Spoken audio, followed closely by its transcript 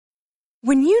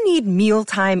When you need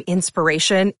mealtime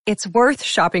inspiration, it's worth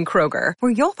shopping Kroger,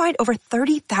 where you'll find over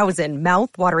 30,000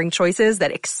 mouth-watering choices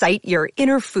that excite your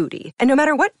inner foodie. And no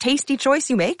matter what tasty choice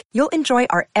you make, you'll enjoy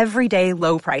our everyday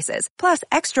low prices, plus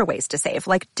extra ways to save,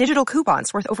 like digital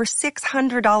coupons worth over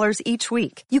 $600 each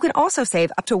week. You can also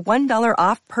save up to $1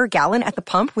 off per gallon at the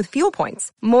pump with fuel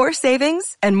points. More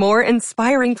savings and more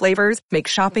inspiring flavors make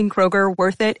shopping Kroger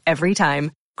worth it every time.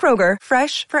 Kroger,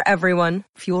 fresh for everyone.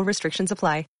 Fuel restrictions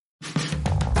apply.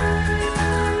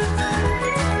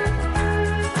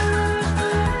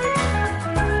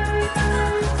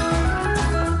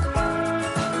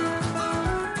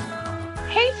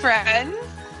 Friends.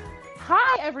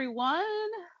 Hi, everyone.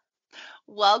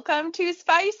 Welcome to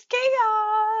Spice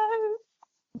Chaos.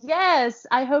 Yes,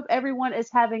 I hope everyone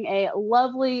is having a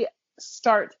lovely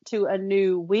start to a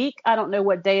new week. I don't know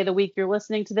what day of the week you're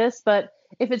listening to this, but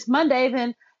if it's Monday,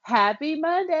 then happy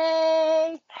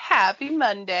Monday. Happy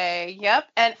Monday. Yep.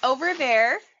 And over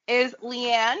there is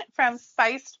Leanne from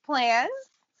Spiced Plans.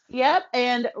 Yep.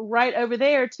 And right over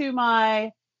there to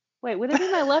my... Wait, would it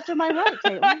be my left or my right,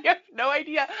 Caitlin? I have no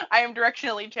idea. I am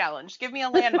directionally challenged. Give me a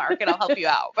landmark and I'll help you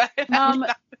out.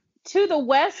 To the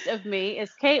west of me is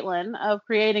Caitlin of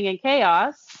Creating in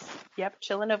Chaos. Yep,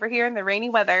 chilling over here in the rainy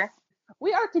weather.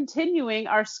 We are continuing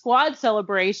our squad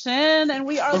celebration, and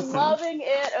we are loving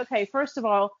it. Okay, first of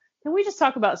all, can we just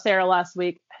talk about Sarah last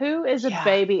week? Who is a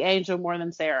baby angel more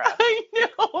than Sarah? I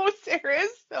know. Sarah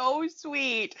is so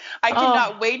sweet. I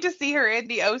cannot wait to see her in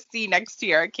the OC next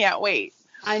year. I can't wait.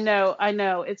 I know.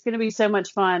 It's going to be so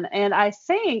much fun. And I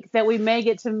think that we may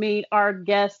get to meet our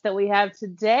guest that we have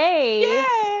today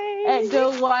at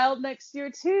Go Wild next year,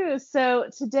 too.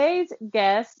 So today's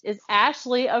guest is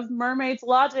Ashley of Mermaids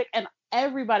Logic, and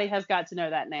everybody has got to know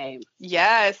that name.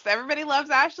 Yes, everybody loves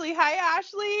Ashley. Hi,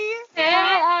 Ashley. Hey.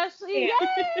 Hi, Ashley. Yay!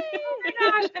 Oh my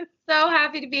gosh, I'm so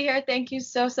happy to be here. Thank you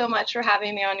so much for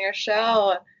having me on your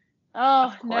show.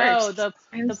 Oh, no, the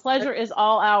pleasure is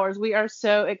all ours. We are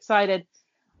so excited.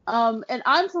 And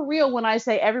I'm for real when I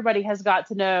say everybody has got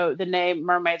to know the name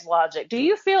Mermaids Logic. Do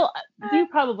you feel, you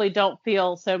probably don't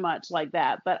feel so much like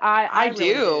that, but I really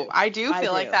do. I do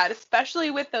feel like that, especially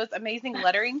with those amazing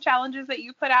lettering challenges that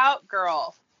you put out,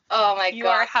 girl. Oh my God. You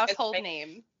are a household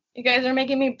name. You guys are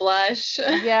making me blush.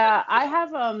 Yeah, I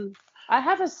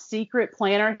have a secret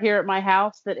planner here at my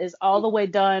house that is all the way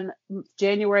done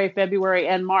January, February,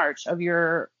 and March of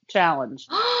your challenge.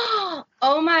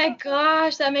 Oh my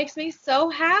gosh, that makes me so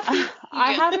happy.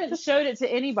 I haven't showed it to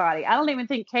anybody. I don't even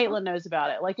think Caitlin knows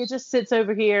about it. Like, it just sits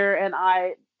over here, and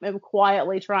I am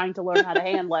quietly trying to learn how to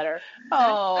hand letter.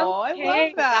 Oh, okay. I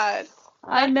love that.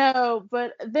 I know,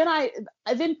 but then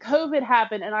COVID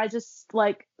happened, and I just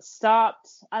stopped.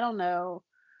 I don't know.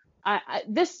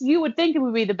 You would think it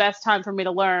would be the best time for me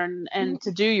to learn and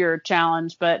to do your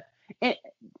challenge, but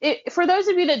for those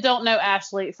of you that don't know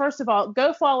Ashley, first of all,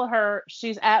 go follow her.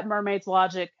 She's at Mermaids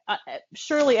Logic.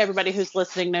 Surely everybody who's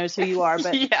listening knows who you are,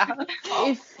 but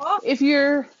if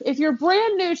you're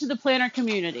brand new to the planner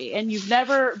community and you've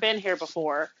never been here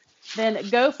before, then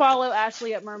go follow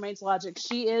Ashley at Mermaids Logic.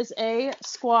 She is a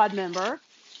squad member.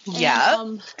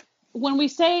 Yeah. When we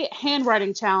say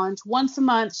handwriting challenge, once a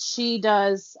month she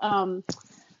does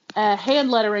a hand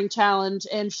lettering challenge,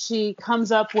 and she comes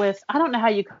up with, I don't know how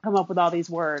you come up with all these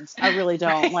words. I really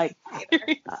don't.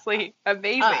 Seriously,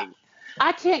 amazing.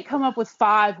 I can't come up with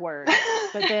 5 words,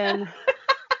 but then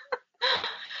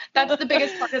that's the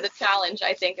biggest part of the challenge,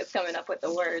 I think, is coming up with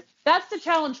the words. That's the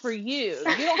challenge for you.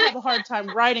 You don't have a hard time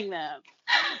writing them.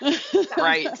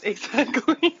 Right,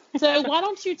 exactly. So why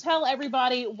don't you tell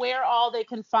everybody where all they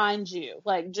can find you?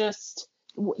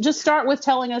 Just start with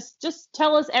tell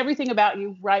us everything about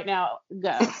you right now.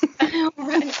 Go.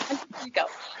 Go.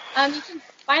 You can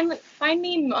find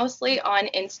me mostly on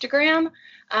Instagram.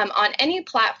 On any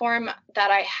platform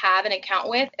that I have an account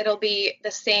with, it'll be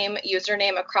the same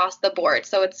username across the board.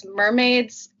 So it's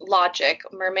Mermaids Logic,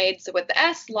 Mermaids with the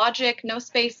S, Logic, no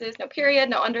spaces, no period,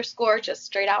 no underscore, just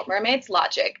straight out Mermaids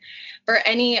Logic. For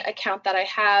any account that I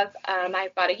have,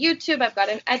 I've got a YouTube, I've got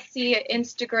an Etsy,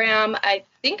 Instagram. I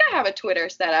think I have a Twitter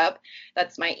set up.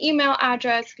 That's my email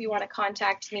address if you want to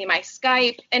contact me, my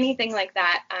Skype, anything like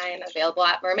that. I am available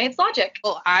at Mermaids Logic.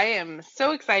 Well, I am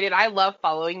so excited. I love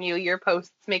following you. Your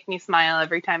posts make me smile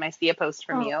every time I see a post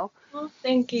from you. Oh,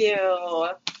 thank you.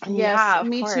 Yes,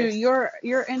 me too. Your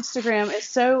Instagram is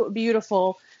so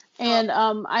beautiful. And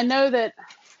I know that,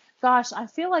 gosh, I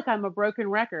feel like I'm a broken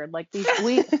record.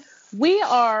 We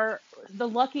are the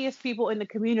luckiest people in the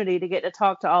community to get to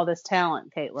talk to all this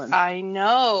talent, Caitlin. I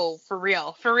know. For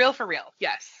real.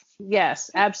 Yes.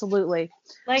 Yes, absolutely.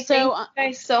 Thank you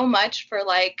guys so much for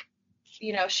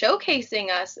showcasing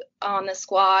us on the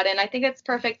squad. And I think it's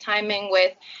perfect timing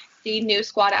with the new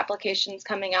squad applications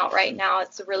coming out right now.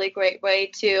 It's a really great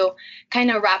way to kind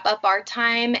of wrap up our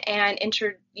time and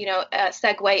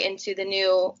segue into the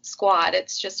new squad.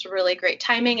 It's just really great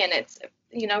timing, and it's,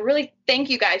 really thank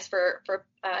you guys for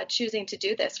choosing to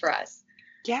do this for us.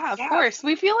 Yeah, of course.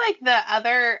 We feel like the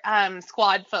other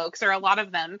squad folks, or a lot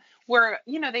of them, were,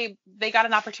 they got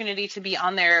an opportunity to be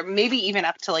on there maybe even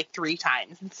up to like 3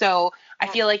 times. And so I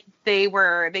feel like they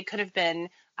could have been,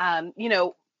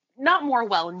 not more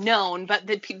well known, but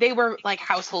they were like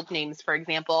household names, for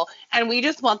example. And we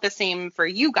just want the same for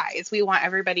you guys. We want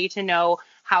everybody to know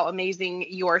how amazing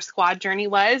your squad journey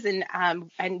was,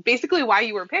 and basically why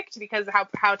you were picked, because of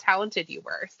how talented you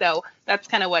were. So that's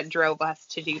kind of what drove us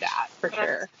to do that, for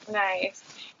sure. Nice.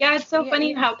 Yeah, it's so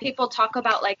funny how people talk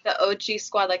about like the OG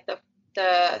squad, like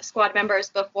the squad members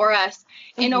before us.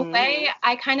 In a way,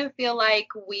 I kind of feel like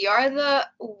we are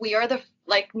the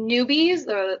like newbies,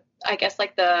 or I guess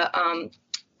like the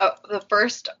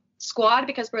first squad,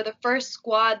 because we're the first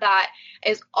squad that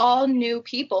is all new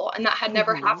people, and that had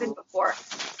never happened before.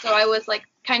 So I was like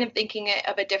kind of thinking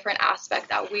of a different aspect,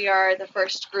 that we are the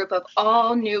first group of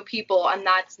all new people, and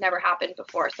that's never happened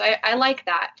before. So I like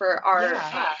that for our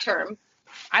term.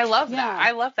 I love that.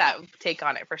 I love that take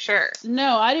on it, for sure.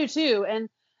 No, I do too. And,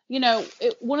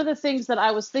 one of the things that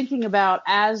I was thinking about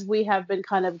as we have been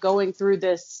kind of going through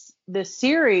this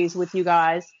series with you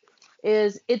guys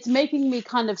is it's making me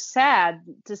kind of sad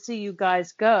to see you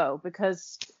guys go,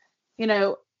 because,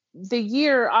 the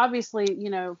year, obviously,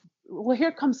 well,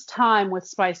 here comes time with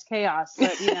Spice Chaos.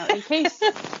 But,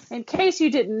 in case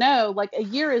you didn't know, like, a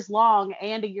year is long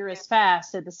and a year is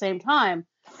fast at the same time.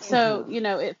 So,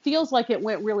 it feels like it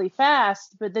went really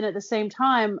fast, but then at the same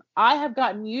time, I have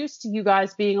gotten used to you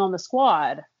guys being on the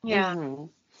squad. Yeah.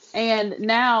 And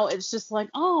now it's just like,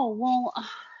 oh, well,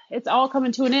 it's all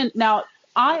coming to an end. Now,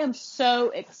 I am so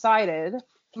excited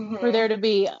for there to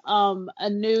be a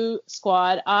new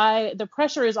squad. The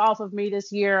pressure is off of me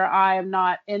this year. I am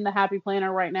not in the Happy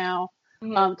Planner right now.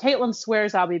 Caitlin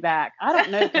swears I'll be back. I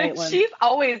don't know Caitlin. She's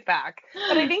always back.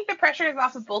 But I think the pressure is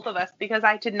off of both of us, because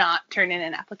I did not turn in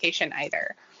an application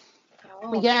either.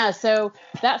 Oh. Yeah, so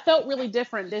that felt really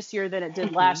different this year than it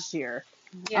did last year.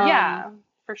 Yeah,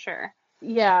 for sure.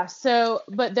 Yeah, so,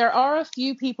 but there are a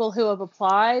few people who have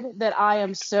applied that I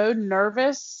am so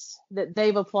nervous that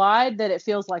they've applied that it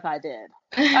feels like I did.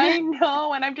 I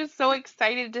know, and I'm just so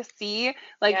excited to see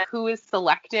who is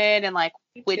selected, and like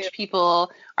which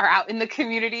people are out in the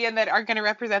community and that are going to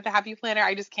represent the Happy Planner.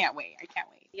 I just can't wait. I can't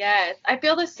wait. Yes, I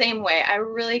feel the same way. I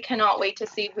really cannot wait to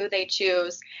see who they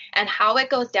choose and how it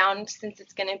goes down, since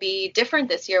it's going to be different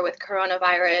this year with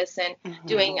coronavirus and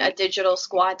doing a digital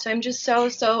squad. So I'm just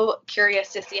so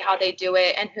curious to see how they do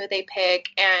it and who they pick,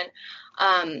 and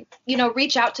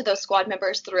reach out to those squad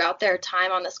members throughout their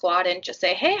time on the squad and just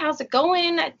say, hey, how's it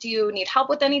going? Do you need help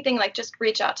with anything? Like, just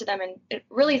reach out to them and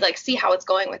really like see how it's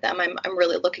going with them. I'm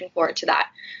really looking forward to that.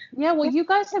 Yeah, well, you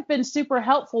guys have been super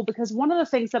helpful, because one of the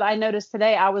things that I noticed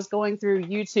today, I was going through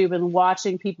YouTube and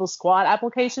watching people's squad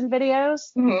application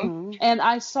videos, and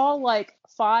I saw like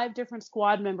 5 different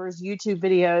squad members' YouTube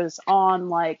videos on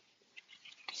like,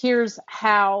 here's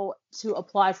how to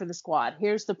apply for the squad.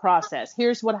 Here's the process.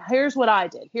 Here's what I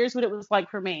did. Here's what it was like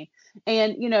for me.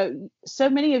 And, so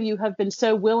many of you have been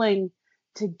so willing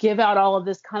to give out all of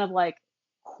this kind of like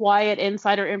quiet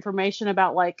insider information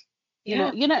about like,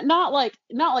 not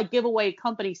like give away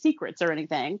company secrets or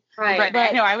anything. Right.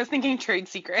 But, I was thinking trade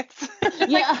secrets.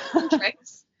 Yeah.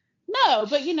 Tricks. No,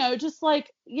 but, just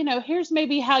like, here's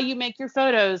maybe how you make your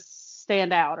photos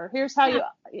stand out, or here's how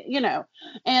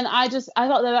and I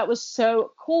thought that was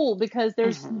so cool, because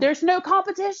there's no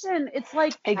competition. It's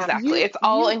like, exactly, it's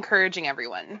all encouraging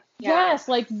everyone. Yes,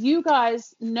 like you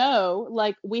guys know,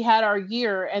 like we had our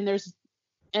year, and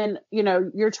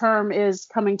your term is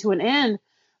coming to an end,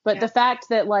 but the fact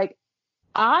that like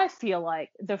I feel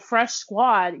like the fresh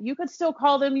squad, you could still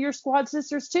call them your squad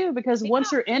sisters too, because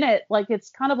once you're in it, like it's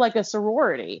kind of like a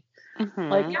sorority.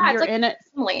 Like you're like in it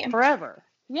forever.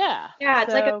 Yeah. Yeah,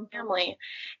 it's like a family.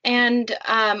 And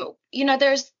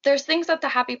there's things that the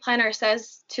Happy Planner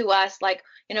says to us, like,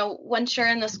 once you're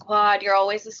in the squad, you're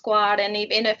always a squad. And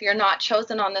even if you're not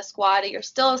chosen on the squad, you're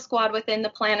still a squad within the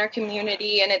planner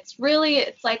community. And it's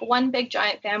like one big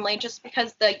giant family. Just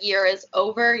because the year is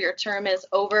over, your term is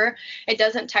over, it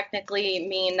doesn't technically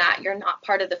mean that you're not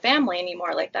part of the family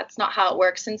anymore. Like, that's not how it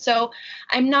works. And so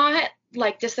I'm not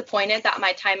like disappointed that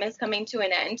my time is coming to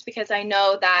an end, because I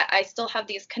know that I still have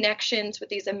these connections with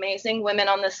these amazing women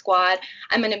on the squad.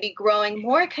 I'm going to be growing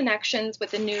more connections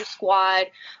with the new squad,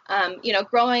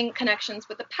 growing connections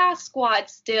with the past squad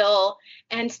still,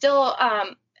 and still,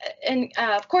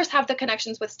 of course, have the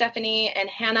connections with Stephanie and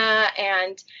Hannah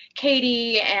and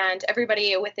Katie and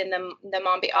everybody within the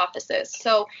Mombi offices.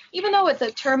 So even though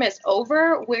the term is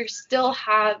over, we still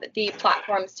have the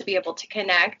platforms to be able to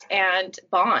connect and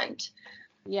bond.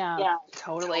 Yeah,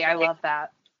 totally. I love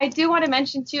that. I do want to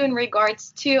mention too, in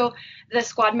regards to the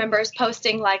squad members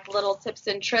posting like little tips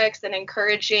and tricks and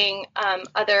encouraging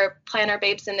other planner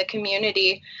babes in the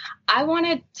community, I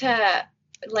wanted to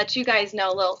let you guys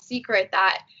know a little secret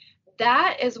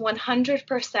that is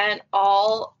 100%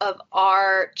 all of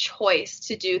our choice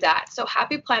to do that. So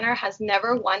Happy Planner has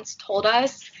never once told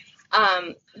us,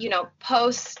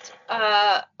 post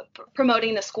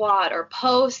promoting the squad, or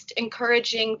post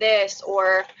encouraging this,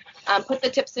 or put the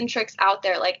tips and tricks out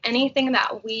there. Like anything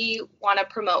that we want to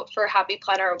promote for Happy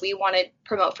Planner, or we want to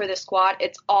promote for the squad,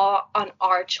 it's all on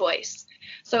our choice.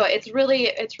 So it's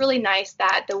really nice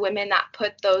that the women that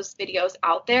put those videos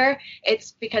out there,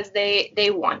 it's because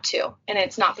they want to, and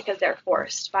it's not because they're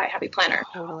forced by Happy Planner.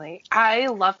 Totally. I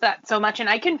love that so much. And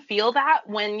I can feel that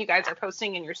when you guys are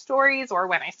posting in your stories, or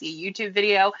when I see a YouTube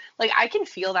video, like I can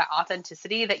feel that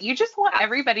authenticity that you just want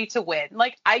everybody to win.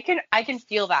 Like I can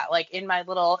feel that like in my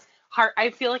little heart.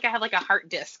 I feel like I have like a heart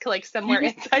disc like somewhere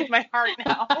inside my heart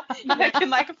now. And I can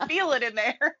like feel it in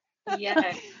there.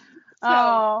 Yes.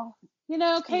 So,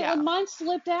 Caitlin, mine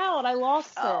slipped out. I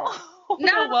lost it.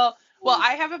 No. Well,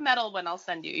 I have a metal one I'll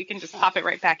send you. You can just pop it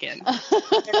right back in.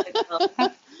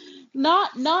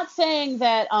 Not saying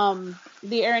that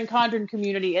the Erin Condren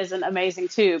community isn't amazing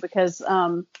too, because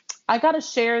I got a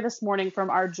share this morning from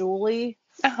our Julie.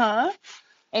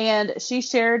 And she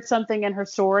shared something in her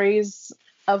stories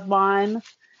of mine,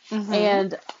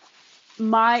 and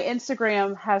my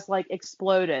Instagram has like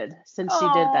exploded since she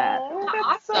did that.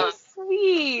 That's so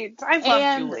sweet. I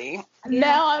love Julie.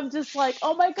 Now I'm just like,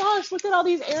 oh my gosh, look at all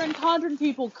these Erin Condren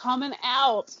people coming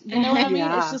out. You know what I mean?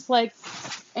 It's just like,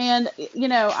 and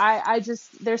I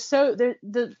just,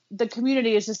 the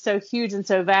community is just so huge and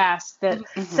so vast that,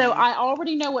 so I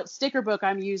already know what sticker book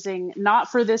I'm using,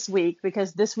 not for this week,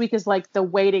 because this week is like the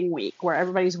waiting week where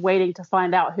everybody's waiting to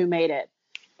find out who made it.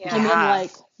 Yeah. And then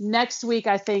like next week,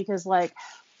 I think is like,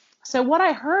 so what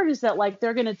I heard is that like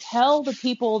they're going to tell the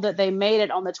people that they made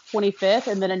it on the 25th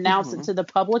and then announce it to the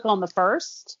public on the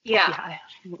 1st. Yeah.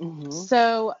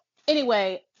 So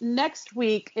anyway, next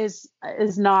week is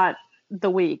not the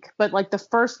week, but like the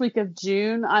first week of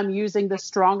June, I'm using the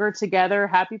Stronger Together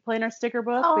Happy Planner sticker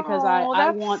book because I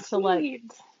want to like,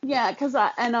 because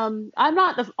I'm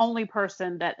not the only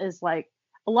person that is like,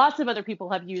 lots of other people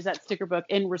have used that sticker book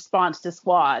in response to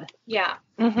Squad. Yeah.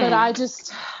 But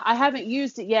I haven't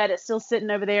used it yet. It's still sitting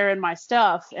over there in my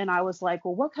stuff. And I was like,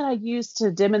 well, what can I use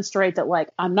to demonstrate that like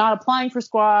I'm not applying for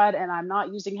Squad and I'm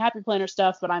not using Happy Planner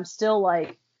stuff, but I'm still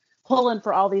like pulling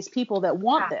for all these people that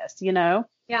want this, Yeah,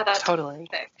 that's totally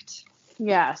perfect.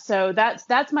 Yeah, so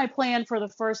that's my plan for the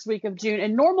first week of June.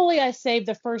 And normally I save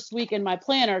the first week in my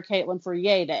planner, Caitlin, for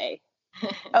Yay Day.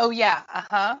 Oh yeah.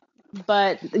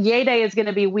 But Yay Day is going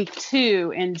to be week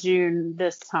 2 in June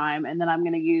this time, and then I'm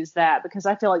going to use that because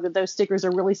I feel like that those stickers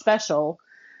are really special.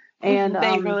 And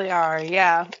they really are,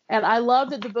 yeah. And I love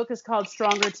that the book is called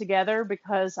Stronger Together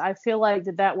because I feel like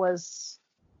that was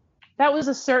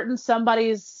a certain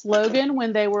somebody's slogan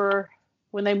when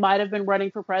they might have been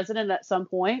running for president at some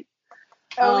point.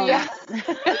 Oh yeah.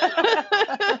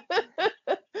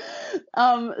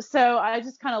 So I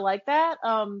just kind of like that.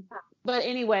 But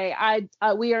anyway,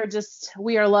 we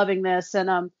are loving this,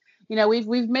 and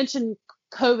we've mentioned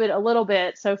COVID a little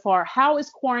bit so far. How is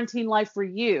quarantine life for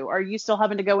you? Are you still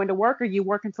having to go into work? Are you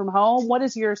working from home? What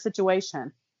is your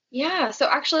situation? Yeah, so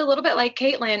actually a little bit like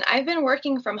Caitlin, I've been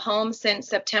working from home since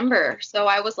September. So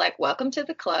I was like, welcome to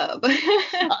the club.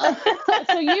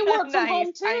 So you work from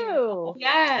home too?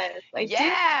 Yes, I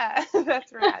do.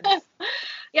 That's rad.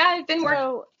 Yeah, I've been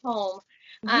working from home.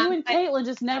 You and Caitlin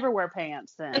just never wear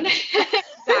pants then.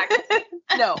 Exactly.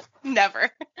 No, never.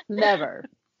 Never.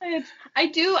 I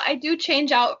do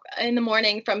change out in the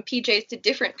morning from PJs to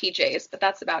different PJs, but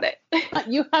that's about it.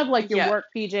 You have like your work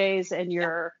PJs and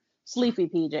your sleepy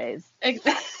PJs.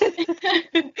 Exactly.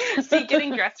 See,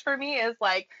 getting dressed for me is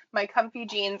like my comfy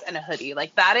jeans and a hoodie.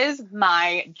 Like that is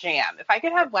my jam. If I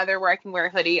could have weather where I can wear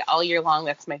a hoodie all year long,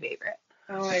 that's my favorite.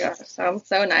 Oh my gosh, sounds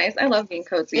so nice. I love being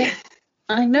cozy.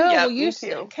 I know.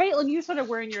 Yep, Caitlin, you started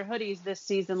wearing your hoodies this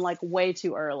season like way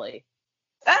too early.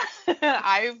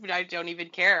 I don't even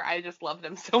care. I just love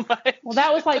them so much. Well,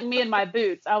 that was like me and my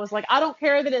boots. I was like, I don't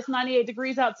care that it's 98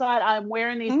 degrees outside. I'm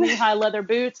wearing these knee-high leather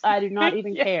boots. I do not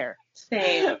even care.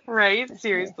 Same. Right?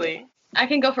 Seriously. I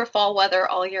can go for fall weather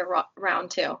all year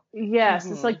round too. Yes,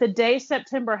 it's like the day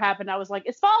September happened, I was like,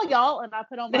 it's fall, y'all, and I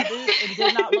put on my boots and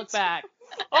did not look back.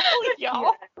 Oh,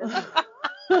 y'all.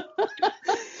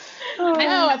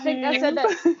 No, I think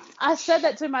I said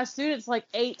that to my students like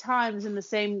 8 times in the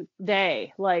same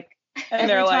day. Like, and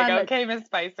they're like, okay, Miss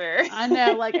Spicer. I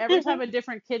know, like every time a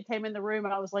different kid came in the room,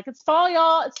 I was like, it's fall,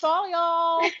 y'all. It's fall,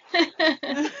 y'all.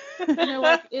 And they're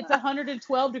like, it's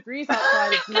 112 degrees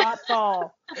outside. It's not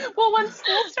fall. Well, when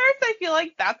school starts, I feel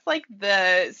like that's like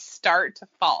the start to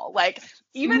fall. Like,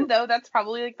 even though that's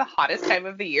probably like the hottest time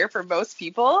of the year for most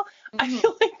people, I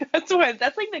feel like that's like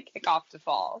the kickoff to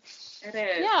fall. It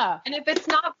is. Yeah. And if it's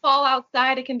not fall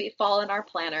outside, it can be fall in our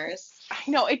planners. I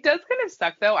know, it does kind of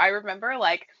suck though. I remember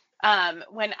like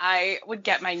when I would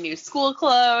get my new school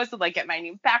clothes, like get my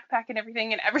new backpack and everything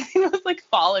was like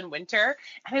fall and winter.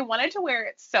 And I wanted to wear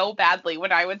it so badly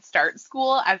when I would start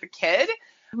school as a kid.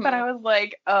 But I was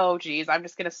like, oh, geez, I'm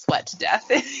just going to sweat to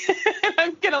death. And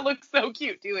I'm going to look so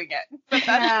cute doing it. But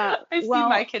I see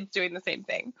my kids doing the same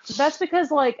thing. That's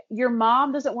because, like, your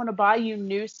mom doesn't want to buy you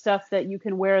new stuff that you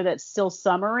can wear that's still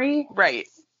summery. Right.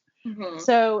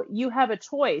 So you have a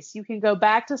choice. You can go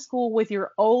back to school with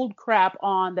your old crap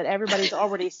on that everybody's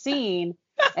already seen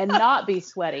and not be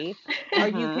sweaty. Or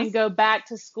you can go back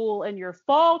to school in your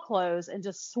fall clothes and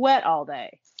just sweat all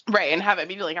day. Right, and have it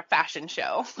be like a fashion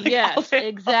show. Like yes,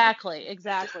 exactly.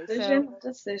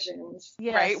 Decisions.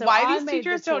 Yeah, right. So Why these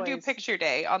teachers don't do picture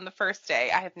day on the first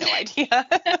day, I have no idea.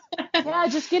 Yeah,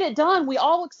 just get it done. We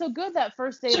all look so good that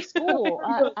first day of school.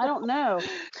 I don't know.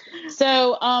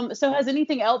 So has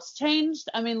anything else changed?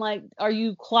 I mean, like, are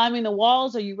you climbing the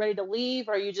walls? Are you ready to leave?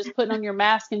 Are you just putting on your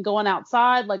mask and going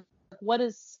outside? Like, what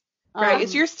is... Right.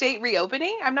 Is your state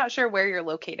reopening? I'm not sure where you're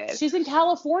located. She's in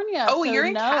California. Oh, so you're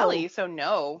in Cali, so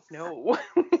no.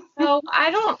 So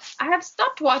I have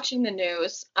stopped watching the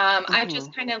news. I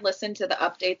just kind of listen to the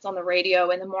updates on the radio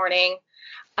in the morning.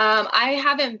 I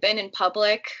haven't been in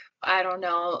public, I don't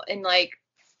know, in like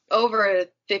over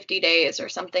 50 days or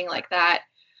something like that.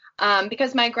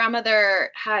 Because my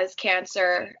grandmother has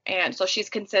cancer, and so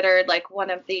she's considered like one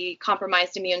of the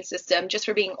compromised immune system just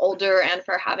for being older and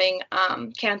for having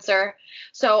cancer.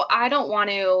 So I don't want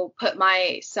to put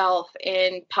myself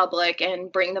in public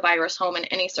and bring the virus home in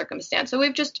any circumstance. So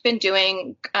we've just been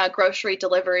doing grocery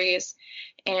deliveries,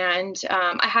 and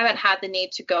I haven't had the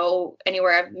need to go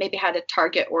anywhere. I've maybe had a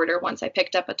Target order once. I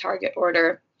picked up a Target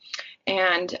order.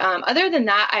 And other than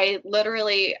that, I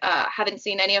literally haven't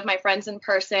seen any of my friends in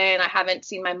person. I haven't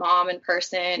seen my mom in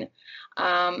person,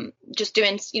 just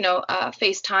doing,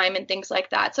 FaceTime and things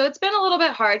like that. So it's been a little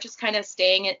bit hard just kind of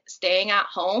staying at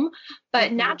home.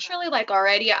 But naturally, like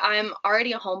I'm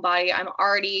already a homebody. I'm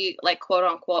already like, quote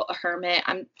unquote, a hermit.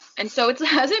 And so it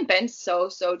hasn't been so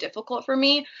difficult for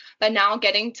me. But now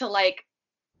getting to like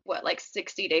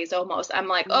 60 days almost, I'm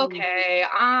like, okay,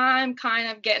 I'm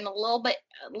kind of getting a little bit,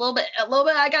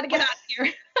 I got to get out of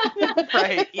here.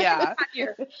 Right. Yeah.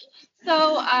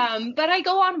 So, but I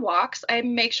go on walks. I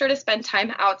make sure to spend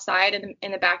time outside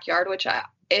in the backyard, which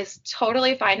is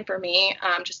totally fine for me.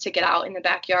 Just to get out in the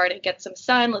backyard and get some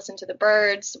sun, listen to the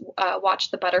birds,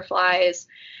 watch the butterflies.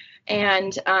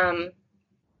 And,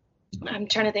 I'm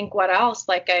trying to think what else.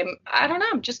 Like I don't know.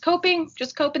 I'm just coping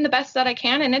the best that I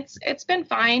can, and it's been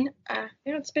fine.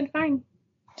 It's been fine.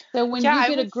 So when you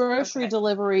get a grocery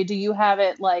delivery, do you have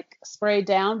it like sprayed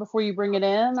down before you bring it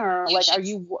in, or like are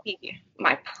you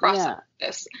my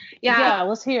process? Yeah,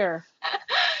 let's hear.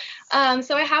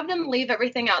 So I have them leave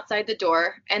everything outside the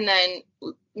door and then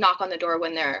knock on the door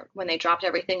when they dropped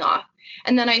everything off.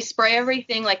 And then I spray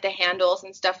everything, like the handles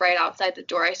and stuff, right outside the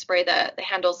door. I spray the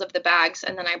handles of the bags,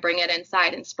 and then I bring it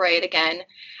inside and spray it again.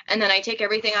 And then I take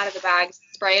everything out of the bags,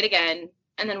 spray it again,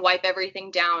 and then wipe everything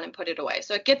down and put it away.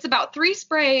 So it gets about 3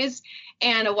 sprays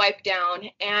and a wipe down.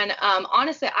 And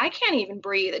honestly, I can't even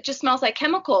breathe. It just smells like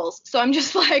chemicals. So I'm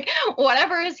just like,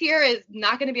 whatever is here is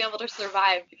not going to be able to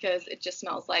survive because it just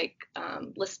smells like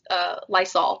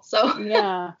Lysol. So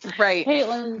yeah, right.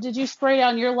 Caitlin, did you spray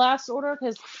down your last order?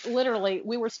 Because literally,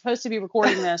 we were supposed to be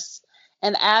recording this.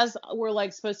 And as we're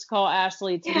like supposed to call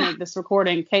Ashley to make this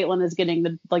recording, Caitlin is getting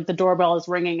the doorbell is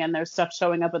ringing and there's stuff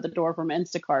showing up at the door from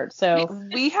Instacart. So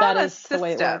we have a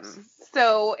system.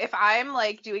 So if I'm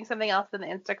like doing something else and the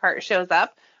Instacart shows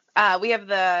up, We have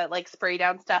the like spray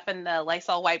down stuff and the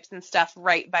Lysol wipes and stuff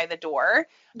right by the door.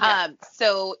 Yeah.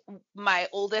 So my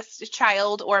oldest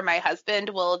child or my husband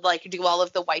will like do all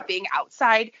of the wiping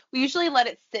outside. We usually let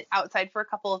it sit outside for a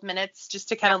couple of minutes just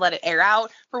to kind of let it air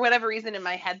out. For whatever reason in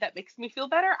my head, that makes me feel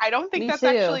better. I don't think Me that's too.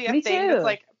 actually a Me thing too. that's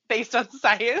like based on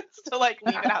science to like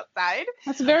leave it outside.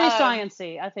 That's very Um,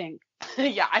 sciencey, I think.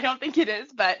 Yeah, I don't think it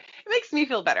is, but it makes me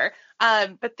feel better.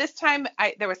 But this time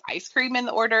there was ice cream in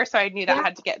the order, so I knew that Yeah.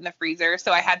 had to get in the freezer.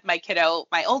 So I had my kiddo,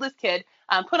 my oldest kid,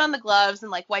 put on the gloves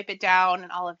and like wipe it down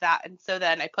and all of that. And so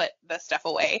then I put the stuff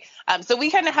away. So we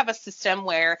kind of have a system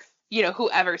where, you know,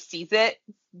 whoever sees it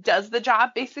does the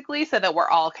job basically, so that we're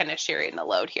all kind of sharing the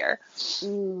load here.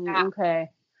 Yeah. Okay.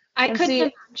 I And couldn't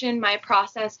see- imagine my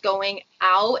process going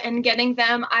out and getting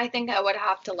them. I think I would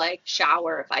have to like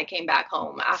shower if I came back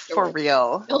home For afterwards.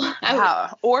 real. I would-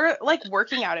 Yeah. Or like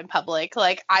working out in public.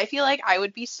 Like I feel like I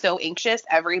would be so anxious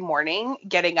every morning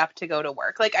getting up to go to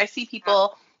work. Like I see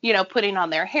people, you know, putting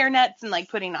on their hair nets and like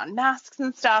putting on masks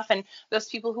and stuff. And those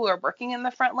people who are working in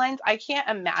the front lines, I can't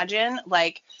imagine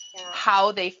like Yeah.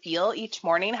 how they feel each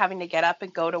morning having to get up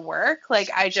and go to work. Like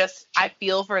I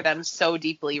feel for them so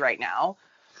deeply right now.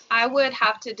 I would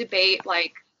have to debate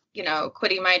like, you know,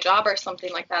 quitting my job or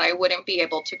something like that. I wouldn't be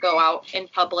able to go out in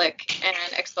public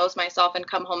and expose myself and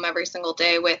come home every single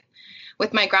day with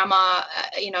my grandma,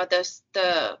 you know,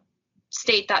 the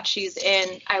state that she's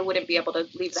in. I wouldn't be able to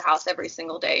leave the house every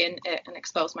single day and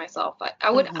expose myself. But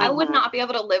I would Mhm. not be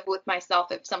able to live with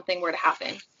myself if something were to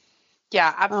happen.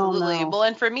 Yeah, absolutely. no. Well,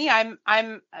 and for me, I'm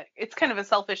it's kind of a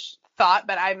selfish thought,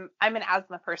 but I'm an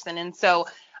asthma person, and so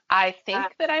I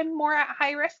think that I'm more at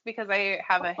high risk because I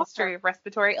have a history of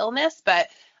respiratory illness, but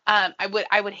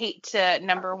I would hate to,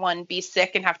 number one, be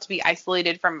sick and have to be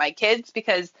isolated from my kids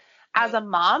because as a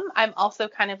mom, I'm also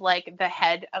kind of like the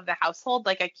head of the household.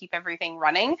 Like I keep everything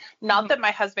running. Not that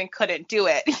my husband couldn't do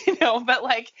it, you know, but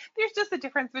like there's just a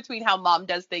difference between how mom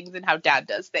does things and how dad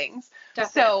does things.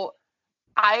 Definitely. So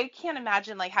I can't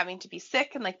imagine like having to be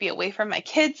sick and like be away from my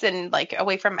kids and like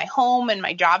away from my home and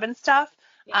my job and stuff.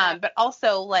 Yeah. But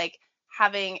also like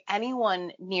having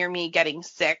anyone near me getting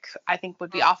sick, I think would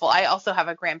be awful. I also have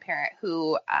a grandparent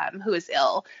who is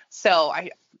ill. So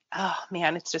oh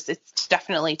man, it's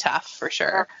definitely tough for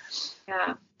sure.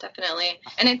 Yeah, definitely.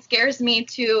 And it scares me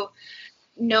too,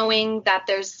 knowing that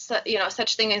there's, you know,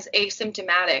 such thing as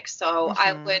asymptomatic. So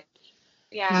I Mhm. would,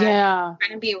 Yeah.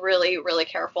 trying to be really, really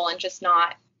careful and just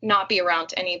not be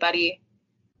around anybody.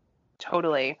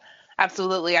 Totally.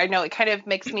 Absolutely. I know it kind of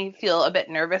makes me feel a bit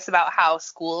nervous about how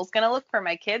school's going to look for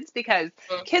my kids because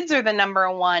kids are the number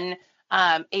one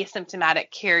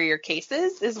asymptomatic carrier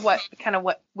cases is what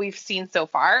we've seen so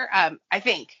far. I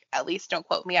think, at least, don't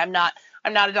quote me. I'm not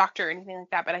a doctor or anything like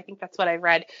that, but I think that's what I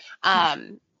read.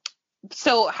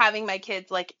 So having my kids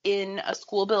like in a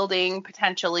school building,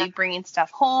 potentially bringing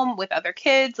stuff home with other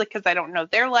kids, like, cause I don't know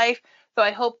their life. So I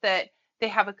hope that they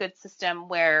have a good system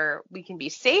where we can be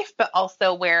safe, but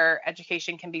also where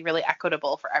education can be really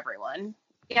equitable for everyone.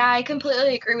 Yeah, I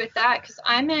completely agree with that because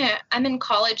I'm in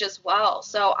college as well.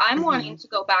 So I'm wanting to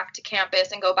go back to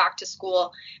campus and go back to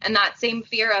school. And that same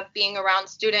fear of being around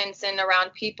students and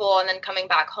around people and then coming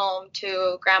back home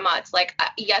to grandma. It's like,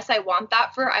 yes, I want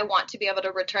to be able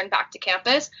to return back to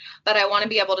campus, but I want to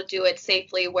be able to do it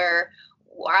safely where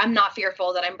I'm not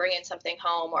fearful that I'm bringing something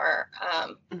home or,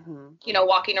 you know,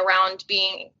 walking around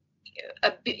being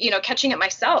catching it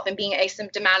myself and being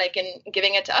asymptomatic and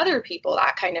giving it to other people,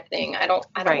 that kind of thing. I don't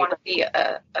want to be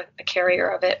a carrier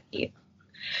of it either.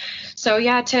 So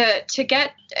yeah,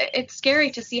 it's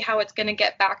scary to see how it's going to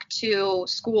get back to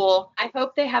school. I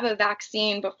hope they have a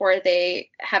vaccine before they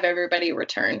have everybody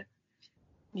return.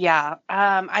 Yeah.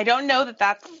 I don't know that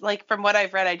that's like, from what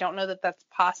I've read, I don't know that that's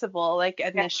possible, like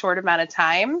in this short amount of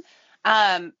time.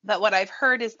 But what I've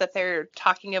heard is that they're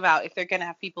talking about if they're going to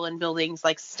have people in buildings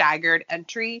like staggered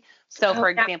entry. So for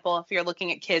example, if you're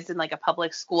looking at kids in like a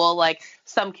public school, like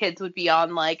some kids would be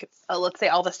on like, let's say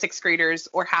all the sixth graders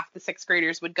or half the sixth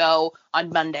graders would go on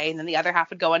Monday and then the other half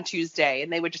would go on Tuesday,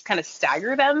 and they would just kind of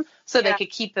stagger them so they could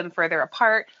keep them further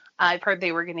apart. I've heard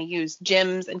they were going to use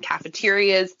gyms and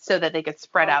cafeterias so that they could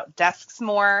spread out desks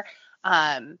more.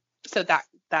 So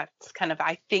that's kind of,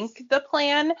 I think, the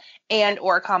plan, and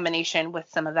or a combination with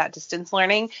some of that distance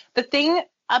learning. The thing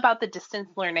about the distance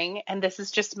learning, and this is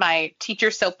just my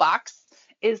teacher soapbox,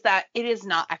 is that it is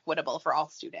not equitable for all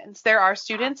students. There are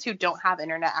students who don't have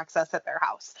internet access at their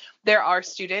house. There are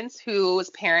students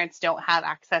whose parents don't have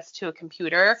access to a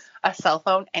computer, a cell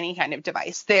phone, any kind of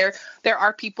device. There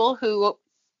are people who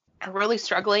are really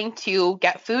struggling to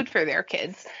get food for their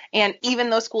kids. And even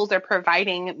though schools are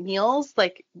providing meals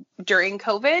like during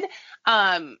COVID,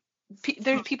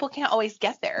 people can't always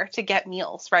get there to get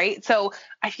meals, right? So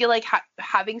I feel like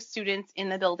having students in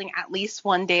the building at least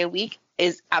one day a week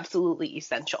is absolutely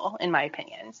essential, in my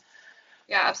opinion.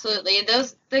 Yeah, absolutely.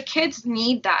 The kids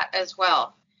need that as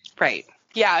well. Right.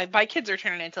 Yeah, my kids are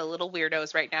turning into little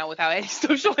weirdos right now without any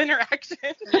social interaction.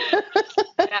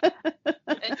 Yeah.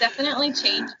 It definitely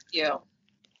changed you.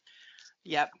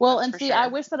 Yep. Well, and see, sure. I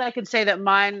wish that I could say that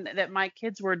my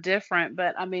kids were different,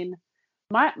 but I mean,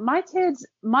 my kids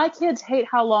hate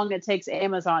how long it takes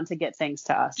Amazon to get things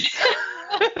to us.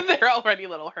 They're already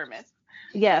little hermits.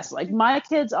 Yes, like my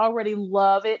kids already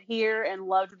love it here and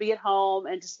love to be at home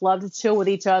and just love to chill with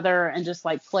each other and just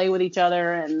like play with each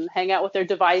other and hang out with their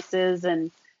devices and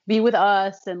be with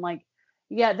us. And like,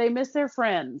 yeah, they miss their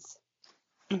friends.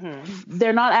 Mm-hmm.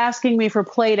 They're not asking me for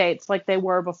play dates like they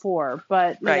were before,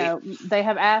 but you know, they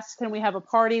have asked, can we have a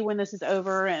party when this is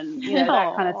over? And you know,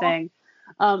 that kind of thing.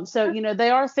 So, you know,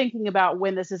 they are thinking about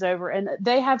when this is over, and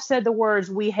they have said the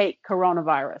words, "We hate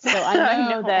coronavirus." So I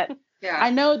know that. Yeah.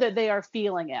 I know that they are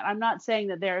feeling it. I'm not saying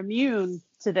that they're immune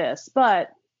to this,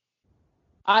 but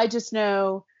I just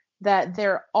know that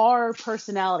there are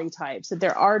personality types, that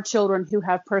there are children who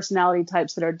have personality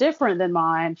types that are different than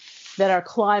mine, that are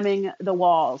climbing the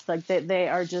walls. Like they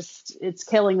are just, it's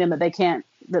killing them that they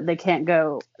can't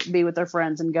go be with their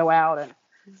friends and go out and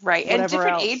right. And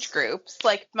different age groups.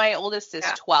 Like my oldest is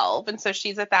 12. And so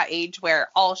she's at that age where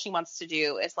all she wants to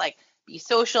do is like be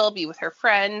social, be with her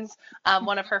friends.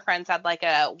 One of her friends had like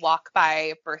a walk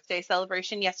by birthday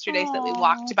celebration yesterday, so that we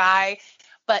walked by,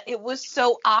 but it was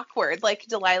so awkward. Like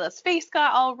Delilah's face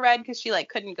got all red because she like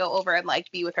couldn't go over and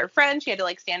like be with her friends. She had to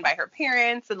like stand by her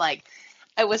parents, and like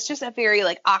it was just a very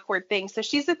like awkward thing. So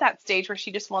she's at that stage where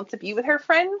she just wants to be with her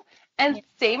friends. And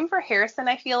same for Harrison.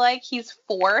 I feel like he's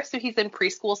 4, so he's in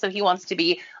preschool, so he wants to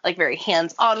be like very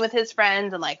hands-on with his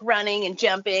friends and like running and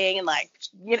jumping and like,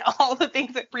 you know, all the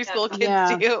things that preschool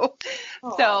kids do.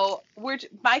 Aww. So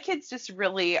my kids just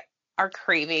really are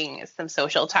craving some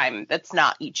social time that's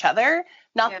not each other.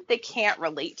 Not that they can't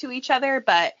relate to each other,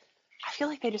 but I feel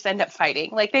like they just end up fighting.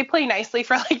 Like they play nicely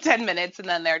for like 10 minutes and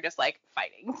then they're just like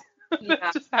fighting.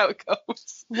 That's just how it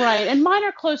goes. Right. And mine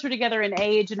are closer together in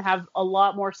age and have a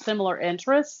lot more similar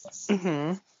interests.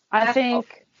 Mm-hmm. I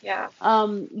think,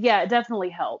 it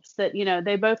definitely helps that, you know,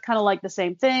 they both kind of like the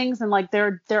same things, and like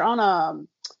they're on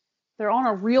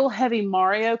a real heavy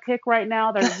Mario kick right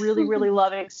now. They're really, really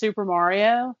loving Super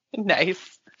Mario.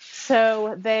 Nice.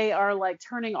 So they are like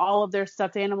turning all of their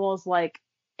stuffed animals like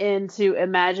into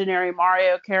imaginary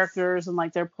Mario characters, and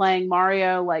like they're playing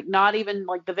Mario, like not even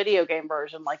like the video game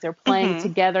version, like they're playing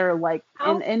together, like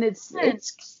and it's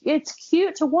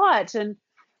cute to watch.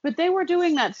 But they were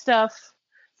doing that stuff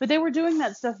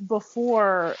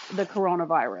before the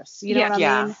coronavirus, you know what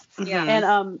I mean? Yeah.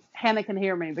 And Hannah can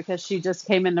hear me because she just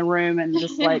came in the room and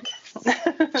just like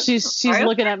she's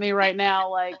looking at me right now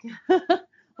like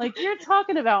like, you're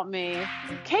talking about me.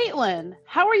 Caitlin,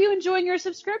 how are you enjoying your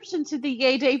subscription to the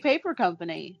Yay Day Paper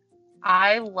Company?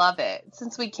 I love it.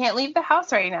 Since we can't leave the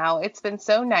house right now, it's been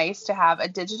so nice to have a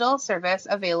digital service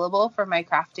available for my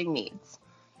crafting needs.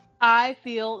 I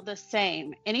feel the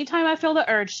same. Anytime I feel the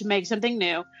urge to make something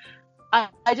new,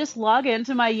 I just log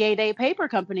into my Yay Day Paper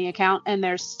Company account, and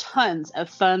there's tons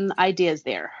of fun ideas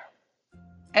there.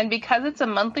 And because it's a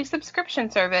monthly subscription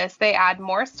service, they add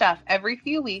more stuff every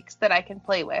few weeks that I can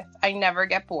play with. I never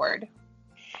get bored.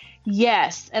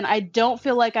 Yes, and I don't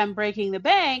feel like I'm breaking the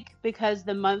bank because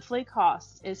the monthly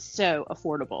cost is so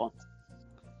affordable.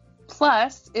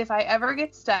 Plus, if I ever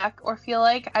get stuck or feel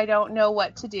like I don't know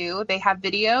what to do, they have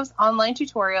videos, online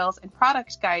tutorials, and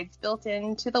product guides built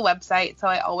into the website, so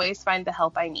I always find the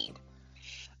help I need.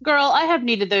 Girl, I have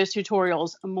needed those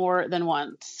tutorials more than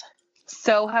once.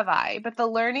 So have I, but the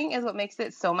learning is what makes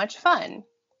it so much fun.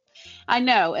 I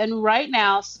know, and right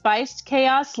now, Spiced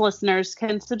Chaos listeners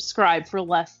can subscribe for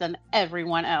less than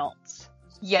everyone else.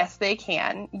 Yes, they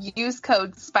can. Use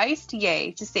code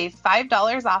SPICEDYAY to save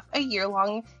 $5 off a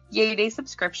year-long Yay Day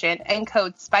subscription, and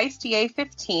code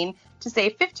SPICEDYAY15 to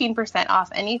save 15% off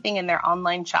anything in their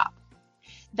online shop.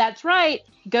 That's right.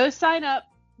 Go sign up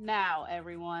now,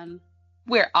 everyone.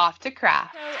 We're off to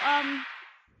craft. So,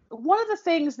 one of the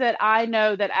things that I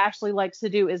know that Ashley likes to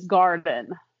do is garden.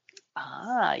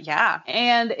 Yeah.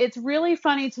 And it's really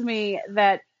funny to me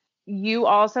that you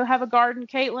also have a garden,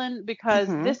 Caitlin, because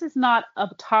this is not a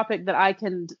topic that I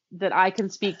can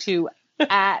speak to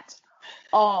at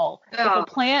all. Oh.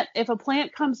 If a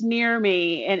plant comes near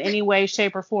me in any way,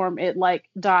 shape, or form, it like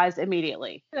dies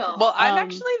immediately. Well, I'm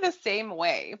actually the same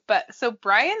way. But so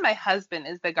Brian, my husband,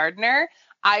 is the gardener.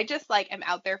 I just like am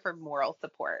out there for moral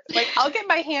support. Like I'll get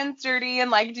my hands dirty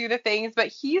and like do the things, but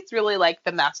he's really like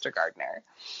the master gardener.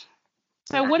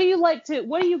 So what do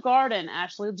you garden,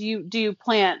 Ashley? Do you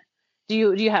plant, do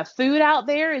you have food out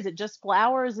there? Is it just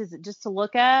flowers? Is it just to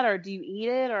look at, or do you eat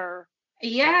it, or?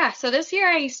 Yeah, so this year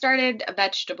I started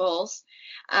vegetables.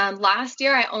 Last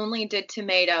year I only did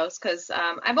tomatoes because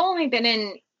I've only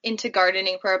been into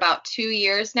gardening for about 2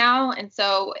 years now. And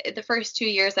so the first 2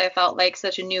 years I felt like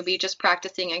such a newbie, just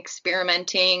practicing,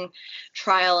 experimenting,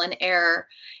 trial and error.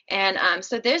 And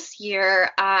so this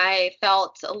year I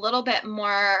felt a little bit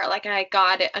more like I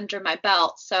got it under my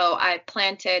belt. So I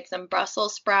planted some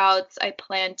Brussels sprouts. I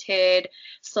planted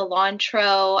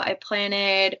cilantro. I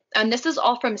planted, and this is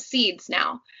all from seeds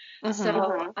now.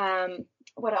 So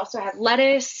what else do I have?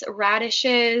 Lettuce,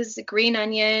 radishes, green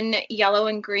onion, yellow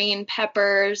and green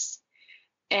peppers,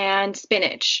 and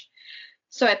spinach.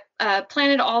 So I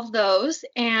planted all of those,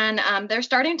 and they're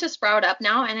starting to sprout up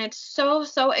now, and it's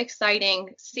so exciting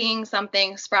seeing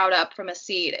something sprout up from a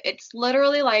seed. It's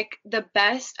literally like the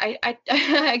best.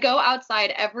 I go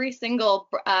outside every single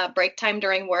break time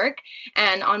during work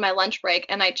and on my lunch break,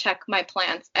 and I check my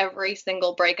plants every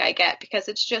single break I get because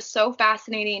it's just so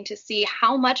fascinating to see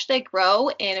how much they grow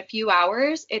in a few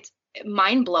hours. It's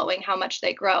mind-blowing how much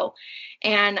they grow,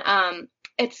 and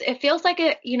it feels like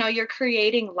you're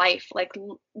creating life. Like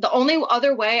the only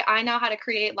other way I know how to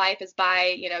create life is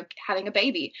by, having a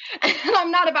baby. And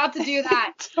I'm not about to do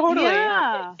that. Totally.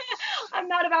 Yeah. I'm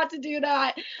not about to do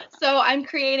that. So I'm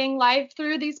creating life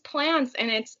through these plants, and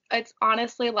it's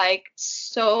honestly like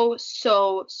so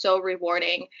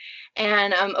rewarding.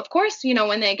 And of course,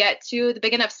 when they get to the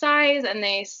big enough size and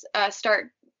they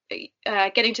start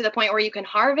getting to the point where you can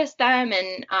harvest them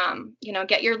and,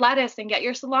 get your lettuce and get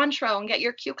your cilantro and get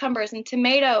your cucumbers and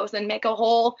tomatoes and make a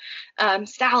whole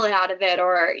salad out of it,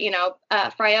 or,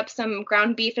 fry up some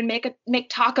ground beef and make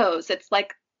tacos. It's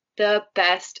like the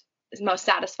best, most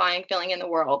satisfying feeling in the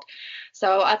world.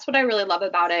 So that's what I really love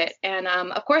about it. And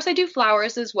of course I do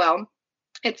flowers as well.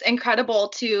 It's incredible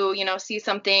to, see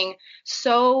something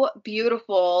so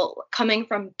beautiful coming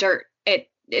from dirt.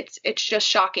 It's just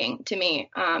shocking to me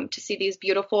to see these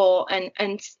beautiful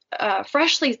and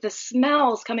freshly, the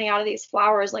smells coming out of these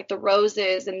flowers, like the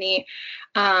roses and the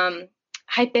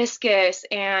hibiscus,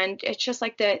 and it's just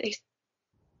like the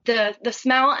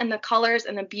smell and the colors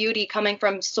and the beauty coming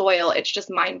from soil. It's just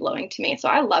mind blowing to me. So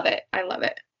I love it.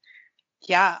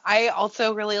 Yeah, I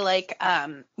also really like,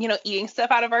 eating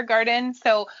stuff out of our garden.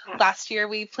 So last year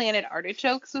we planted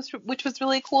artichokes, which was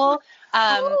really cool.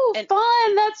 Fun.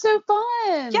 That's so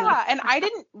fun. Yeah, and I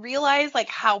didn't realize like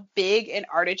how big an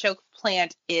artichoke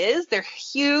plant is. They're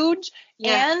huge,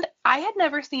 and I had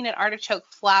never seen an artichoke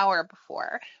flower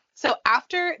before. So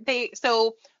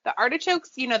the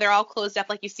artichokes, they're all closed up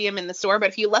like you see them in the store, but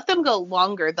if you let them go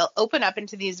longer, they'll open up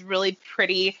into these really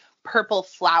pretty purple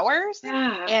flowers,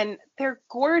 and they're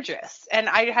gorgeous. And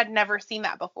I had never seen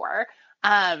that before.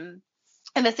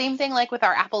 And the same thing like with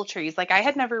our apple trees. Like I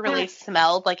had never really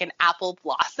smelled like an apple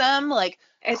blossom, like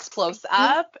it's close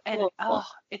up, and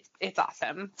it's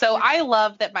awesome. So I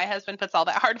love that my husband puts all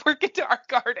that hard work into our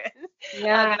garden.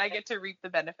 And I get to reap the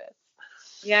benefits.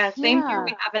 Yeah, same here.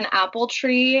 We have an apple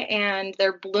tree, and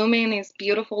they're blooming these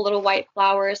beautiful little white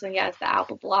flowers. And yes, the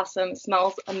apple blossom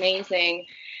smells amazing.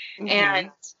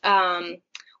 And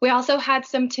we also had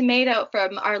some tomato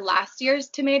from our last year's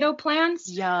tomato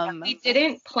plants. Yum. We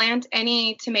didn't plant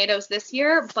any tomatoes this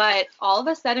year, but all of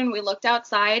a sudden we looked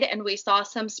outside and we saw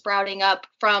some sprouting up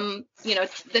from,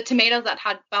 the tomatoes that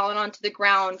had fallen onto the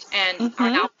ground and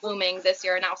are now blooming this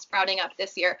year, now sprouting up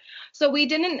this year. So we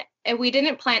didn't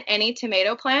plant any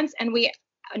tomato plants, and we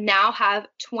now have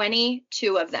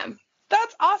 22 of them.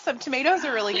 That's awesome. Tomatoes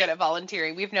are really good at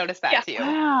volunteering. We've noticed that too.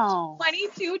 Wow.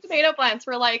 22 tomato plants.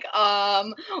 We're like, what are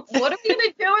we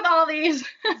going to do with all these?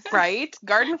 Right?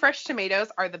 Garden fresh tomatoes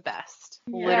are the best.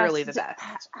 Yes. Literally the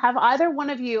best. Have either one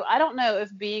of you, I don't know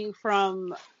if being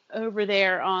from over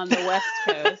there on the West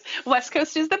Coast. West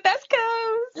Coast is the best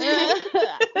coast.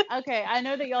 Okay, I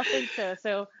know that y'all think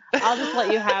so I'll just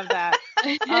let you have that.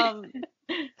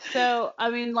 So, I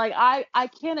mean, like, I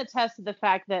can attest to the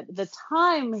fact that the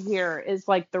time here is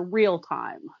like the real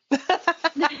time.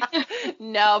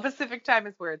 No, Pacific time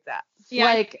is where it's at. Yeah,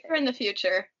 like, we're in the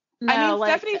future. No, I mean,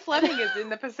 Stephanie Fleming is in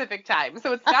the Pacific time,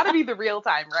 so it's got to be the real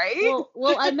time, right?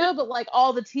 Well, I know, but like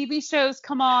all the TV shows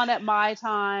come on at my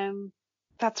time.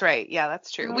 That's right. Yeah,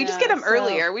 that's true. We just Yeah, get them so-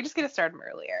 earlier. We just get to start them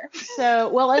earlier. So,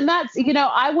 well, and that's,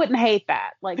 I wouldn't hate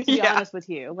that. Like, to be Yeah. honest with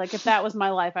you, like if that was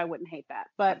my life, I wouldn't hate that.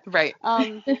 But, Right.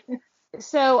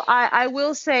 so I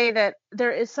will say that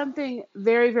there is something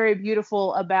very, very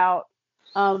beautiful about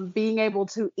being able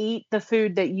to eat the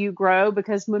food that you grow,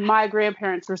 because when my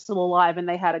grandparents were still alive and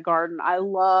they had a garden, I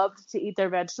loved to eat their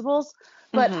vegetables.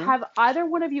 But Mhm. have either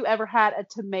one of you ever had a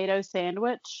tomato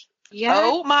sandwich? Yeah.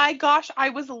 Oh my gosh,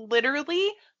 I was literally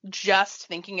just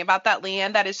thinking about that,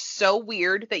 Leanne. That is so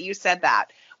weird that you said that.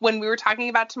 When we were talking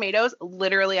about tomatoes,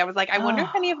 literally, I was like, I wonder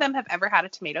if any of them have ever had a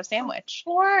tomato sandwich.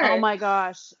 Sure. Oh my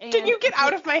gosh. Can And you get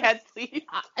out of my head, please?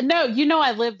 no,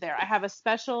 I live there. I have a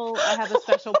special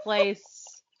place.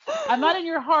 I'm not in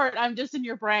your heart. I'm just in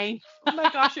your brain. Oh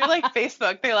my gosh, you're like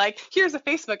Facebook. They're like, here's a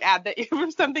Facebook ad that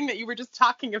you something that you were just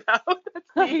talking about. That's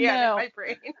I Leanne in know. my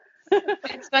brain.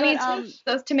 It's funny But, too.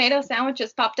 Those tomato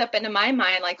sandwiches popped up into my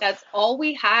mind. Like that's all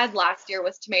we had last year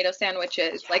was tomato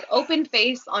sandwiches. Like open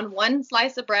face on one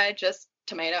slice of bread, just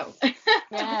tomato.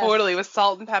 Yes. Totally, with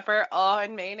salt and pepper,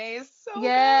 and mayonnaise. So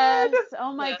Yes. good.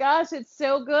 Oh my Yeah. gosh, it's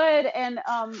so good. And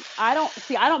I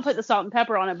don't put the salt and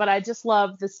pepper on it, but I just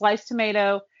love the sliced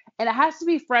tomato, and it has to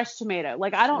be fresh tomato.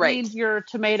 Like I don't Right. need your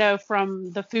tomato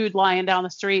from the food lying down the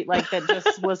street, like that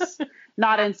just was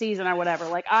not in season or whatever.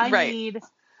 Like I Right. need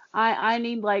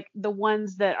like the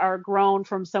ones that are grown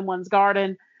from someone's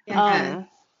garden. Mhm.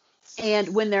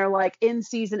 And when they're like in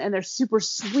season and they're super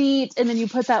sweet, and then you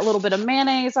put that little bit of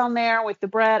mayonnaise on there with the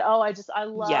bread. Oh, I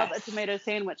love Yes. a tomato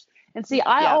sandwich. And see,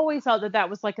 I Yeah. always thought that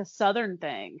was like a Southern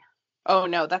thing. Oh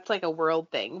no, that's like a world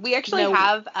thing. We actually No,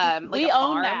 have like we a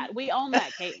own farm. that. We own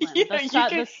that, Caitlin. Yeah, The you South,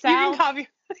 can the South,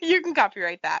 you can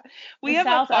copyright that. We the have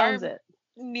South a farm owns it.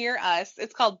 near us.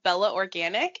 It's called Bella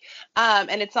Organic,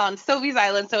 and it's on Stovey's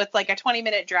Island, so it's like a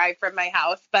 20-minute drive from my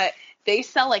house. But they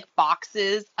sell like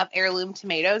boxes of heirloom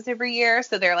tomatoes every year,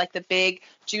 so they're like the big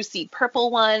juicy purple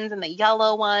ones and the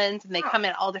yellow ones, and they come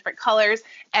in all different colors.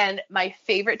 And my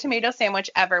favorite tomato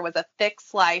sandwich ever was a thick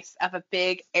slice of a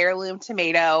big heirloom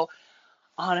tomato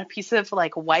on a piece of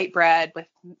like white bread with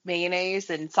mayonnaise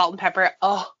and salt and pepper.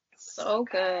 Oh, So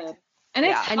good. And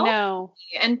Yeah. it's I healthy know.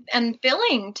 and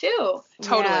filling too.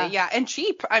 totally. Yeah. And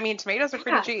cheap. I mean, tomatoes are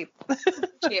pretty Yeah. cheap.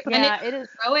 Cheap. And Yeah, if it you is.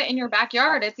 grow it in your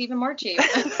backyard, it's even more cheap.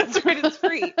 That's right. It's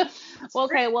free. Well,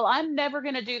 okay, well, I'm never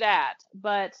gonna do that,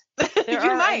 but You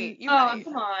are- might. You Oh, might.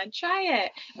 come on, try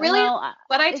it. Really, well,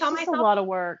 what I it's tell just a myself, lot of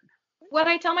work. what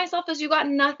I tell myself is you got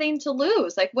nothing to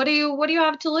lose. Like, what do you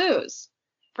have to lose?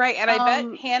 Right. And I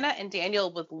Um, bet Hannah and Daniel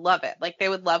would love it. Like they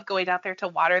would love going out there to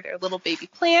water their little baby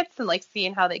plants and like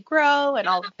seeing how they grow and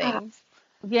all the things.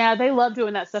 Yeah, they love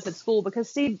doing that stuff at school because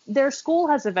see, their school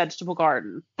has a vegetable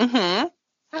garden. Mm-hmm.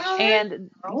 And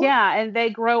yeah, and they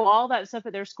grow all that stuff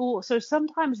at their school. So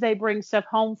sometimes they bring stuff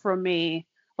home from me,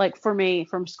 like for me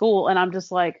from school, and I'm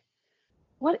just like,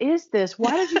 what is this?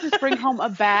 Why did you just bring home a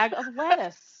bag of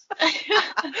lettuce?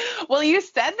 Well, you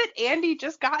said that Andy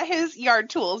just got his yard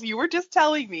tools. You were just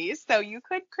telling me, so you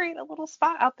could create a little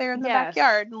spot out there in the Yes.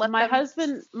 backyard and let My them.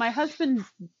 husband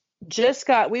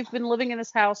we've been living in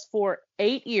this house for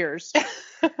 8 years.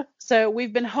 So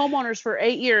we've been homeowners for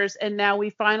 8 years, and now we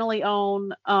finally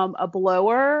own a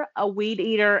blower, a weed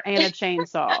eater, and a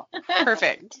chainsaw.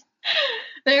 Perfect.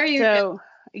 There you go. So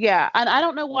yeah, and I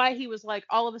don't know why he was like,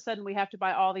 all of a sudden we have to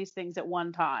buy all these things at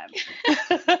one time.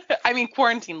 I mean,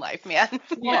 quarantine life, man.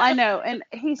 Well, I know, and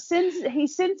he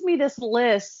sends me this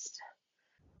list,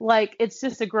 like it's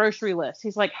just a grocery list.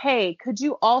 He's like, "Hey, could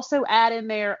you also add in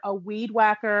there a weed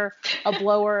whacker, a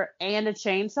blower, and a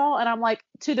chainsaw?" And I'm like,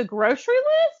 "To the grocery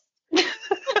list?"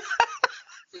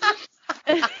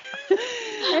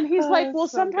 And he's like, that's "Well,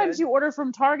 so sometimes good. you order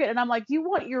from Target," and I'm like, "You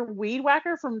want your weed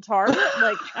whacker from Target?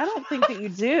 Like, I don't think that you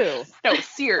do." No,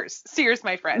 Sears,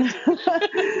 my friend.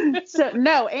 So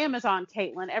no, Amazon,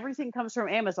 Caitlin. Everything comes from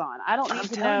Amazon. I don't need I'm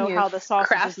to telling know you, how the sausage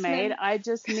Craftsman- is made. I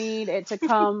just need it to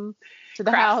come to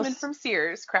the Craftsman house. from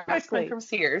Sears. Craftsman Quickly. from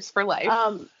Sears for life.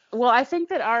 Well, I think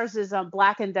that ours is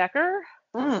Black and Decker.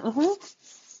 Mm-hmm.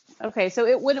 Okay,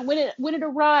 so when it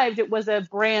arrived, it was a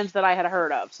brand that I had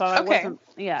heard of, so I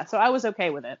Okay. so I was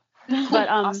okay with it. But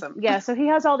Awesome. yeah, so he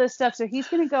has all this stuff. So he's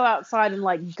gonna go outside and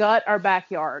like gut our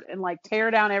backyard and like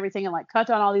tear down everything and like cut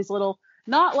down all these little,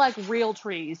 not like real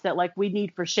trees that like we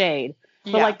need for shade,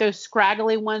 but Yeah. like those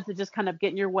scraggly ones that just kind of get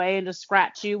in your way and just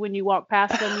scratch you when you walk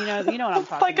past them. You know what I'm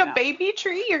talking Like about. a baby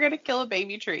tree? You're going to kill a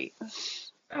baby tree.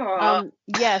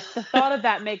 Yes, the thought of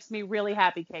that makes me really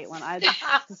happy, Caitlin. I just,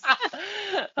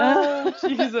 Oh,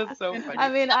 jeez, that's so funny. I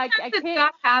mean, I It's can't.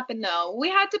 not happen though. We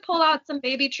had to pull out some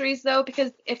baby trees though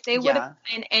because if they would have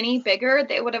been any bigger,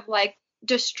 they would have like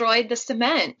destroyed the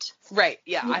cement. Right.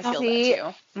 Yeah, I feel See,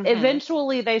 that too. Mhm.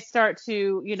 eventually they start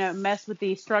to, mess with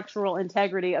the structural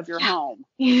integrity of your home.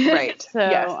 Right. So,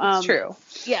 yes, it's true.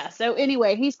 Yeah. So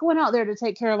anyway, he's going out there to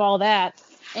take care of all that.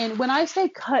 And when I say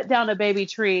cut down a baby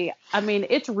tree, I mean,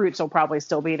 its roots will probably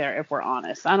still be there if we're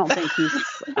honest. I don't think he's,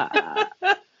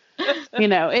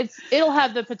 it'll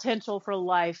have the potential for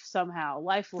life somehow.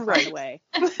 Life will find a way.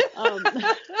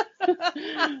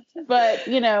 But,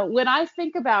 when I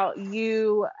think about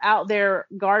you out there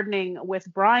gardening with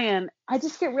Brian, I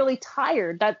just get really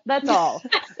tired. That's all.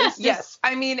 Yes.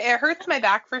 I mean, it hurts my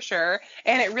back for sure.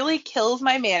 And it really kills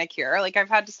my manicure. Like I've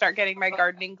had to start getting my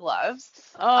gardening gloves.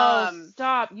 Oh,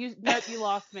 stop. You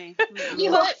lost me.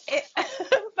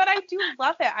 But I do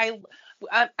love it.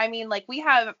 I mean, like we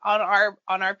have on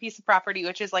our piece of property,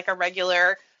 which is like a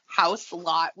regular house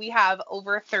lot, we have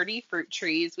over 30 fruit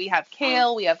trees. We have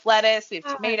kale, we have lettuce, we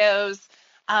have tomatoes,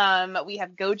 we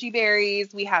have goji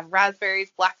berries, we have raspberries,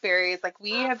 blackberries. Like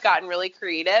we have gotten really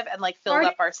creative and like filled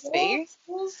up our space.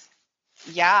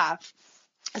 Yeah.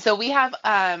 So we have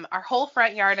our whole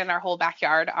front yard and our whole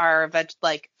backyard are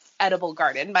edible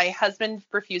garden. My husband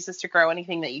refuses to grow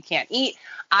anything that you can't eat.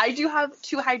 I do have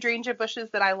 2 hydrangea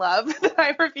bushes that I love that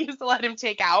I refuse to let him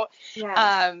take out.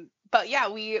 Yes. But yeah,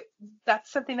 that's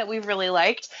something that we've really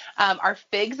liked. Our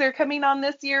figs are coming on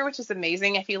this year, which is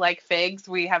amazing. If you like figs,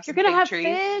 we have some You're gonna fig have trees.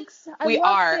 figs? We love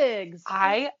are. figs.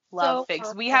 I love figs.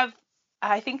 Awesome. We have,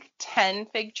 I think, 10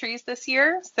 fig trees this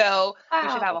year, so we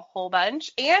should have a whole bunch.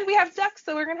 And we have ducks,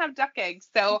 so we're gonna have duck eggs.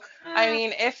 So I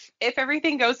mean, if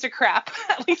everything goes to crap,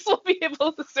 at least we'll be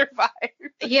able to survive.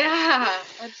 Yeah.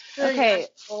 That's Okay.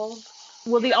 wonderful.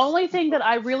 Well, the only thing that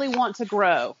I really want to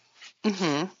grow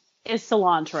Mm-hmm. is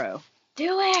cilantro.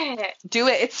 Do it. Do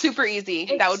it. It's super easy.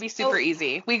 It's that would be super so-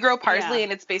 easy. We grow parsley Yeah.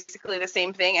 and it's basically the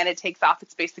same thing and it takes off.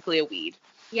 It's basically a weed.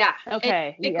 Yeah.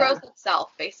 Okay, It yeah. grows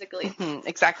itself, basically.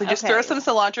 Exactly. Just Okay. throw some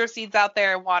cilantro seeds out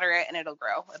there, water it, and it'll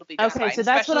grow. It'll be just Okay, fine, so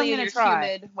that's what I'm especially in gonna your try.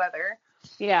 humid weather.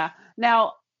 Yeah.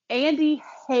 Now, Andy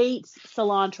hates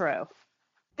cilantro.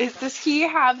 Does he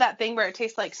have that thing where it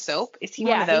tastes like soap? Is he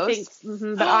one of those? he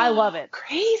thinks, but I love it.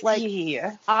 Crazy. Like,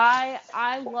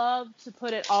 I love to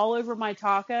put it all over my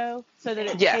taco so that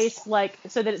it tastes like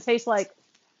cilantro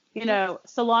with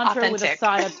a Authentic.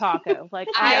 side of taco. Like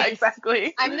Yeah,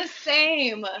 exactly. I'm the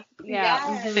same.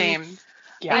 Yeah. Yes. Same.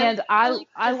 Yeah. And I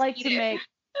just like eat to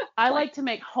it.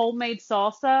 make homemade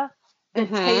salsa. It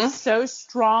Mhm. tastes so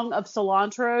strong of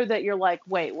cilantro that you're like,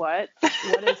 wait, what?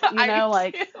 What is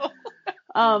I do.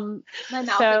 My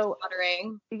mouth So- is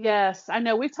watering. yes, I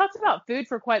know. We've talked about food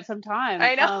for quite some time.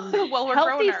 I know. Well, we're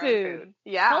healthy growing our own food.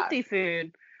 Yeah. Healthy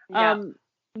food.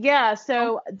 Yeah.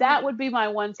 So that would be my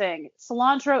one thing.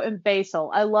 Cilantro and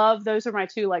basil. I love those are my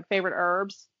 2 favorite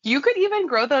herbs. You could even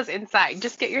grow those inside.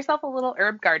 Just get yourself a little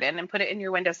herb garden and put it in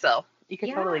your windowsill. You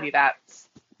could totally do that.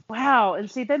 Wow.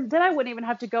 And see, then I wouldn't even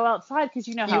have to go outside because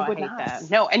you know how I hate that.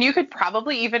 No, and you could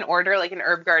probably even order like an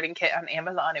herb garden kit on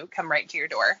Amazon. It would come right to your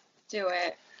door. Do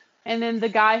it. And then the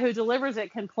guy who delivers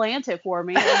it can plant it for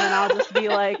me, and then I'll just be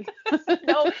like,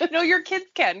 No, your kids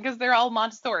can because they're all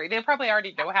Montessori. They probably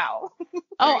already know how.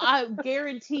 oh, I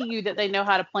guarantee you that they know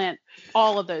how to plant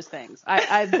all of those things.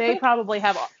 They probably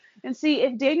have. And see,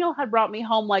 if Daniel had brought me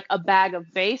home like a bag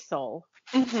of basil,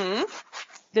 Mm-hmm.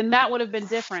 then that would have been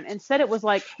different. Instead, it was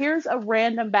like, here's a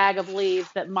random bag of leaves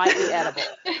that might be edible.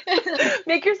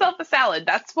 Make yourself a salad.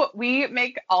 That's what we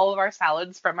make all of our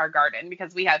salads from our garden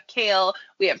because we have kale,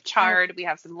 we have chard, we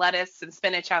have some lettuce, some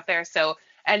spinach out there. So,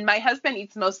 and my husband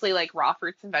eats mostly like raw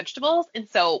fruits and vegetables. And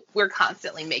so we're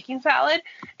constantly making salad.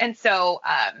 And so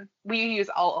we use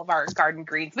all of our garden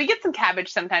greens. We get some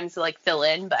cabbage sometimes to like fill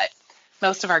in, but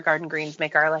most of our garden greens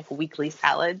make our like weekly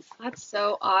salads. That's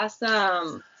so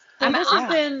awesome. And this has I'm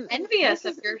been envious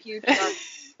of your huge garden.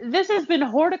 this has been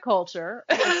horticulture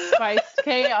with spiced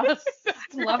chaos.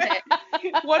 Love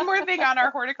it. One more thing on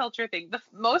our horticulture thing. The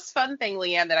most fun thing,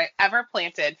 Leanne, that I ever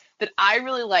planted that I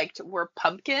really liked were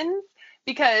pumpkins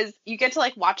because you get to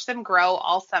like watch them grow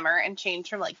all summer and change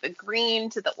from like the green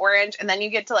to the orange. And then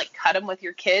you get to like cut them with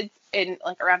your kids in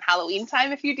like around Halloween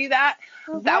time if you do that.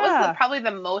 That was probably the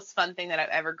most fun thing that I've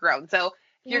ever grown. So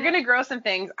if you're going to grow some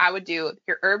things, I would do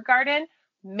your herb garden,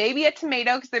 maybe a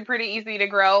tomato because they're pretty easy to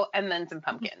grow, and then some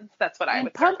pumpkins. That's what I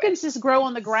would start Pumpkins just grow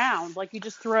on the ground. Like you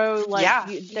just throw like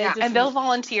and they'll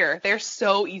volunteer. They're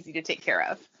so easy to take care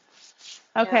of.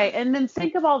 Okay, and then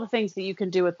think of all the things that you can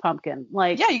do with pumpkin.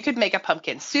 Like you could make a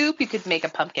pumpkin soup, you could make a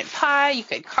pumpkin pie, you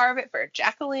could carve it for a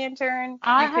jack-o'-lantern.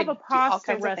 I have a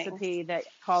pasta recipe that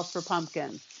calls for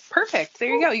pumpkin. Perfect. There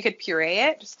you go. You could puree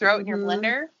it, just throw it in your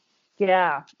blender.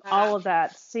 Yeah, all of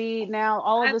that. See, now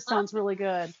all of this sounds really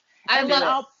good. I And then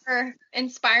love for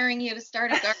inspiring you to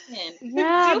start a garden.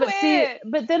 Yeah, Do but it.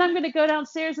 but then I'm gonna go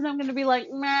downstairs and I'm gonna be like,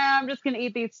 nah, I'm just gonna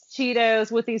eat these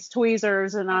Cheetos with these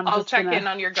tweezers, and I'm I'll just check gonna. in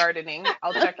on your gardening.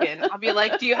 I'll check in. I'll be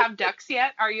like, do you have ducks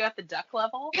yet? Are you at the duck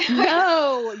level?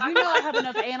 No, I have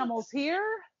enough animals here.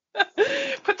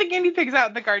 Put the guinea pigs out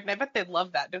in the garden. I bet they'd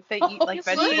love that. Don't they eat Oh, like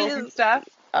vegetables and stuff?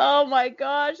 Oh my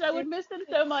gosh, I would miss them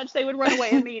so much. They would run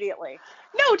away immediately.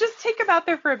 No, just take them out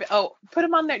there for a bit. Oh, put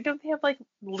them on there. Don't they have like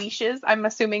leashes? I'm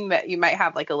assuming that you might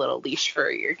have like a little leash for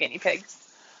your guinea pigs.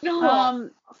 No.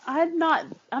 I'm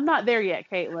not there yet,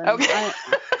 Caitlin. Okay.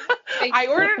 I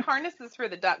ordered harnesses for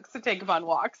the ducks to take them on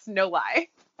walks. No lie.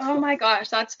 Oh my gosh,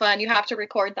 that's fun. You have to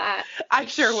record that. I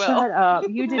sure will. Shut up.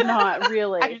 You did not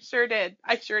really. I sure did.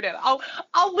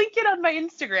 I'll link it on my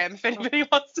Instagram if anybody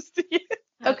wants to see it.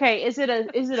 Okay, is it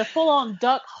a full-on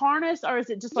duck harness, or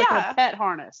is it just like Yeah. a pet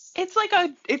harness? It's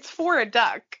for a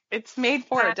duck. It's made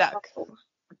for a duck.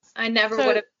 I never So-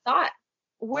 would have thought.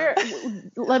 Where?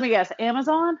 Let me guess.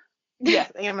 Amazon?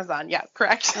 Yes, Amazon. Yeah,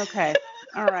 correct. Okay.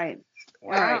 All right. All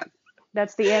right.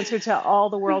 That's the answer to all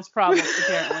the world's problems,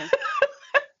 apparently.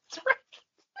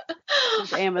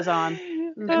 It's Amazon.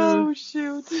 Oh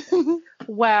shoot.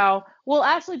 Wow. Well,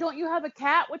 Ashley, don't you have a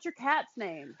cat? What's your cat's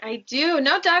name? I do.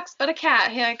 No ducks, but a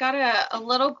cat. Hey, I got a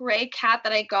little gray cat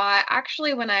that I got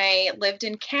actually when I lived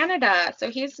in Canada. So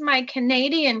he's my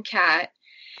Canadian cat,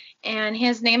 and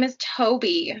his name is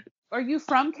Toby. Are you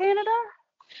from Canada?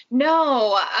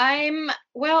 No,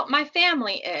 well, my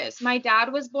family is. My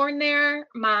dad was born there.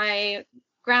 My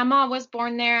grandma was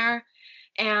born there.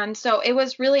 And so it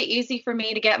was really easy for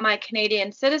me to get my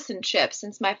Canadian citizenship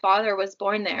since my father was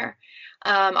born there.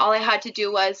 All I had to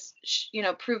do was,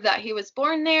 prove that he was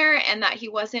born there and that he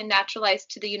wasn't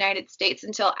naturalized to the United States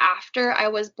until after I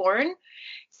was born.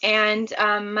 And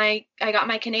I got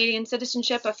my Canadian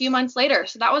citizenship a few months later.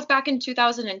 So that was back in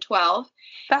 2012.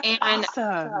 That's And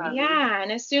awesome. yeah,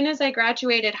 and as soon as I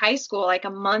graduated high school, like a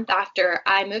month after,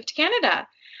 I moved to Canada.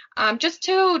 Just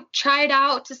to try it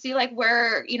out to see like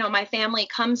where, my family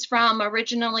comes from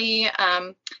originally.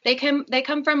 They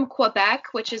come from Quebec,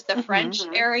 which is the French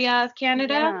area of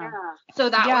Canada. Yeah. So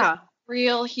that was Yeah. a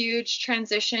real huge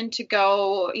transition to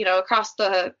go, across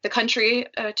the country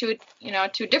to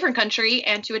a different country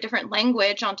and to a different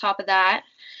language on top of that.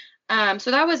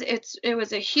 So it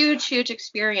was a huge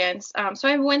experience. So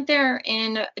I went there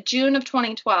in June of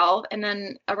 2012, and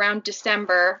then around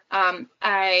December,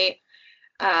 I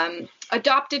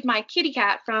adopted my kitty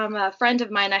cat from a friend of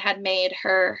mine I had made.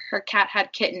 Her cat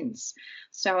had kittens.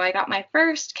 So I got my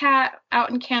first cat out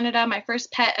in Canada, my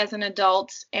first pet as an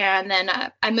adult. And then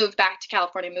I moved back to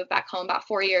California, moved back home about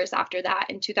 4 years after that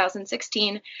in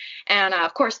 2016. And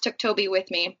of course took Toby with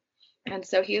me. And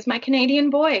so he is my Canadian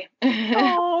boy.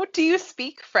 Oh, do you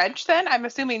speak French then? I'm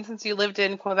assuming since you lived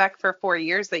in Quebec for 4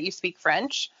 years that you speak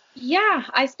French. Yeah,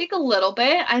 I speak a little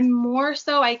bit. I'm more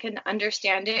so I can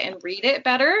understand it and read it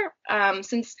better.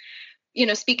 Since,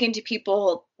 speaking to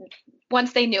people,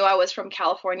 once they knew I was from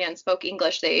California and spoke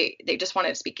English, they just wanted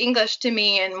to speak English to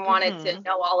me and wanted to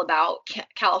know all about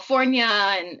California.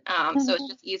 And so it's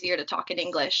just easier to talk in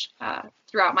English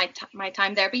throughout my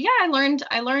time there. But yeah, I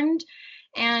learned.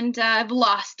 And I've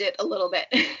lost it a little bit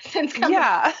since coming.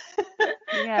 Yeah.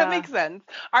 Yeah. That makes sense.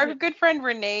 Our good friend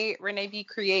Renee V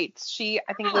Creates, she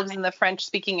I think lives in the French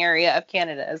speaking area of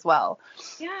Canada as well.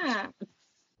 Yeah.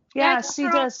 Yeah, I she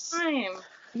talk to her all does. the time.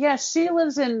 Yeah, she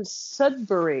lives in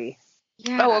Sudbury.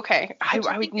 Yeah. Oh, okay. I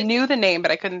knew the name,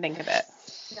 but I couldn't think of it.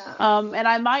 Yeah. And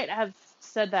I might have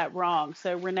said that wrong.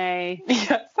 So Renee,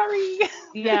 Yeah, sorry.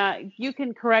 yeah, you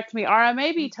can correct me. Or I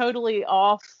may be totally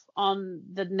off on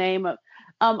the name of.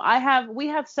 We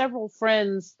have several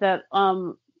friends that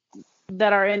are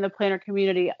in the planner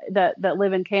community that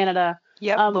live in Canada.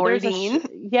 Yep, Lori Dean.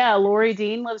 Lori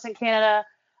Dean lives in Canada.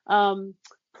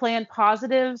 Plan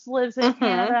Positives lives in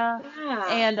Canada. Yeah.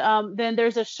 And then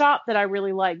there's a shop that I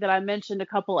really like that I mentioned a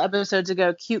couple episodes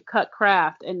ago, Cute Cut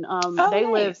Craft. And they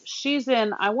live,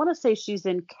 I want to say she's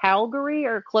in Calgary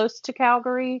or close to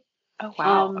Calgary. Oh,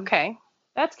 wow. Okay.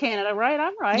 That's Canada, right?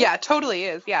 I'm right. Yeah, totally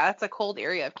is. Yeah, that's a cold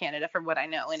area of Canada from what I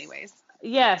know anyways.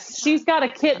 Yes, she's got a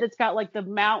kit that's got like the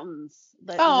mountains.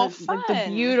 Like the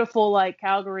fun. beautiful like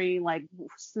Calgary, like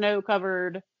snow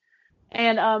covered.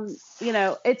 And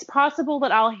it's possible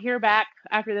that I'll hear back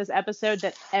after this episode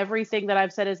that everything that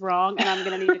I've said is wrong, and I'm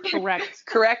gonna need to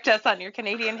correct us on your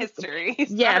Canadian history.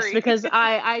 Yes, Sorry. because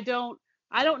I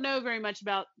don't know very much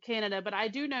about Canada, but I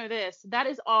do know this. That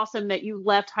is awesome that you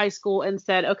left high school and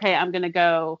said, okay, I'm gonna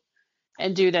go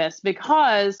and do this,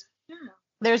 because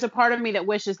there's a part of me that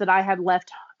wishes that I had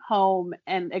left home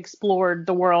and explored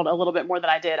the world a little bit more than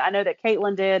I did. I know that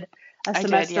Caitlin did. a I did,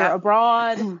 semester yeah.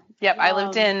 abroad. Yep, I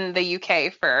lived in the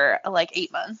UK for like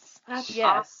 8 months. That's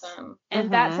Yes. awesome.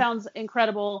 And that sounds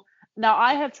incredible. Now,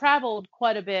 I have traveled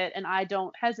quite a bit, and I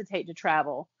don't hesitate to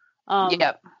travel.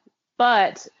 Yep.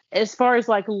 But as far as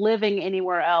like living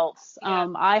anywhere else, Yeah.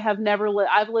 I have never lived.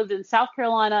 I've lived in South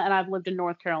Carolina and I've lived in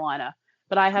North Carolina,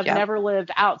 but I have Yep. never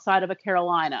lived outside of a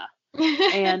Carolina.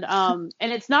 And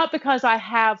it's not because I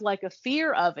have like a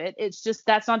fear of it. It's just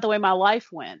that's not the way my life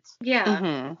went.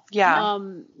 Yeah. Yeah.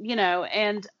 You know,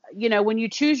 and you know, when you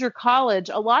choose your college,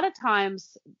 a lot of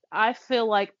times I feel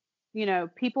like, you know,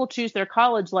 people choose their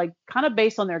college like kind of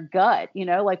based on their gut, you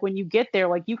know, like when you get there,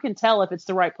 like you can tell if it's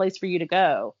the right place for you to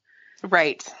go.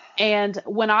 Right. And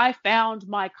when I found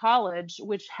my college,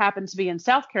 which happened to be in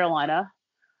South Carolina,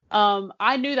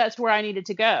 I knew that's where I needed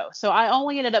to go. So I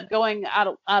only ended up going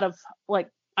out of like,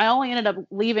 I only ended up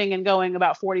leaving and going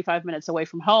about 45 minutes away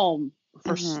from home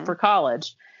for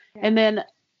college. Yeah. And then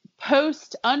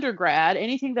post undergrad,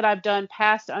 anything that I've done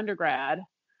past undergrad,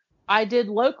 I did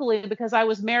locally because I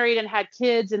was married and had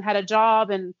kids and had a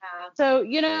job. And so,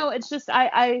 you know, it's just,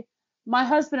 my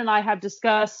husband and I have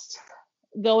discussed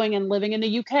going and living in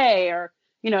the UK, or,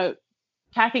 you know,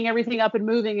 packing everything up and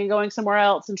moving and going somewhere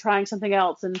else and trying something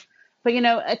else. But, you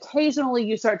know, occasionally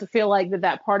you start to feel like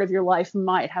that part of your life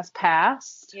might have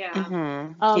passed. Yeah.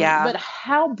 Yeah. But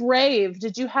how brave,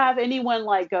 did you have anyone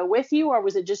like go with you, or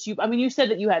was it just you? I mean, you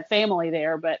said that you had family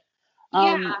there, but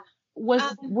Yeah.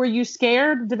 were you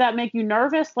scared? Did that make you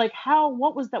nervous? Like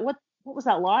what was that? What was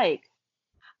that like?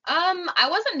 I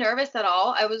wasn't nervous at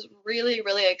all. I was really,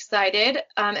 really excited.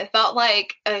 It felt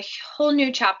like a whole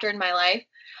new chapter in my life.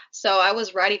 So I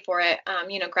was ready for it.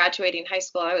 You know, graduating high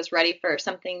school, I was ready for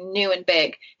something new and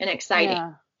big and exciting.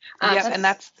 Yeah. Yep, and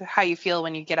that's how you feel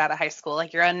when you get out of high school.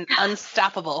 Like you're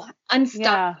unstoppable.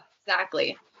 Unstoppable.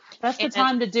 Exactly. That's the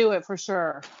time to do it for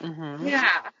sure. Yeah.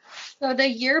 So the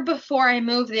year before I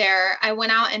moved there, I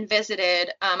went out and visited.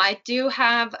 I do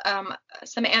have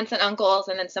some aunts and uncles,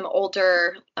 and then some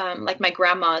older, like my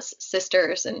grandma's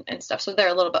sisters and stuff. So they're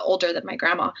a little bit older than my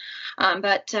grandma.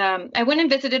 But I went and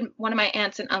visited one of my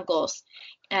aunts and uncles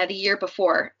the year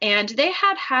before, and they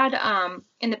had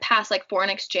in the past like foreign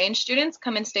exchange students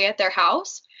come and stay at their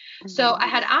house. So I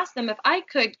had asked them if I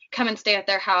could come and stay at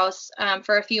their house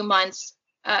for a few months.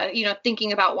 You know,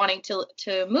 thinking about wanting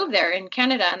to move there in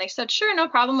Canada. And they said, sure, no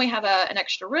problem. We have an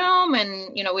extra room,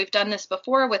 and, you know, we've done this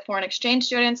before with foreign exchange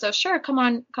students. So sure, come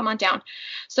on down.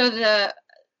 So the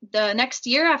next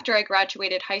year after I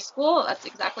graduated high school, that's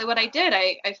exactly what I did.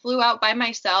 I flew out by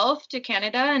myself to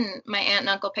Canada, and my aunt and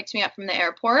uncle picked me up from the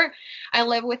airport. I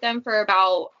lived with them for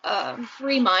about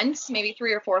 3 months, maybe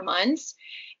 3 or 4 months.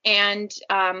 And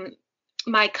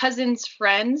my cousin's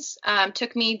friends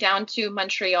took me down to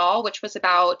Montreal, which was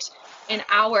about an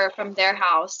hour from their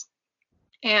house,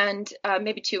 and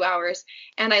maybe 2 hours.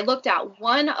 And I looked at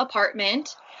one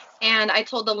apartment, and I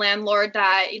told the landlord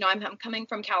that, you know, I'm coming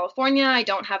from California. I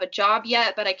don't have a job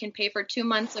yet, but I can pay for 2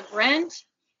 months of rent,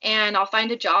 and I'll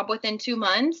find a job within 2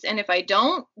 months. And if I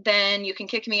don't, then you can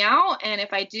kick me out. And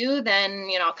if I do, then,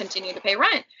 you know, I'll continue to pay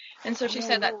rent. And so she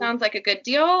said, that sounds like a good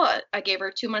deal. I gave her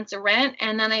 2 months of rent.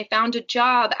 And then I found a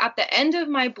job at the end of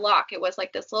my block. It was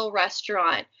like this little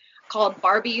restaurant called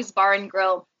Barbie's Bar and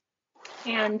Grill.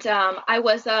 And I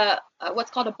was what's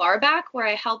called a barback, where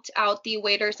I helped out the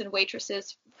waiters and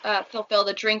waitresses fulfill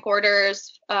the drink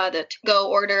orders, the to-go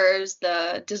orders,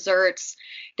 the desserts,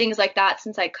 things like that,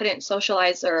 since I couldn't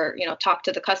socialize or, you know, talk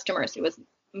to the customers. It was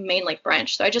mainly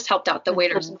French. So I just helped out the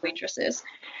waiters and waitresses.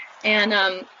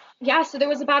 And yeah, so there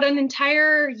was about an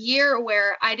entire year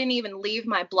where I didn't even leave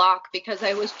my block, because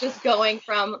I was just going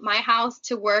from my house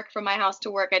to work, from my house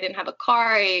to work. I didn't have a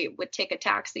car. I would take a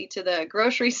taxi to the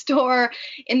grocery store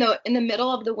in the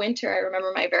middle of the winter. I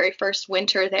remember my very first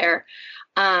winter there.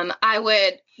 I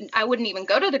wouldn't even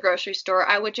go to the grocery store.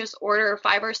 I would just order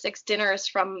 5 or 6 dinners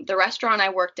from the restaurant I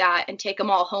worked at and take them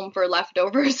all home for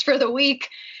leftovers for the week.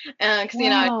 Because, you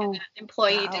know, I had an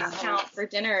employee discount for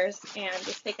dinners, and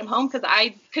just take them home, because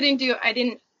I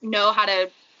didn't know how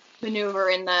to maneuver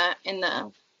in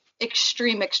the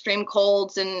extreme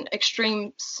colds and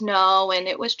extreme snow. And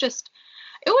it was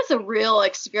a real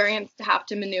experience to have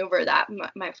to maneuver that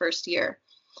my first year.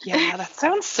 Yeah, that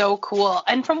sounds so cool.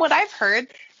 And from what I've heard,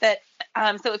 that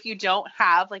so if you don't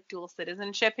have like dual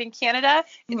citizenship in Canada,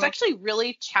 it's actually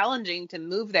really challenging to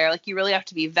move there. Like you really have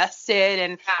to be vested,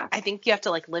 and I think you have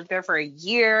to like live there for a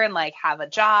year and like have a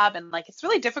job, and like it's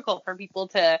really difficult for people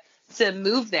to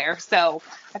move there. So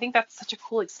I think that's such a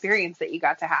cool experience that you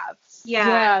got to have.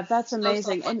 Yeah, that's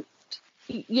amazing. And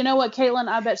you know what, Caitlin,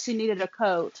 I bet she needed a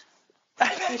coat.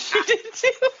 I bet you did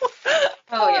too.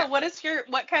 Oh, yeah.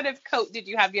 What kind of coat did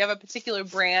you have? Do you have a particular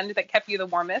brand that kept you the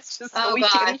warmest, just so we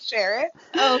gosh. can share it?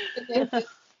 Oh, goodness.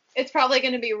 It's probably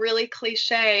going to be really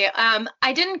cliche.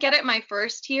 I didn't get it my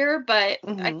first year, but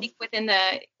I think within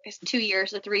the 2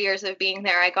 years or 3 years of being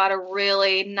there, I got a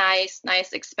really nice,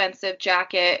 expensive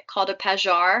jacket called a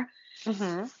Pajar.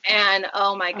 And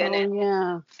oh my goodness. Oh,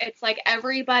 yeah. It's like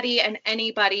everybody and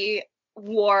anybody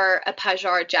wore a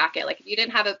Pajar jacket. Like if you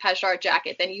didn't have a Pajar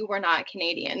jacket, then you were not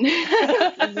Canadian.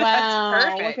 Wow.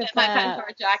 Perfect. Look at My that.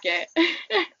 Pajar jacket.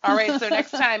 All right, so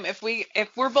next time if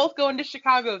we're both going to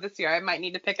Chicago this year, I might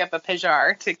need to pick up a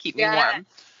Pajar to keep me warm.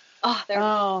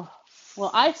 Oh,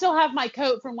 well, I still have my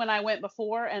coat from when I went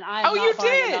before, and I'm not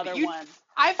buying another one.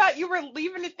 I thought you were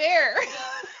leaving it there.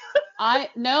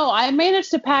 I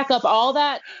managed to pack up all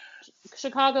that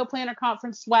Chicago Planner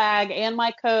Conference swag and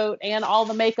my coat and all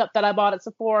the makeup that I bought at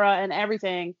Sephora and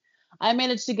everything. I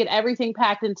managed to get everything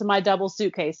packed into my double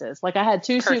suitcases. Like I had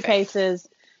two suitcases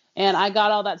and I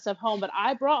got all that stuff home, but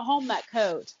I brought home that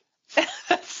coat.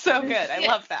 That's so good. I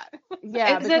love that.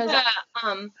 Yeah.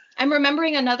 I'm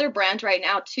remembering another brand right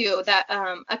now too, that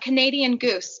a Canadian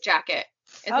Goose jacket.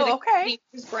 Is it a Canadian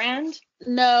Goose brand?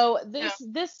 No,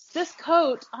 this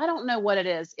coat, I don't know what it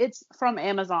is. It's from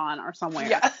Amazon or somewhere.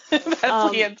 Yeah, that's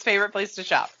Leanne's favorite place to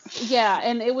shop. Yeah,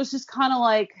 and it was just kind of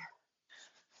like,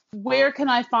 where can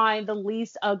I find the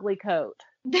least ugly coat?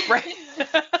 Right.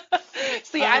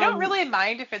 See, I don't really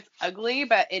mind if it's ugly,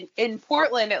 but in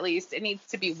Portland, at least, it needs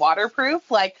to be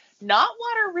waterproof, like not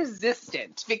water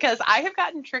resistant, because I have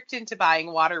gotten tricked into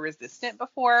buying water resistant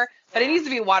before, but it needs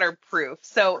to be waterproof.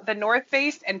 So the North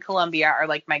Face and Columbia are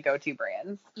like my go-to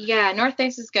brands. Yeah, North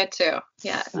Face is good too.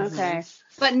 Yeah. Okay.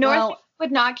 But North Face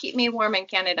would not keep me warm in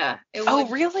Canada.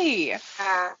 Really?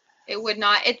 It would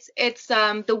not. It's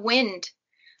the wind.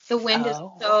 The wind is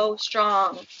so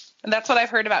strong. And that's what I've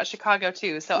heard about Chicago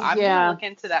too. So I'm going to look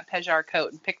into that Pajar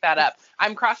coat and pick that up.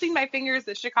 I'm crossing my fingers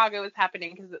that Chicago is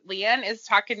happening because Leanne is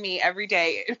talking me every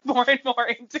day more and more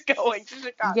into going to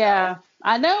Chicago. Yeah,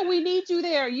 I know. We need you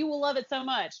there. You will love it so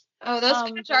much. Oh, those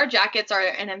Pajar jackets are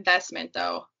an investment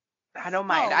though. I don't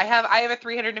mind. I have a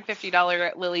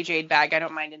 $350 Lily Jade bag. I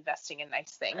don't mind investing in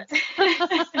nice things.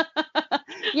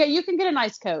 Yeah, you can get a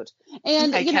nice coat.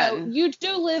 And, you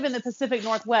do live in the Pacific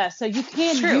Northwest, so you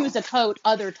can use a coat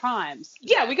other times.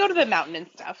 Yeah, we go to the mountain and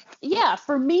stuff. Yeah,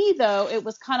 for me, though, it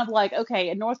was kind of like, okay,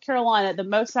 in North Carolina, the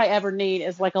most I ever need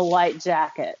is like a light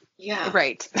jacket. Yeah.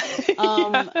 Right.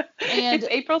 And it's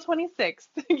April 26th.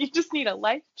 You just need a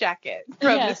light jacket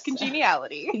from Miss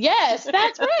Congeniality. Yes,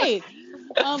 that's right.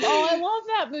 I love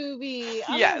that movie.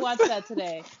 I'm going to watch that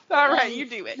today. All right, you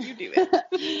do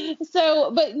it.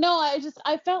 So, but no,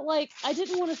 I felt like I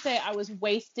didn't want to say I was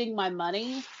wasting my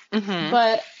money,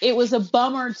 but it was a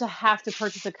bummer to have to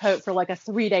purchase a coat for like a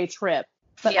 3-day trip.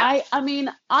 But I mean,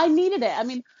 I needed it. I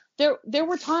mean, there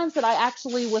were times that I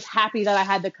actually was happy that I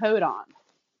had the coat on.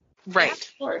 Right. Yeah,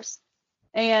 of course.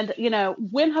 And,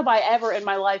 when have I ever in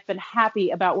my life been happy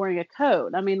about wearing a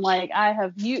coat? I mean, like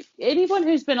anyone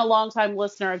who's been a longtime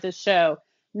listener of this show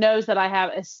knows that I have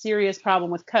a serious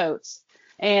problem with coats.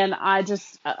 And I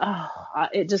just,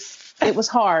 it was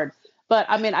hard. But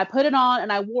I mean, I put it on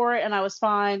and I wore it and I was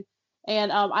fine.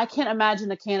 And I can't imagine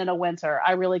the Canada winter.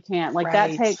 I really can't. Like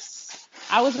that takes,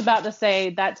 I was about to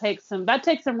say that takes some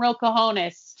real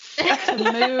cojones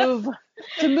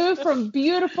to move from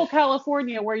beautiful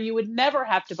California where you would never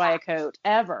have to buy a coat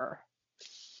ever.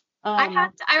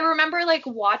 I remember like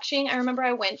watching, I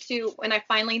went to, when I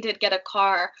finally did get a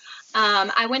car,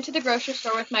 I went to the grocery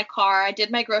store with my car, I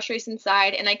did my groceries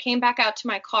inside, and I came back out to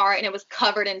my car and it was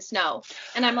covered in snow.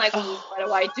 And I'm like, what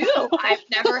do I do? I've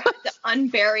never had to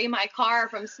unbury my car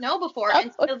from snow before.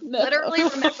 And so literally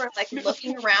remember like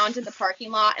looking around in the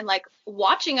parking lot and like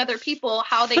watching other people,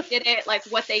 how they did it, like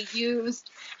what they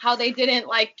used, how they didn't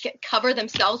like cover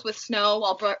themselves with snow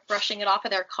while brushing it off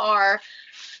of their car.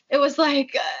 It was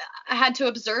like I had to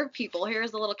observe people.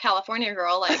 Here's a little California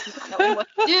girl, like not knowing what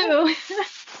to do.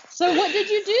 So what did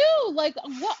you do? Like,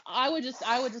 what? I would just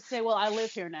say, well, I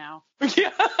live here now.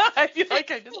 Yeah, I feel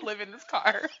like I just live in this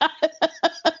car.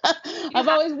 I've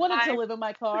always wanted to live in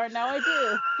my car. Now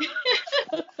I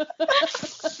do.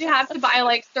 You have to buy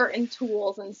like certain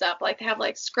tools and stuff. Like they have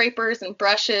like scrapers and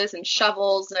brushes and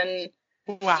shovels and.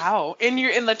 Wow. In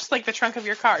just like the trunk of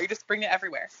your car, you just bring it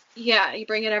everywhere. Yeah, you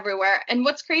bring it everywhere. And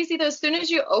what's crazy though, as soon as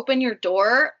you open your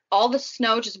door, all the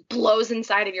snow just blows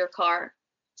inside of your car.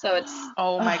 So it's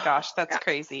Oh my gosh, that's yeah.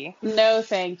 crazy. No,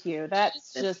 thank you.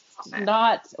 That's just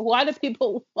not. Why do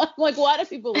people? I'm like, why do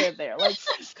people live there? Like,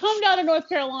 come down to North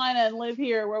Carolina and live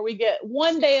here, where we get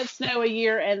one day of snow a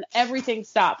year and everything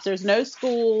stops. There's no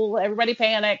school. Everybody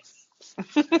panics.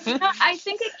 I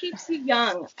think it keeps you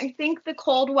young. I think the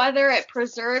cold weather, it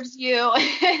preserves you.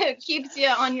 It keeps you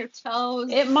on your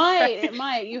toes. It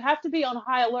might. You have to be on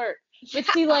high alert. But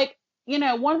see, like,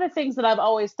 one of the things that I've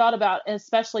always thought about,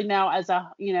 especially now as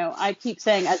I keep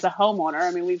saying as a homeowner.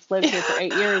 I mean, we've lived here for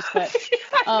 8 years, but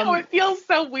I know, it feels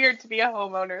so weird to be a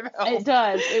homeowner, though. it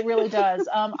does. It really does.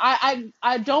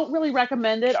 I don't really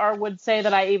recommend it, or would say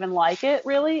that I even like it,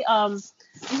 really.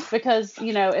 Because,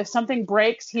 if something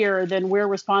breaks here, then we're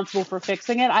responsible for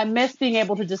fixing it. I miss being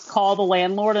able to just call the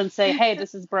landlord and say, hey,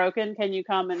 this is broken. Can you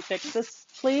come and fix this,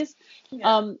 please?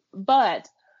 Yeah. But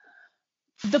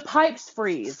the pipes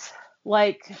freeze.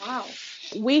 Like, wow.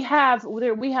 we have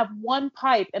one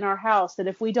pipe in our house that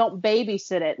if we don't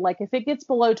babysit it, like if it gets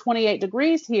below 28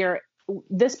 degrees here,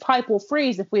 this pipe will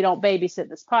freeze if we don't babysit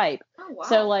this pipe. Oh, wow.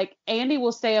 So like Andy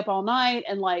will stay up all night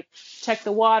and like check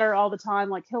the water all the time.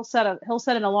 Like he'll set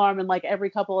an alarm, and like every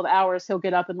couple of hours he'll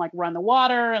get up and like run the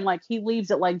water, and like he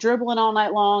leaves it like dribbling all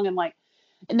night long. And like,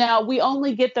 now we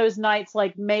only get those nights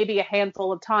like maybe a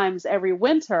handful of times every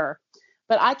winter.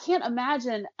 But I can't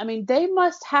imagine. I mean, they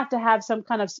must have to have some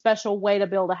kind of special way to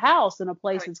build a house in a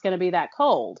place that's going to be that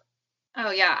cold.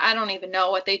 Oh, yeah. I don't even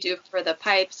know what they do for the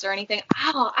pipes or anything.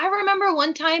 Oh, I remember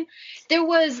one time there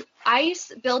was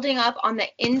ice building up on the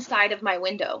inside of my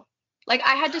window. Like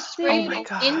I had to scrape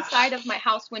the inside of my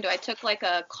house window. I took like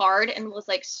a card and was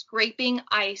like scraping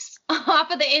ice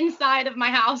off of the inside of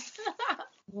my house.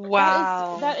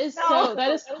 Wow. That is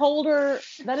colder.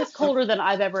 That is colder than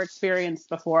I've ever experienced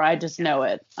before. I just know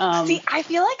it. See, I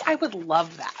feel like I would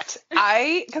love that.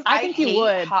 I think you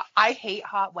would. I hate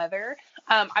hot weather.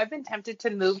 I've been tempted to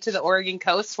move to the Oregon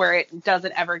coast where it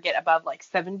doesn't ever get above like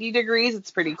 70 degrees.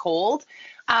 It's pretty cold.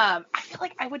 I feel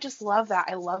like I would just love that.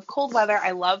 I love cold weather.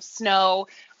 I love snow.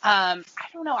 I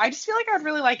don't know. I just feel like I would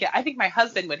really like it. I think my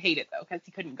husband would hate it though, because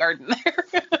he couldn't garden there.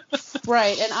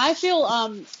 Right. And I feel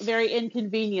very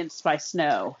inconvenienced by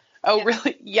snow. Oh,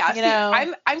 really? Yeah. See,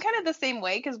 I'm kind of the same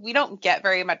way, because we don't get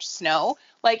very much snow.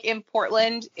 Like in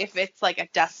Portland, if it's like a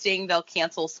dusting, they'll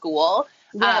cancel school.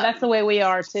 Yeah, that's the way we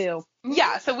are too.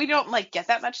 Yeah, so we don't like get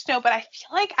that much snow, but I feel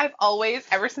like I've always,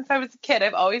 ever since I was a kid,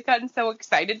 I've always gotten so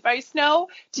excited by snow.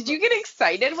 Did you get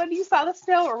excited when you saw the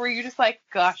snow, or were you just like,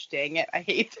 gosh dang it, I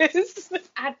hate this?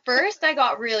 At first I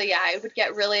would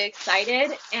get really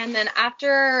excited, and then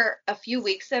after a few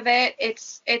weeks of it,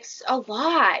 it's a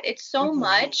lot. It's so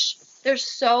much. There's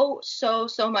so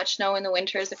much snow in the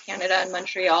winters of Canada and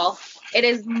Montreal. It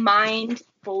is mind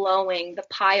blowing, the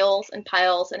piles and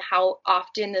piles, and how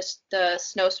often the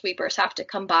snow sweepers have to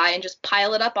come by and just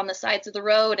pile it up on the sides of the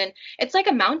road. And it's like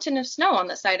a mountain of snow on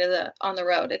the side of the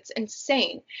road. It's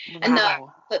insane. Wow. And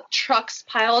the trucks,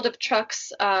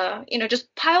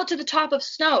 just piled to the top of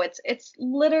snow. It's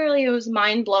literally, it was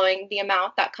mind blowing, the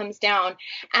amount that comes down,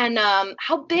 and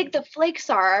how big the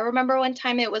flakes are. I remember one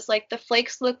time it was like the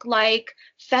flakes look like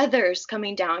feathers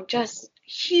coming down, just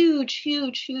huge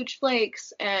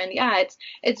flakes. And yeah,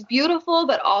 it's beautiful,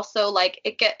 but also like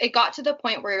it got to the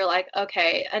point where you're like,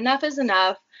 okay, enough is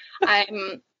enough.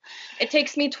 It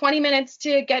takes me 20 minutes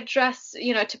to get dressed,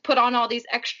 to put on all these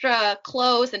extra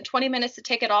clothes, and 20 minutes to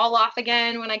take it all off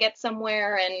again when I get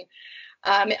somewhere, and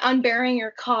unburying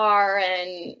your car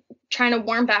and trying to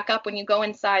warm back up when you go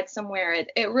inside somewhere.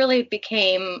 It really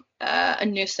became a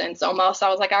nuisance almost. I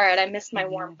was like, all right, I missed my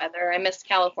warm weather. I missed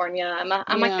California. I'm a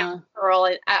California girl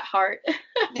at heart.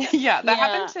 Yeah, that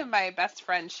happened to my best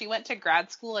friend. She went to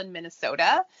grad school in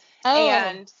Minnesota.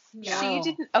 And she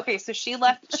didn't. Okay, so she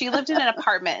lived in an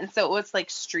apartment, and so it was like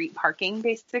street parking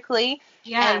basically.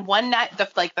 Yeah. And one night,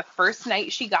 the first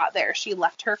night she got there, she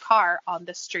left her car on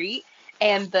the street,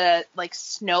 and the like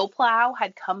snow plow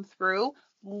had come through,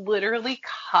 literally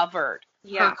covered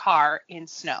her car in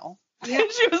snow. Yeah.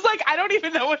 And she was like, I don't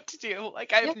even know what to do.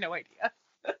 Like, I have no idea.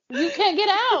 You can't get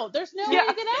out. There's no way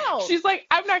to get out. She's like,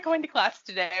 I'm not going to class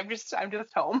today. I'm just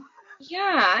home.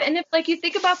 Yeah, and if like you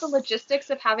think about the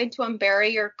logistics of having to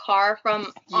unbury your car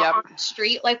from on the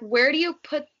street, like where do you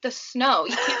put the snow?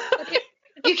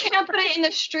 You can't put it in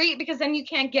the street, because then you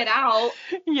can't get out.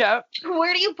 Yep.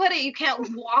 Where do you put it? You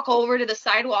can't walk over to the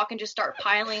sidewalk and just start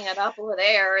piling it up over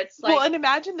there. It's like, well, and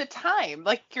imagine the time.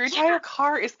 Like your entire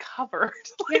car is covered.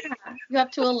 Yeah, you have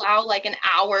to allow like an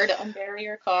hour to unbury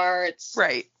your car. It's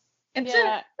right. It's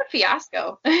a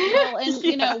fiasco. Well,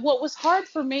 and what was hard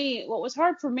for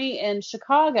me in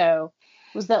Chicago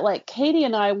was that like Katie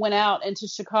and I went out into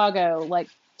Chicago like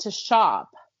to shop.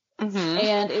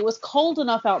 And it was cold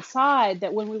enough outside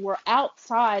that when we were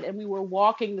outside and we were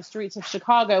walking the streets of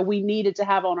Chicago, we needed to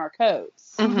have on our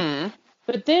coats.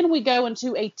 But then we go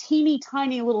into a teeny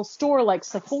tiny little store like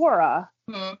Sephora,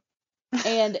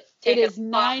 and it is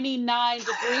 99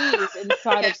 degrees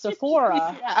inside of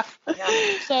Sephora.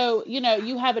 So, you know,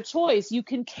 you have a choice. You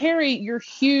can carry your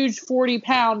huge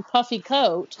 40-pound puffy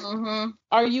coat,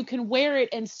 or you can wear it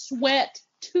and sweat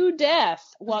to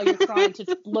death while you're trying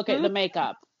to look at the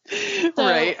makeup. So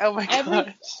right. Oh my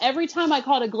gosh. Every time I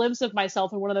caught a glimpse of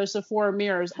myself in one of those Sephora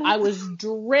mirrors, I was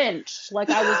drenched.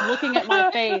 Like I was looking at my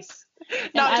face.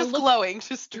 Not just glowing,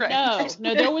 just drenched.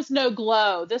 No, there was no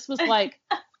glow. This was like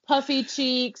puffy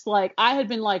cheeks. Like I had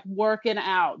been like working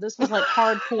out. This was like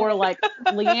hardcore. Like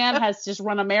Leanne has just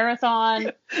run a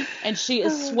marathon and she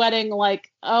is sweating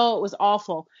like, oh, it was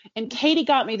awful. And Katie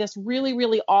got me this really,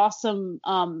 really awesome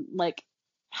like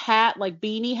hat, like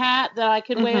beanie hat that I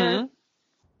could wear.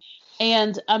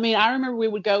 And I mean, I remember we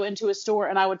would go into a store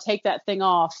and I would take that thing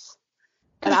off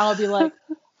and I would be like,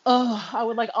 oh, I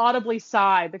would like audibly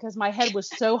sigh because my head was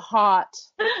so hot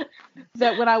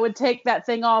that when I would take that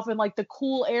thing off and like the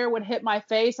cool air would hit my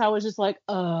face, I was just like,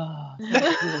 oh.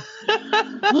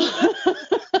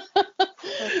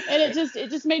 And it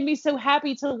just made me so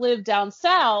happy to live down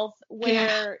south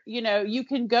where, you know, you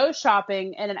can go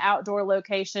shopping in an outdoor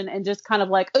location and just kind of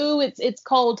like, oh, it's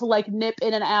cold to like nip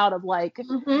in and out of like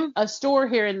a store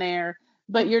here and there,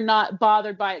 but you're not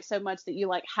bothered by it so much that you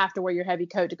like have to wear your heavy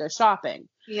coat to go shopping.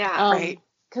 Right.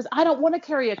 Because I don't want to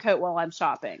carry a coat while I'm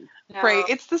shopping. No. Right.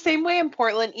 It's the same way in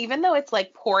Portland. Even though it's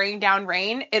like pouring down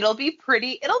rain, it'll be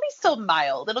still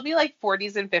mild. It'll be like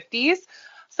 40s and 50s.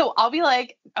 So I'll be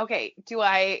like, okay, do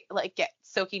I like get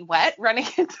soaking wet running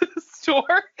into the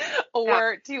store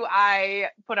or do I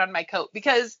put on my coat?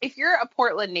 Because if you're a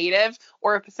Portland native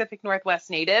or a Pacific Northwest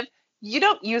native, you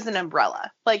don't use an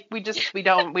umbrella. Like we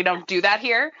don't do that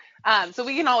here. So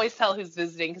we can always tell who's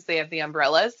visiting because they have the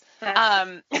umbrellas.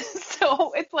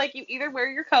 So it's like you either wear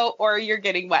your coat or you're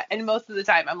getting wet. And most of the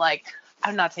time I'm like,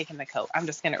 I'm not taking the coat. I'm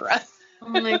just going to run. Oh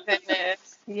my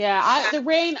goodness. Yeah, the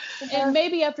rain, and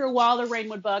maybe after a while the rain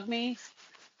would bug me.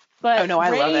 But I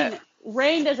love it.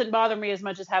 Rain doesn't bother me as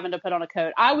much as having to put on a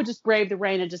coat. I would just brave the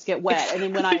rain and just get wet,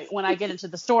 and then when I get into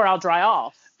the store, I'll dry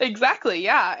off. Exactly,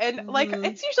 yeah. And like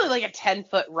it's usually like a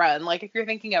 10-foot run. Like if you're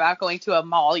thinking about going to a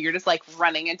mall, you're just like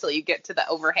running until you get to the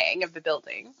overhang of the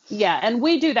building. Yeah, and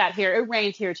we do that here. It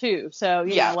rains here too. So,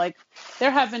 you know, like there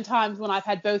have been times when I've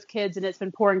had both kids and it's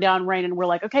been pouring down rain and we're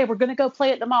like, okay, we're going to go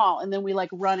play at the mall. And then we like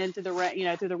run into the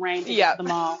rain, through the rain to get to the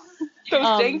mall.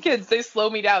 Those dang kids, they slow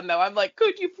me down though. I'm like,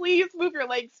 could you please move your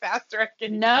legs faster?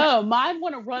 No, mine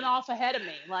want to run off ahead of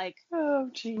me. Like, oh,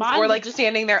 geez. Or like just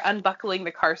standing there unbuckling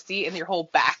the car seat and your whole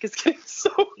back is getting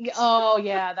soaked. Oh,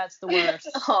 yeah, that's the worst.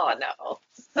 Oh, no.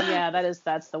 Yeah,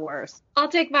 that's the worst. I'll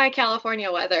take my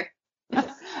California weather.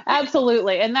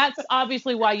 Absolutely. And that's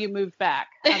obviously why you moved back.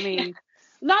 I mean,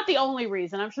 not the only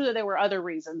reason. I'm sure that there were other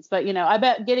reasons, but I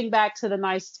bet getting back to the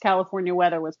nice California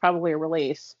weather was probably a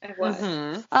relief. It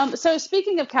was. So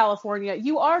speaking of California,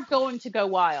 you are going to go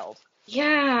wild.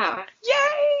 Yeah. Yay!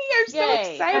 I'm so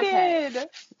excited.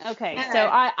 Okay. So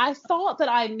I thought that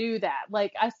I knew that.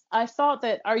 Like I thought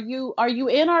that are you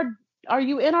in our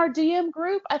DM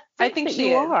group? I think that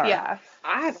you are. Yeah.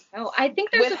 I don't know. I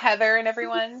think there's with Heather and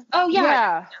everyone. Oh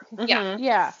yeah. Yeah.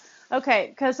 Yeah. Okay,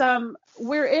 because I'm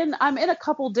in a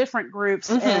couple different groups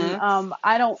and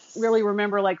I don't really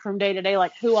remember like from day to day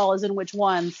like who all is in which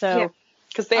one. So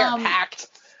because they are packed.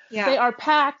 Yeah. They are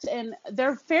packed and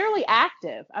they're fairly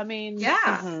active. I mean,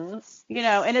 and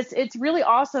it's really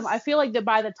awesome. I feel like that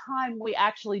by the time we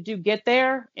actually do get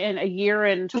there in a year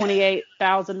and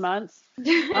 28,000 months,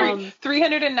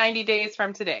 390 days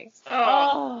from today.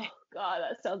 Oh God,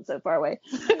 that sounds so far away.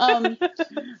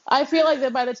 I feel like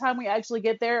that by the time we actually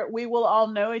get there, we will all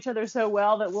know each other so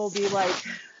well that we'll be like,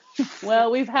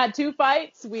 well, we've had 2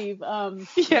 fights. We've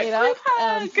made up.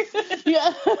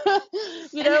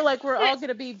 Like we're all going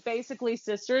to be basically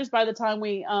sisters by the time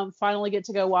we finally get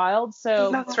to go wild. So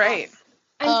that's right.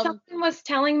 And something was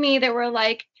telling me that we're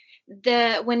like,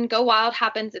 when Go Wild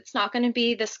happens, it's not going to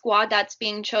be the squad that's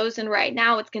being chosen right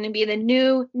now. It's going to be the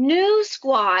new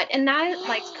squad. And that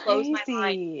like blows my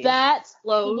mind. That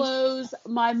blows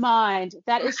my mind.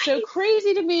 That is so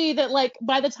crazy to me that like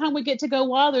by the time we get to Go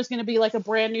Wild, there's going to be like a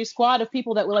brand new squad of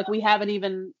people that we haven't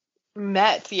even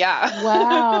met. Yeah.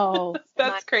 Wow.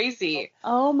 That's crazy.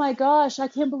 Oh my gosh. I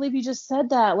can't believe you just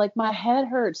said that. Like my head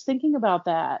hurts thinking about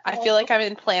that. I feel like I'm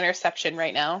in plannerception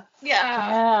right now.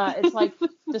 Yeah. It's like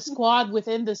the squad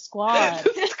within the squad.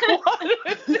 The squad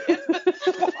within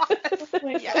the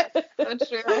squad. Yes. so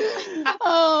true.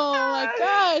 Oh my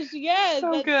gosh, yes.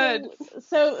 So that's good.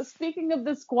 So speaking of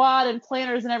the squad and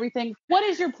planners and everything, what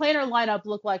does your planner lineup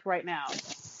look like right now?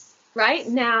 Right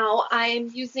now, I'm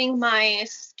using my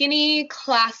Skinny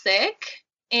Classic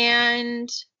and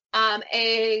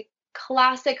a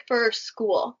classic for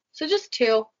school. So just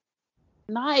two.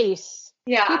 Nice.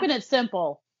 Yeah. Keeping it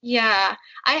simple. Yeah.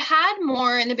 I had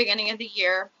more in the beginning of the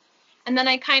year, and then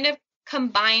I kind of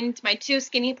combined my two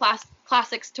Skinny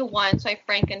Classics to one, so I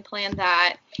Franken-planned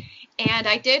that. And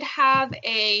I did have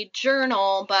a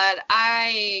journal, but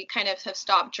I kind of have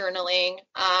stopped journaling.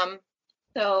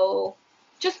 So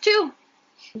just two.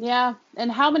 Yeah.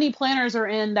 And how many planners are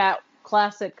in that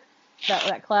classic,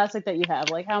 that classic that you have?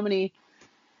 Like how many?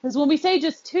 Because when we say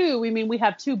just two, we mean we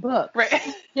have two books.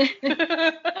 Right.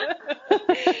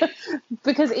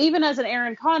 Because even as an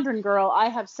Erin Condren girl, I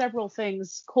have several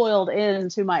things coiled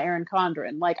into my Erin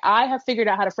Condren. Like I have figured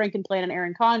out how to Franken-plan an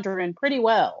Erin Condren pretty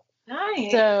well.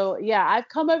 Nice. So yeah, I've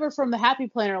come over from the Happy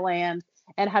Planner land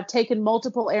and have taken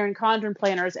multiple Erin Condren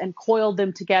planners and coiled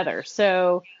them together.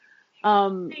 So,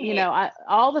 you know,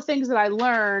 all the things that I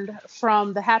learned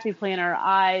from the Happy Planner,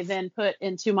 I then put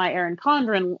into my Erin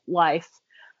Condren life.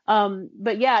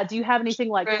 But yeah, do you have anything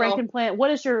like Franken-plan?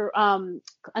 What is your, and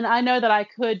I know that I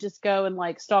could just go and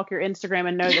like stalk your Instagram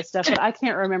and know this stuff, but I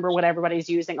can't remember what everybody's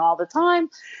using all the time.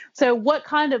 So what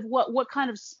kind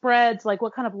of spreads, like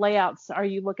what kind of layouts are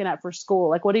you looking at for school?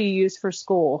 Like what do you use for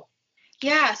school?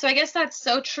 Yeah, so I guess that's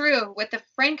so true. With the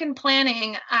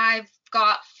Franken-planning, I've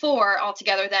got 4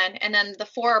 altogether then, and then the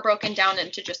 4 are broken down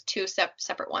into just 2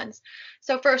 separate ones.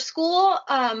 So for school,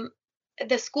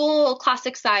 the school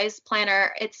classic size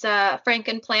planner, it's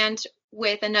Franken-planned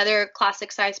with another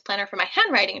classic size planner for my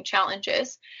handwriting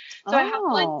challenges. So I have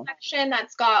one section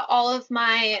that's got all of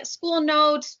my school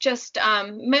notes, just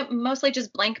mostly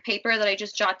just blank paper that I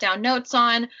just jot down notes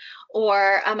on,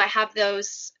 or I have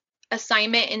those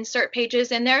assignment insert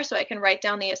pages in there so I can write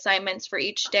down the assignments for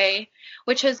each day,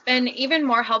 which has been even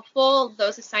more helpful,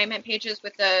 those assignment pages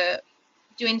with the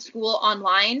doing school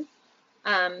online.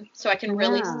 So I can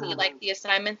really see like the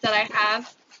assignments that I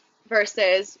have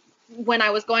versus when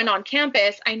I was going on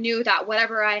campus, I knew that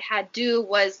whatever I had due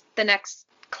was the next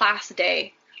class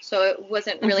day. So it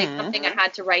wasn't really something I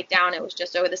had to write down. It was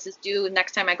just, oh, this is due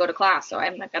next time I go to class. So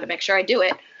I've got to make sure I do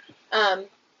it.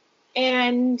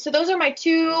 And so those are my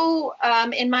 2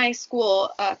 in my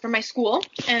school, for my school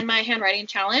and my handwriting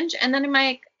challenge. And then in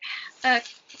my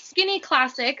Skinny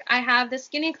Classic, I have the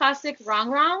Skinny Classic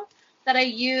Wrong that I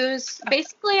use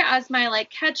basically as my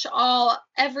like catch-all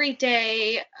every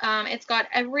day. It's got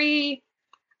every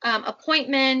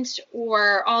appointment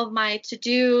or all of my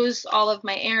to-dos, all of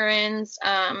my errands,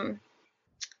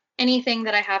 anything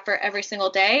that I have for every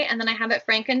single day. And then I have it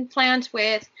Franken-planned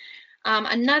with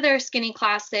another Skinny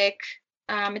Classic.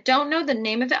 I don't know the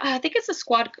name of it. I think it's a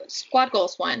squad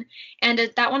goals one. And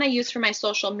that one I use for my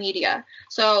social media.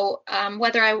 So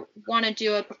whether I want to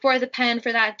do it before the pen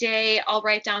for that day, I'll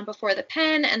write down before the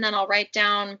pen, and then I'll write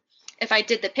down if I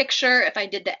did the picture, if I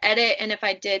did the edit, and if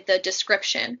I did the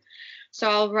description. So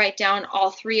I'll write down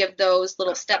all 3 of those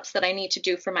little steps that I need to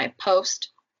do for my post.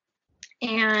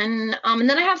 And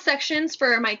then I have sections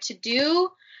for my to-do,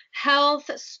 health,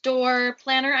 store,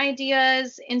 planner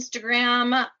ideas,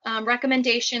 Instagram,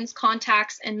 recommendations,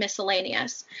 contacts, and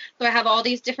miscellaneous. So I have all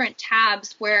these different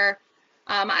tabs where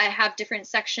I have different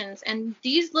sections. And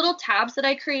these little tabs that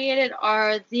I created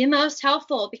are the most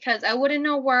helpful because I wouldn't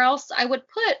know where else I would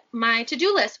put my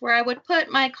to-do list, where I would put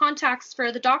my contacts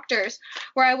for the doctors,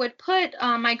 where I would put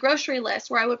my grocery list,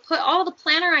 where I would put all the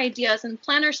planner ideas and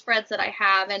planner spreads that I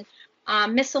have, and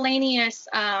miscellaneous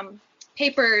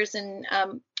papers and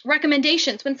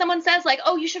recommendations. When someone says like,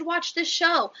 oh, you should watch this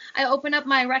show, I open up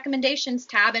my recommendations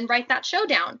tab and write that show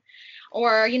down.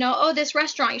 Or, you know, oh, this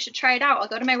restaurant, you should try it out. I'll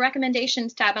go to my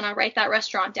recommendations tab and I'll write that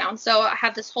restaurant down. So I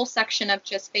have this whole section of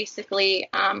just basically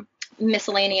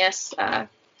miscellaneous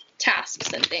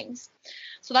tasks and things.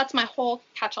 So that's my whole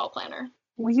catch-all planner.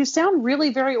 Well, you sound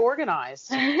really very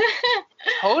organized.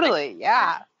 Totally,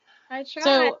 yeah. I try.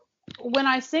 So when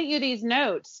I sent you these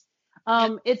notes,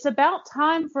 it's about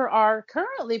time for our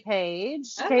currently page.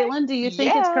 Okay. Caitlin, do you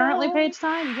think it's currently page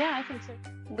time? Yeah, I think so.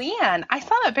 Leanne, I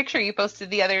saw that picture you posted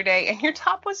the other day, and your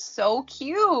top was so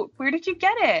cute. Where did you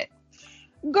get it?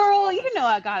 Girl, you know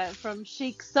I got it from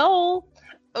Chic Soul.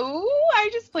 Oh, I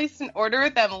just placed an order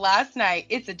with them last night.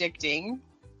 It's addicting.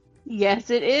 Yes,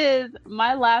 it is.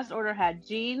 My last order had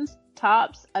jeans,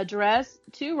 tops, a dress,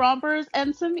 2 rompers,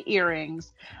 and some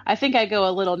earrings. I think I go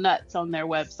a little nuts on their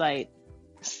website.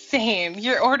 Same.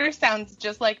 Your order sounds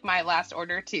just like my last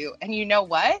order, too. And you know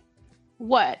what?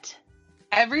 What?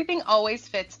 Everything always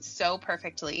fits so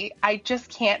perfectly. I just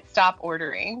can't stop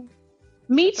ordering.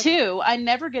 Me too. I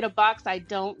never get a box I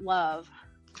don't love.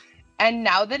 And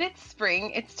now that it's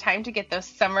spring, it's time to get those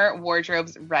summer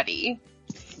wardrobes ready.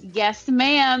 Yes,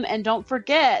 ma'am. And don't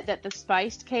forget that the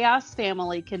Spiced Chaos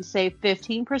family can save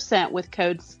 15% with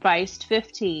code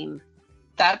SPICED15.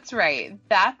 That's right.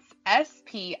 That's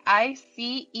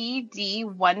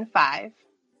SPICED15.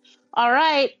 All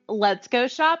right, let's go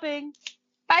shopping.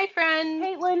 Bye, friends.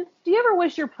 Caitlin, do you ever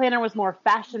wish your planner was more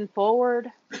fashion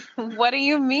forward? What do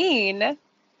you mean?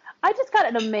 I just got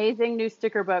an amazing new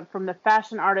sticker book from the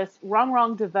fashion artist Rong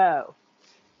Rong DeVoe.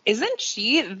 Isn't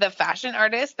she the fashion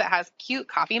artist that has cute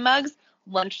coffee mugs,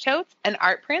 lunch totes, and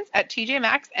art prints at TJ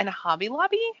Maxx and Hobby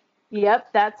Lobby?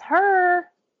 Yep, that's her.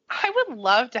 I would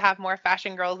love to have more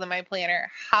fashion girls in my planner.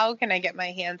 How can I get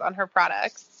my hands on her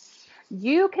products?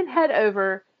 You can head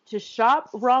over to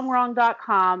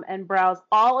shopwrongrong.com and browse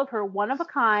all of her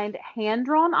one-of-a-kind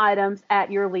hand-drawn items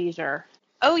at your leisure.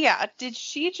 Oh yeah, did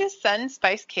she just send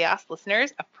Spice Chaos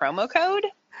listeners a promo code?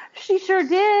 She sure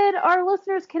did. Our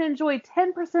listeners can enjoy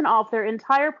 10% off their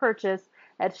entire purchase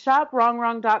at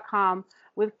shopwrongrong.com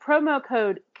with promo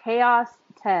code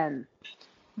CHAOS10.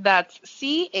 That's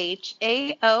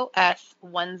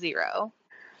CHAOS10.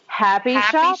 Happy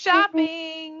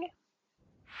shopping!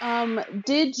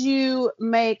 Did you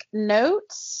make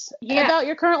notes Yeah. about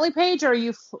your Currently page, or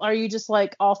are you just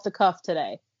like off the cuff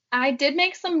today? I did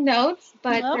make some notes,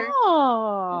 but there's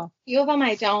Oh. a few of them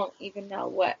I don't even know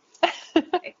what.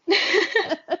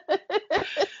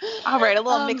 All right, a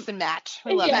little mix and match.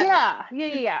 We love it.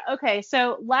 Yeah. Okay,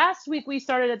 so last week we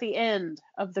started at the end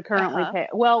of the Currently page.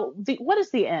 Well, what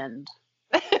is the end?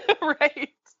 Right.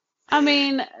 I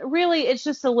mean, really, it's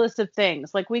just a list of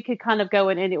things. Like, we could kind of go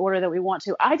in any order that we want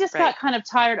to. I just got kind of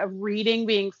tired of reading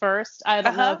being first. I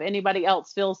don't know if anybody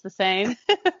else feels the same.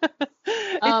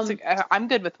 I'm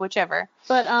good with whichever.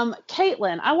 But,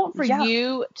 Caitlin, I want for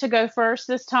you to go first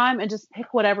this time and just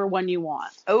pick whatever one you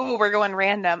want. Oh, we're going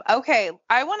random. Okay,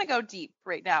 I want to go deep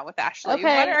right now with Ashley.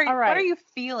 Okay, all right. What are you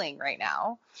feeling right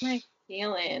now? I'm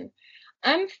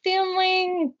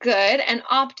feeling good and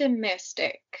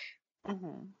optimistic.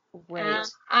 Mm-hmm. Great.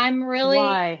 I'm really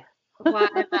Why am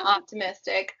I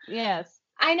optimistic? Yes.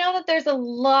 I know that there's a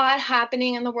lot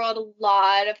happening in the world, a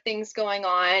lot of things going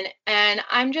on, and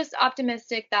I'm just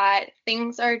optimistic that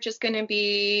things are just going to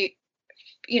be,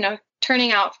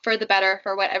 turning out for the better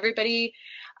for what everybody,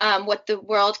 what the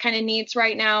world kind of needs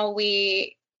right now.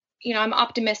 I'm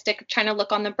optimistic, trying to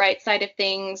look on the bright side of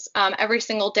things. Every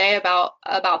single day about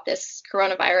this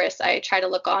coronavirus, I try to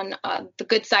look on the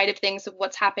good side of things, of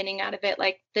what's happening out of it.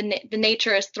 Like the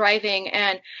nature is thriving,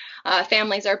 and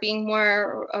families are being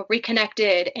more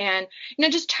reconnected, and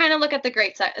just trying to look at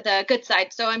the good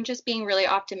side. So I'm just being really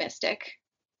optimistic.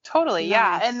 Totally, Nice.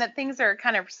 yeah. And that things are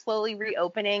kind of slowly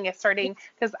reopening. It's starting,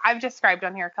 because I've described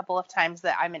on here a couple of times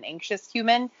that I'm an anxious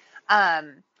human.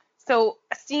 So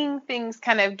seeing things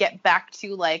kind of get back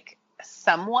to like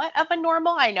somewhat of a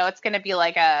normal, I know it's going to be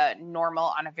like a normal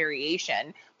on a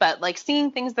variation, but like seeing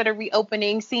things that are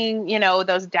reopening, seeing,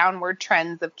 those downward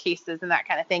trends of cases and that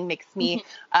kind of thing makes me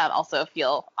also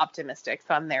feel optimistic.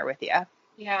 So I'm there with you.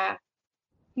 Yeah.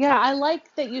 Yeah, I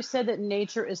like that you said that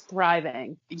nature is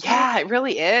thriving. Yeah, it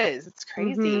really is. It's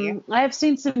crazy. Mm-hmm. I have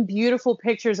seen some beautiful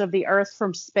pictures of the Earth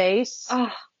from space.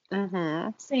 Oh.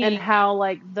 Mm-hmm. And how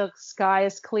like the sky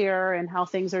is clear and how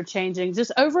things are changing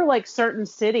just over like certain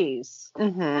cities.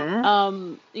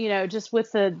 Mm-hmm. Just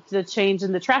with the change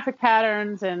in the traffic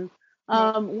patterns. And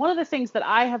one of the things that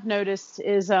I have noticed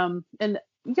is and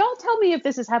y'all tell me if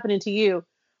this is happening to you,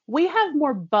 we have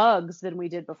more bugs than we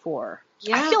did before.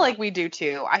 Yeah. I feel like we do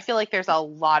too. I feel like there's a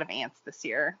lot of ants this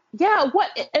year. Yeah,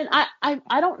 and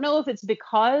I don't know if it's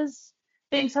because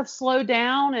things have slowed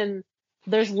down and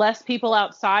there's less people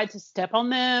outside to step on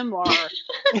them, or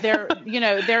their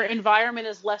environment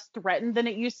is less threatened than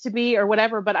it used to be, or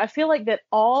whatever. But I feel like that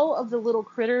all of the little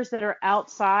critters that are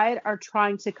outside are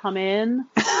trying to come in.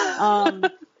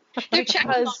 They're checking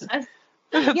on us.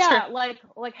 Yeah, like,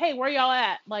 hey, where y'all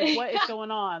at? Like, what is going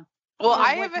on? Well,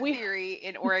 I have a theory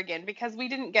in Oregon because we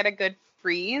didn't get a good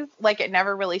freeze. Like, it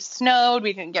never really snowed.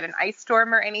 We didn't get an ice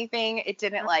storm or anything. It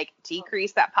didn't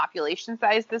decrease that population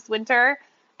size this winter.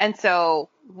 And so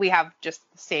we have just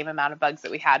the same amount of bugs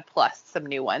that we had, plus some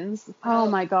new ones. Oh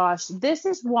my gosh. This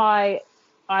is why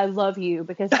I love you,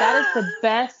 because that is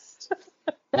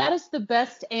the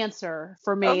best, answer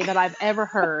for me that I've ever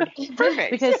heard. Perfect.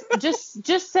 Because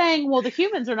just saying, well, the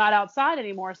humans are not outside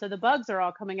anymore, so the bugs are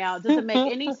all coming out, doesn't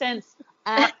make any sense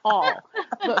at all.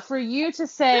 But for you to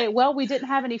say, well, we didn't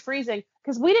have any freezing,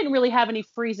 because we didn't really have any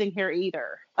freezing here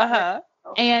either.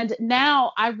 And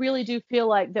now I really do feel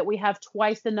like that we have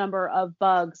twice the number of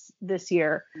bugs this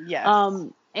year. Yes.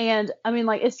 And I mean,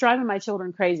 like, it's driving my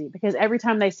children crazy because every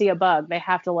time they see a bug, they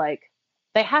have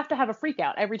to have a freak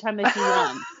out every time they see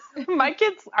one. My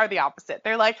kids are the opposite.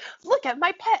 They're like, look at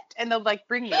my pet. And they'll like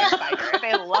bring me a spider.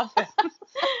 They love them.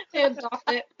 They adopt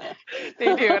it.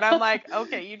 They do. And I'm like,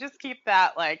 okay, you just keep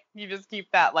that like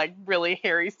really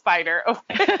hairy spider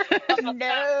away.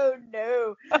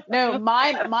 No,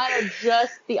 mine are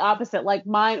just the opposite. Like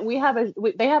mine,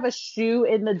 they have a shoe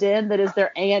in the den that is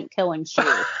their ant killing shoe.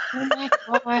 Oh my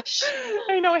gosh.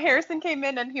 I know Harrison came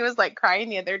in and he was like crying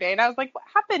the other day and I was like, what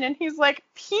happened? And he's like,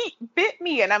 Pete bit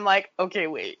me. And I'm like, okay,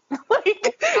 wait,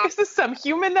 like, is this some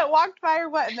human that walked by or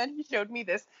what? And then he showed me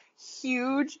this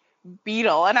huge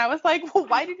beetle and I was like, well,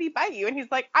 why did he bite you? And he's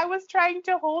like, I was trying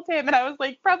to hold him. And I was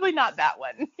like, probably not that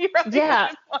one. He probably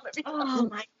doesn't want to be. Oh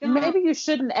my god. Maybe you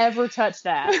shouldn't ever touch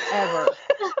that ever.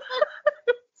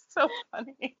 So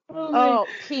funny. Oh,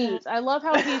 Pete. I love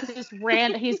how he's just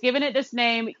he's given it this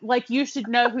name. Like, you should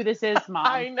know who this is, Mom.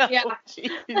 I know. Yeah. Jeez.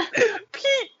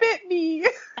 Pete bit me.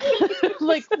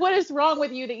 Like, what is wrong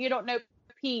with you that you don't know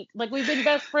Pete? Like, we've been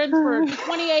best friends for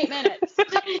 28 minutes.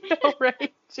 I know,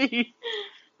 right? Jeez.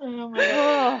 Oh my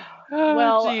god.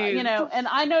 Well, geez. you know, and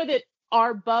I know that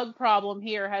our bug problem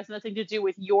here has nothing to do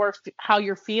with how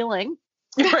you're feeling.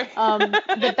 Right.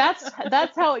 But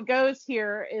that's how it goes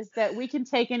here, is that we can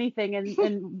take anything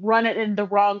and run it in the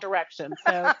wrong direction.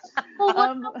 So, Well,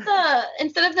 what about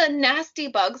instead of the nasty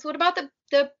bugs, what about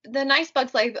the nice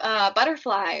bugs like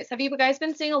butterflies? Have you guys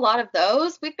been seeing a lot of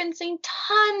those? We've been seeing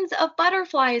tons of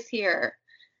butterflies here.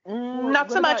 Not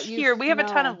What so much about you? here. We have a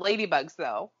ton No. of ladybugs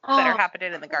though that are Oh.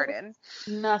 happening in the garden.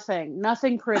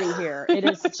 nothing pretty here. It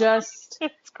is just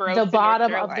It's gross. the in North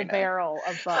bottom of the Carolina. barrel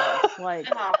of bugs. Like,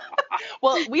 Oh.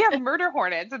 Well, we have murder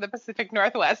hornets in the Pacific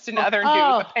Northwest and other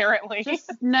Oh, news apparently. just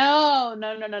no.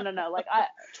 Like,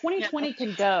 2020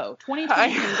 can go.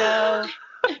 2020 can go.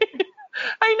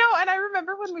 I know, and I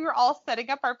remember when we were all setting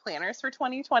up our planners for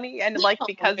 2020, and like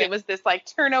because Okay. it was this like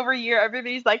turnover year,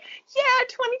 everybody's like, "Yeah,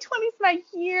 2020 is my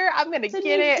year. I'm gonna It's a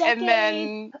get new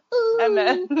it," and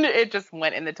then it just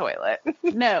went in the toilet.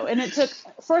 No, and it took,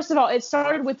 first of all, it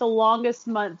started with the longest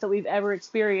month that we've ever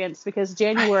experienced, because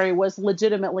January was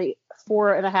legitimately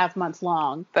 4.5 months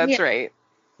long. That's Yeah. right.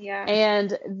 Yeah.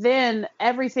 And then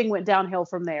everything went downhill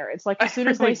from there. It's like, as soon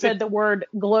as they Really said did. the word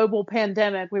global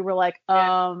pandemic, we were like,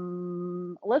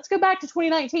 let's go back to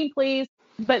 2019, please.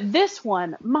 But this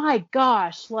one, my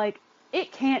gosh, like,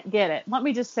 it can't get it. Let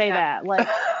me just say that. Like,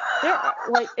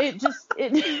 it just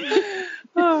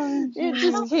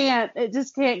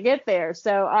can't get there.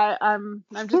 So I'm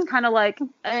just kind of like,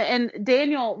 and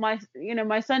Daniel, my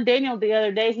son Daniel, the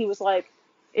other day, he was like,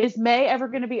 is May ever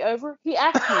going to be over? He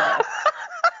asked me this.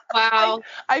 Wow.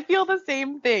 I feel the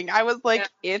same thing. I was like,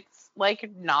 Yeah.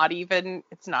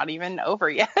 it's not even over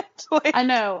yet. Like, I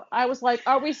know. I was like,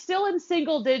 are we still in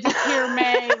single digits here,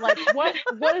 May? Like, what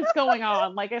is going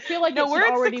on? Like, I feel like no, it should we're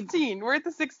at already. 16. We're at the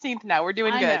 16th now. We're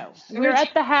doing I good. know. We're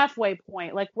at the halfway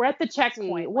point. Like, we're at the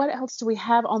checkpoint. What else do we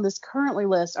have on this currently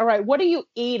list? All right. What are you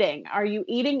eating? Are you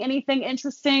eating anything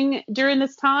interesting during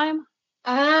this time?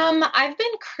 I've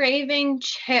been craving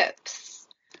chips,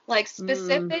 like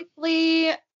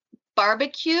specifically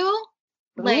barbecue.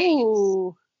 Like,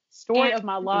 Ooh, story And- of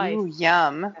my life. Ooh,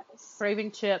 yum.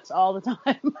 Craving chips all the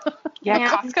time. Yeah, Yeah.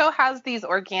 Costco has these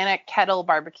organic kettle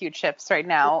barbecue chips right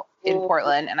now in Ooh.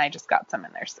 Portland, and I just got some,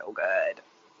 and they're so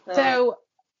good. So,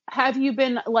 have you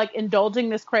been like indulging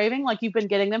this craving? Like, you've been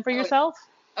getting them for Oh, yourself?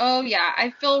 oh yeah,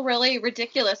 I feel really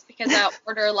ridiculous because I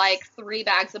order like 3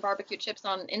 bags of barbecue chips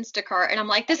on Instacart, and I'm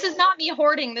like, this is not me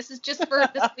hoarding. This is just for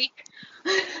this week.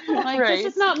 Like, Right.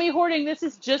 this is not me hoarding. This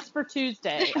is just for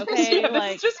Tuesday. Okay. Yeah, this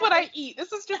Like, is just what I eat.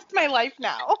 This is just my life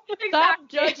now. stop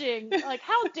judging. Like,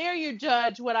 how dare you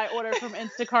judge what I order from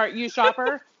Instacart, you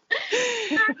shopper?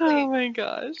 Oh my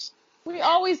gosh. We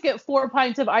always get 4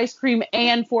 pints of ice cream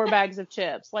and 4 bags of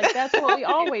chips. Like, that's what we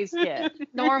always get.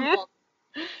 Normal.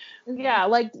 Yeah.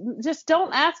 Like, just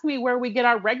don't ask me where we get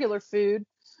our regular food.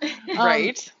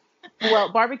 Right.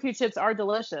 Well, barbecue chips are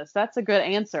delicious. That's a good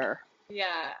answer. Yeah.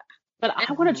 But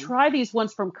I want to try these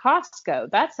ones from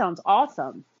Costco. That sounds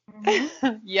awesome.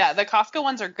 Yeah, the Costco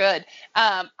ones are good.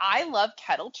 I love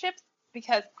kettle chips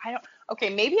because okay,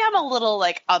 maybe I'm a little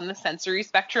like on the sensory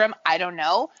spectrum. I don't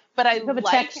know, but I You have a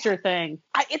like texture thing.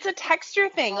 it's a texture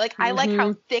thing. Like I like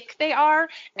how thick they are,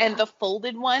 and the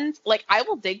folded ones. Like I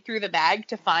will dig through the bag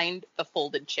to find the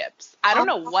folded chips. I don't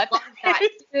know what love that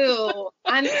too.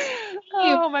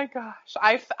 Oh my gosh.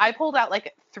 I pulled out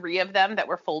like 3 of them that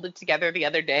were folded together the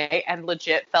other day and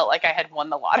legit felt like I had won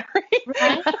the lottery.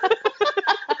 Right?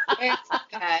 It's the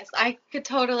best. I could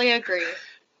totally agree.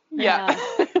 Yeah.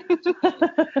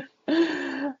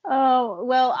 Oh,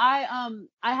 well, I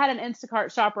had an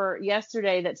Instacart shopper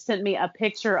yesterday that sent me a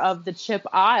picture of the chip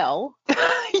aisle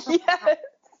Yes.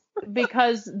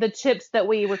 because the chips that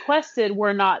we requested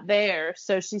were not there.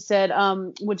 So she said,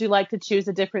 would you like to choose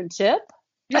a different chip?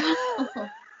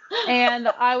 And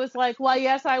I was like, well,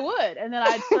 yes, I would. And then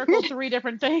I'd circled 3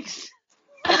 different things.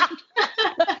 That's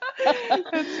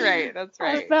right.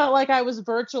 I felt like I was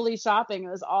virtually shopping. It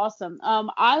was awesome.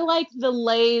 I like the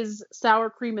Lay's sour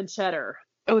cream and cheddar.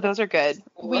 Oh, those are good.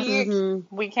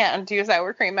 We can't do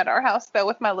sour cream at our house though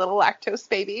with my little lactose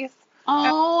babies.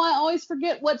 Oh, I always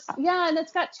forget and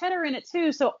it's got cheddar in it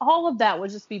too. So all of that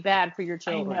would just be bad for your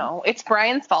children. I know. It's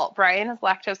Brian's fault. Brian is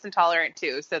lactose intolerant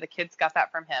too, so the kids got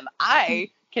that from him.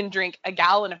 I can drink a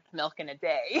gallon of milk in a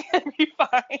day and be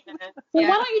fine. Well,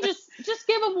 why don't you just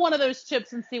give them one of those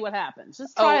chips and see what happens?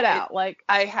 Just try it out.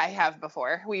 I have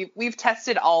before. We've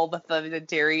tested all the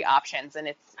dairy options, and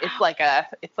it's like a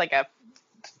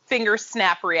finger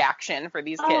snap reaction for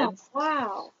these kids. Oh,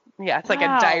 wow. Yeah, it's like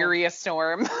a diarrhea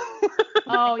storm.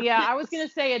 Oh, yeah. I was going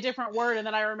to say a different word, and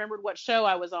then I remembered what show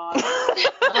I was on.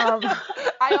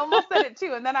 I almost said it,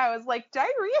 too. And then I was like,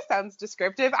 diarrhea sounds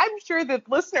descriptive. I'm sure that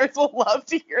listeners will love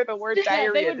to hear the word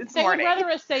diarrhea this morning. They would rather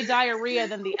us say diarrhea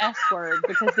than the S word,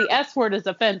 because the S word is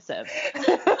offensive.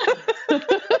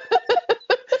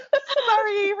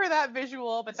 Sorry for that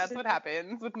visual, but that's what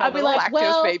happens with my little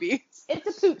lactose baby.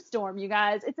 It's a poop storm, you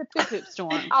guys. It's a poop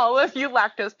storm. All of you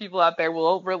lactose people out there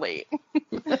will relate.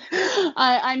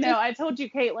 I know. I told you,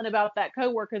 Caitlin, about that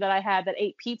coworker that I had that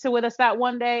ate pizza with us that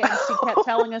one day, and she kept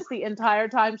telling us the entire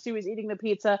time she was eating the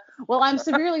pizza, well, I'm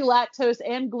severely lactose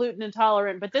and gluten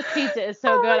intolerant, but this pizza is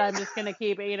so good, I'm just going to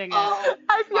keep eating it.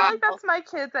 I feel like that's my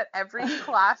kids at every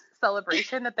class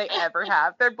celebration that they ever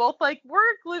have. They're both like, we're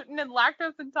gluten and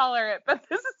lactose intolerant, but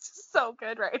this is just so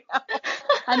good right now.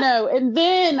 I know. And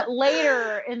then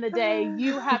later in the day,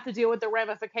 you have to deal with the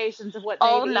ramifications of what they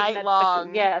all night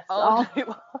long. Yes, all night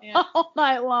long. Yeah. All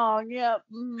night long. Yep.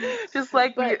 Just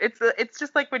like it's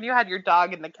just like when you had your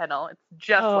dog in the kennel. It's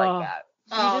just like that.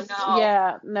 Oh no.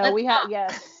 Yeah. No,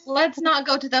 yes. Let's not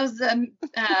go to those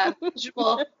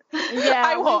visual. Yeah,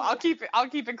 I won't. I'll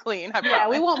keep it clean.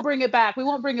 We won't bring it back. We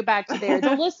won't bring it back to there.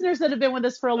 The listeners that have been with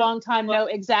us for a long time know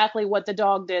exactly what the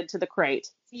dog did to the crate.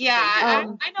 Yeah, I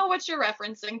know what you're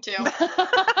referencing to.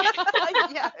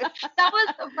 That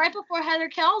was right before Heather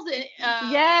Kells.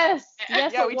 Yes,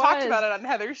 we talked about it on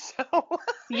Heather's show.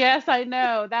 Yes, I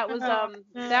know. That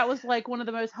was like one of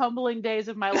the most humbling days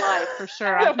of my life for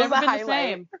sure. I've never been the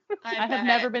same. I have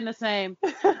never been the same.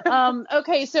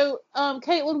 Okay, so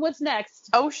Caitlin, what's next?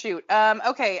 Oh shoot.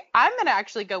 Okay, I'm gonna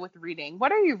actually go with reading.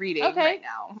 What are you reading right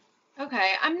now?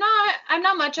 Okay, I'm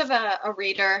not much of a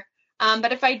reader.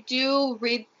 But if I do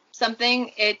read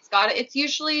something, it's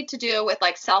usually to do with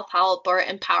like self-help or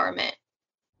empowerment.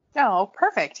 Oh,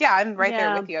 perfect. Yeah, I'm right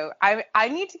there with you. I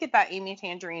need to get that Amy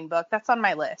Tangerine book. That's on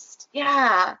my list.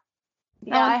 Yeah.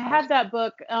 Yeah, I have that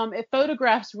book. It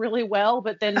photographs really well,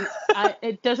 but then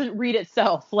it doesn't read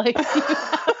itself. Like,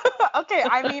 okay,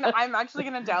 I mean, I'm actually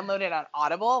going to download it on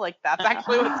Audible. Like, that's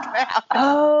actually what's going to happen.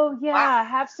 Oh, yeah. Wow.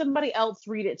 Have somebody else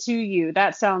read it to you.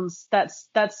 That's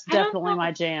definitely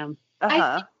my jam. I think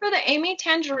for the Amy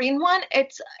Tangerine one,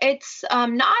 it's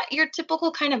not your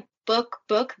typical kind of book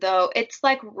though. It's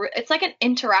like an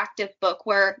interactive book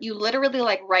where you literally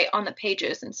like write on the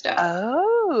pages and stuff.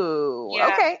 Oh,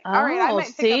 yeah. Okay. All right. I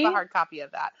might pick up a hard copy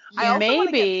of that. Yeah, I also want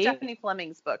to get Stephanie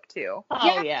Fleming's book too.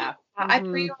 Oh, yeah. I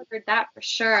pre-ordered that for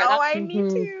sure. Oh, I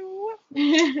need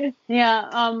to.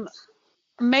 Yeah.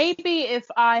 Maybe if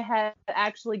I had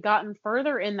actually gotten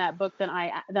further in that book than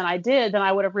I did, then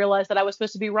I would have realized that I was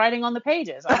supposed to be writing on the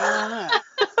pages. I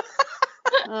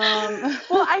don't know.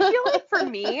 Well, I feel like for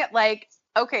me, like,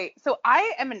 okay, so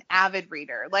I am an avid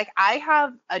reader. Like, I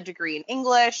have a degree in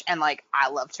English, and like, I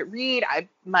love to read.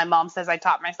 My mom says I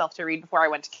taught myself to read before I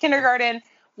went to kindergarten.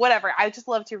 Whatever. I just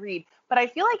love to read. But I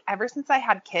feel like ever since I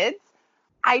had kids,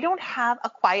 I don't have a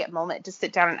quiet moment to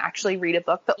sit down and actually read a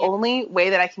book. The only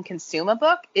way that I can consume a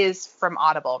book is from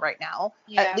Audible right now,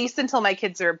 at least until my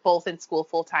kids are both in school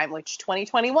full time, which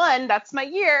 2021, that's my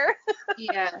year.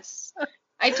 Yes.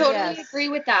 I totally agree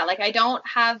with that. Like, I don't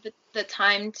have the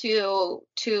time to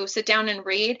sit down and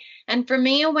read. And for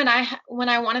me, when I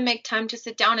want to make time to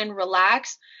sit down and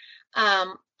relax,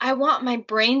 I want my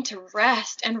brain to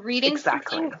rest, and reading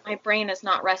something, my brain is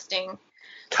not resting.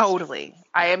 Totally.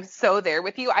 I am so there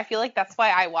with you. I feel like that's why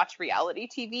I watch reality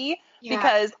TV,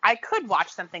 because I could watch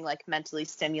something like mentally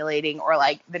stimulating or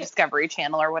like the Discovery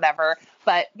Channel or whatever.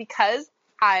 But because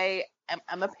I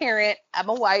I'm a parent, I'm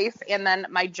a wife, and then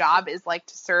my job is like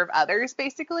to serve others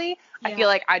basically. I feel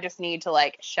like I just need to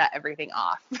like shut everything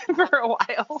off for a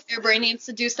while. Your brain needs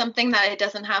to do something that it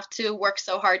doesn't have to work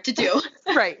so hard to do.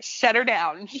 Right. Shut her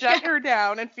down. Shut her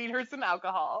down and feed her some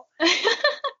alcohol.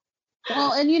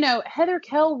 Well, and Heather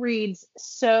Kell reads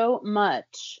so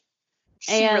much.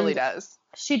 She really does.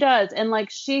 She does. And like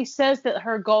she says that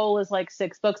her goal is like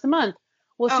 6 books a month.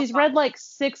 Well, she's read like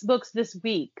 6 books this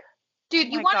week. Dude,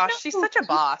 oh my gosh, she's such a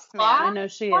boss, man. I know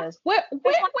she is. Where is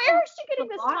she getting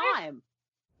this time?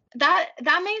 That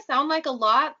may sound like a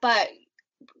lot, but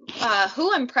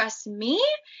who impressed me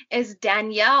is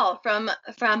Danielle from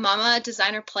Mama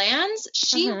Designer Plans.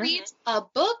 She reads a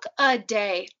book a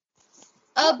day.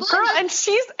 Girl, and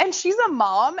she's a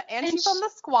mom, and she's on the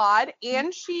squad,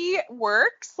 and she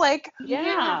works like what?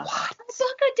 A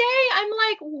book a day. I'm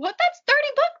like, what? That's 30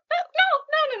 books?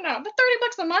 No. The 30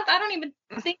 books a month. I don't even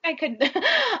think I could.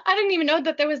 I didn't even know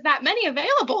that there was that many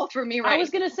available for me. Right? I was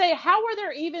gonna say, how are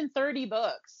there even 30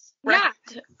 books? Right.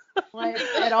 Yeah. Like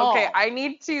at all. Okay, I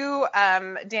need to,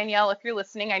 Danielle, if you're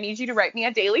listening, I need you to write me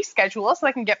a daily schedule so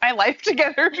I can get my life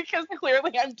together because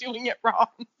clearly I'm doing it wrong.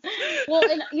 Well,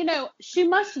 and she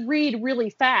must read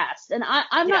really fast. And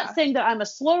I'm not saying that I'm a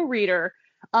slow reader.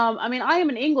 I mean, I am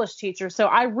an English teacher, so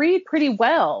I read pretty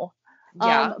well.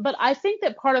 Yeah. But I think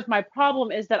that part of my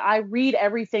problem is that I read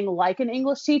everything like an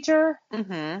English teacher.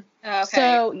 Mm-hmm. Okay.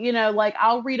 So, like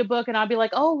I'll read a book and I'll be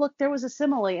like, oh, look, there was a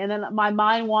simile. And then my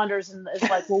mind wanders and is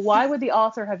like, well, why would the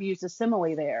author have used a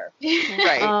simile there?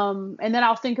 Right. And then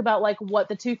I'll think about like what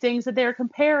the two things that they're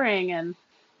comparing and,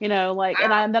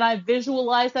 and then I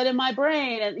visualize that in my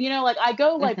brain. And, like I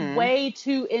go like way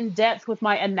too in depth with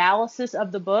my analysis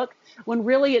of the book when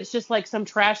really it's just like some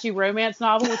trashy romance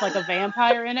novel with like a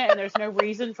vampire in it. And there's no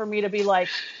reason for me to be like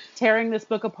tearing this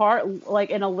book apart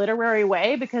like in a literary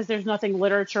way because there's nothing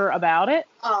literature about it.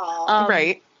 Oh,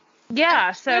 right.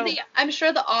 Yeah. So I'm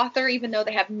sure the author, even though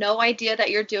they have no idea that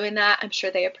you're doing that, I'm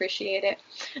sure they appreciate it.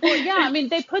 Well, yeah. I mean,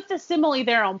 they put the simile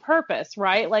there on purpose,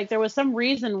 right? Like there was some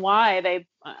reason why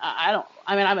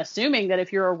I'm assuming that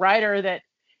if you're a writer that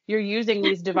you're using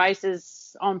these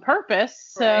devices on purpose.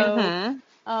 So,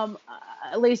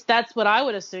 at least that's what I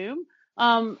would assume.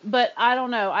 But I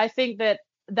don't know. I think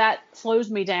that slows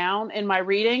me down in my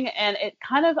reading and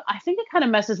I think it kind of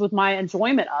messes with my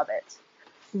enjoyment of it.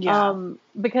 Yeah.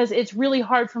 Because it's really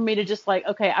hard for me to just like,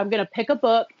 okay, I'm going to pick a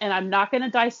book and I'm not going to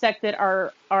dissect it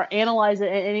or analyze it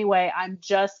in any way. I'm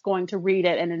just going to read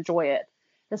it and enjoy it.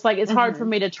 It's like, it's hard for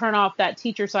me to turn off that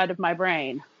teacher side of my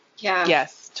brain. Yeah.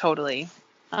 Yes, totally.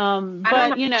 But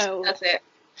that's it.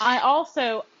 I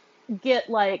also get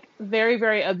like very,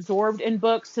 very absorbed in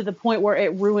books to the point where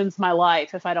it ruins my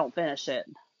life if I don't finish it.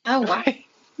 Oh, wow.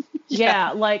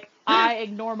 Yeah. Like I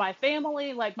ignore my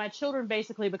family, like my children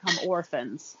basically become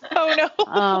orphans.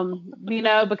 Oh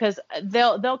no. Because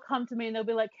they'll come to me and they'll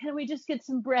be like, can we just get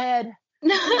some bread?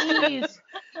 Please.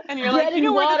 And you're like, you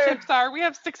know where the chips are? We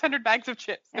have 600 bags of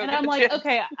chips. And I'm like,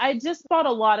 okay, I just bought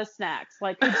a lot of snacks.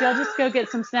 Like, could y'all just go get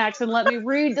some snacks and let me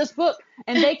read this book?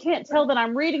 And they can't tell that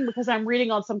I'm reading because I'm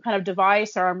reading on some kind of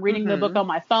device or I'm reading the book on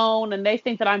my phone. And they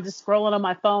think that I'm just scrolling on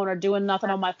my phone or doing nothing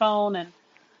on my phone.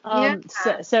 And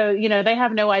so they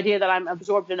have no idea that I'm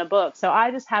absorbed in a book. So I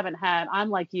just haven't had,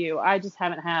 I'm like you, I just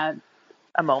haven't had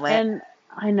a moment. And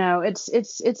I know it's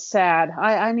sad.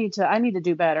 I need to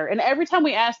do better. And every time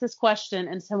we ask this question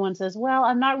and someone says, well,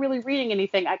 I'm not really reading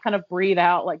anything, I kind of breathe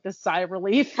out like this sigh of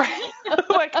relief.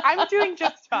 Like I'm doing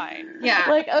just fine. Yeah.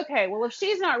 Like, okay, well, if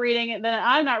she's not reading it, then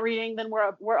I'm not reading, then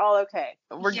we're all okay.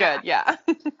 We're good. Yeah.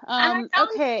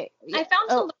 Okay. I found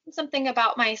to learn something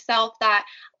about myself that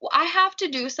I have to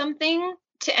do something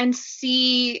and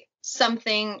see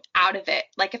something out of it.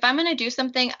 Like if I'm going to do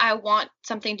something, I want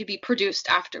something to be produced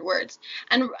afterwards.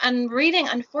 And reading,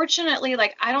 unfortunately,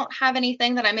 like I don't have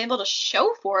anything that I'm able to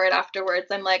show for it afterwards.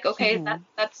 I'm like, okay,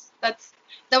 that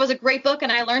was a great book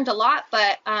and I learned a lot,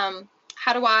 but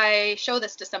how do I show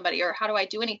this to somebody or how do I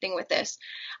do anything with this?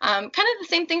 Kind of the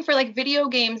same thing for like video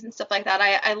games and stuff like that.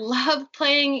 I love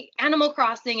playing Animal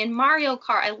Crossing and Mario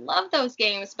Kart. I love those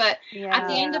games, but at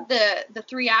the end of the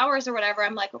 3 hours or whatever,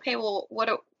 I'm like, okay, well, what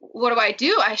do I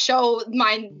do? I show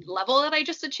my level that I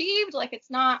just achieved. Like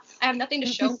I have nothing to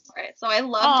show for it. So I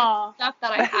love stuff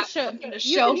that I have something to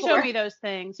show for. You can show me those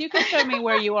things. You can show me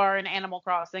where you are in Animal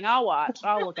Crossing. I'll watch.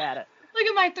 I'll look at it. Look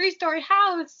at my 3-story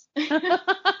house.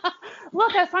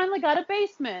 Look, I finally got a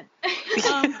basement.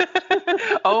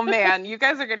 Oh man, you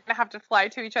guys are going to have to fly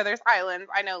to each other's islands.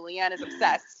 I know Leanne is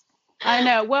obsessed. I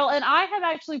know. Well, and I have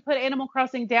actually put Animal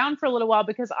Crossing down for a little while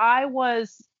because I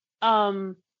was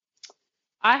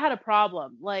I had a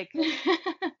problem. Like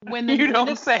when You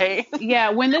don't say. Yeah,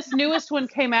 when this newest one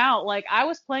came out, like I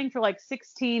was playing for like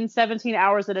 16, 17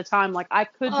 hours at a time. Like I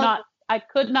could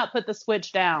not put the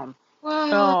Switch down.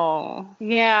 Oh.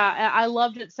 Yeah, and I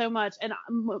loved it so much. And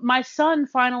my son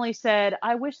finally said,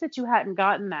 "I wish that you hadn't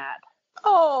gotten that."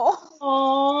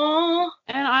 Oh.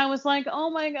 And I was like,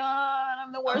 "Oh my God,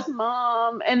 I'm the worst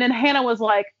mom." And then Hannah was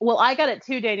like, "Well, I got it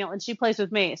too, Daniel, and she plays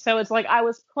with me." So it's like I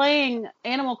was playing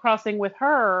Animal Crossing with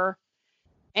her,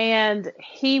 and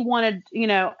he wanted,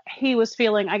 I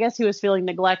guess he was feeling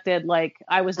neglected, like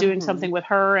I was doing something with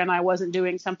her and I wasn't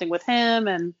doing something with him.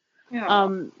 And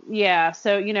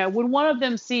so when one of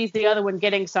them sees the other one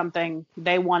getting something,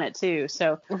 they want it too.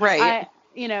 So right.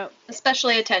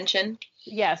 Especially attention.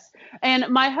 Yes. And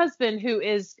my husband, who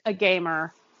is a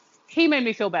gamer, he made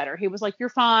me feel better. He was like, "You're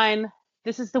fine.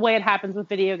 This is the way it happens with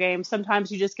video games.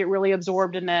 Sometimes you just get really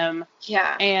absorbed in them."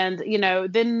 Yeah. And,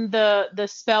 then the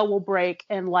spell will break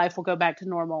and life will go back to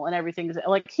normal and everything's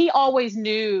like, he always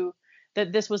knew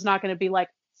that this was not going to be like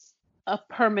a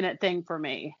permanent thing for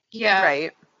me. Yeah.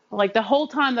 Right. Like the whole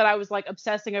time that I was like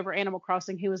obsessing over Animal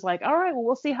Crossing, he was like, "All right, well,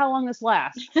 we'll see how long this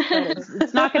lasts. But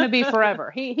it's not going to be forever."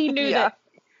 He knew that,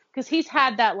 because he's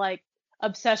had that like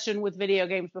obsession with video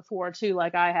games before too,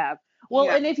 like I have. Well,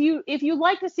 and if you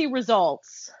like to see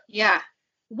results,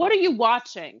 what are you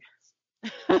watching?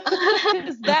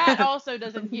 Because that also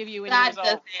doesn't give you any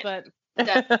results. But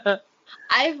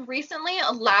I've recently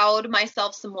allowed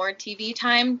myself some more TV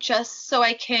time just so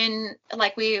I can,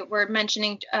 like we were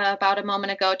mentioning about a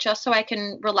moment ago, just so I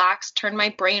can relax, turn my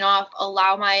brain off,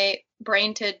 allow my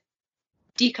brain to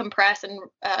decompress and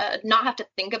not have to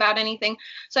think about anything.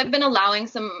 So I've been allowing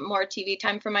some more TV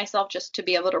time for myself just to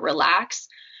be able to relax.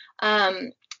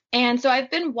 And so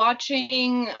I've been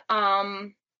watching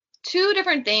two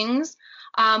different things.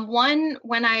 One,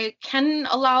 when I can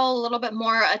allow a little bit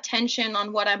more attention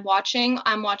on what I'm watching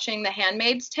The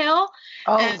Handmaid's Tale.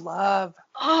 Love.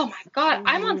 Oh my God.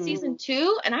 I'm on season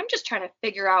 2 and I'm just trying to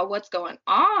figure out what's going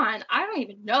on. I don't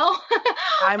even know.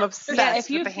 I'm obsessed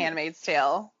with The Handmaid's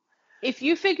Tale. If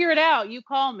you figure it out, you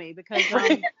call me, because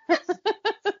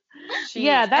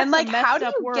Yeah, that's and like, how do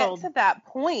you get to that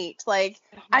point? Like,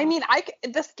 I mean,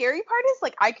 the scary part is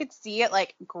like I could see it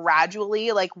like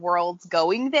gradually, like worlds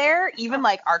going there, even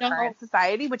like our current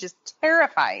society, which is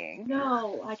terrifying.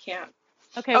 No, I can't.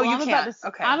 Okay, well,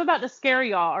 I'm about to scare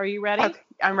y'all. Are you ready? Okay,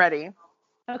 I'm ready.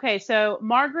 Okay, so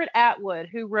Margaret Atwood,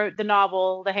 who wrote the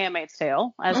novel The Handmaid's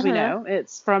Tale, as we know,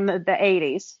 it's from the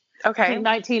 80s. Okay. I think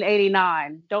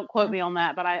 1989. Don't quote me on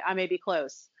that, but I may be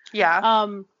close. Yeah.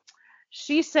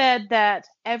 She said that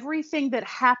everything that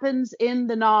happens in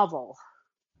the novel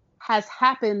has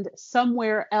happened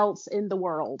somewhere else in the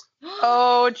world.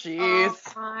 Oh, jeez.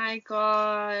 Oh my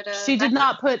God. She did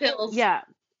not put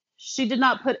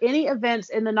any events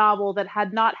in the novel that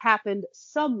had not happened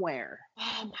somewhere.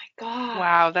 Oh my God.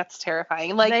 Wow, that's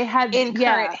terrifying. Like, they had in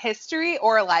current history,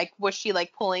 or like was she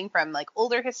like pulling from like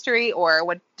older history, or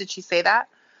what did she say that?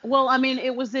 Well, I mean,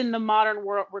 it was in the modern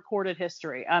world recorded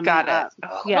history. Got it.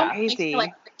 Crazy.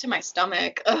 Like to my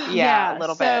stomach. Yeah, a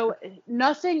little bit. So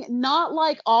nothing, not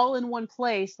like all in one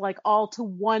place, like all to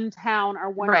one town or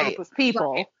one group of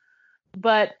people,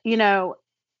 but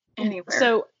anywhere.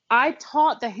 So I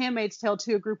taught The Handmaid's Tale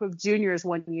to a group of juniors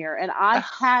one year, and I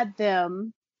had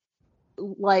them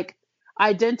like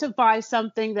identify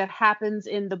something that happens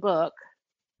in the book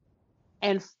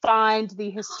and find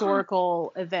the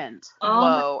historical event.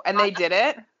 Whoa. And they did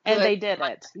it? And they did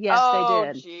it. Yes, they did.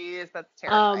 Oh, jeez. That's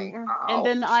terrifying. And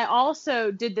then I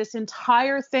also did this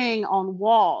entire thing on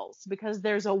walls, because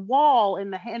there's a wall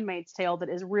in The Handmaid's Tale that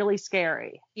is really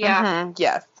scary. Yeah. Mm-hmm.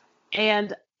 Yes.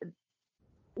 And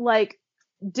like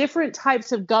different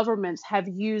types of governments have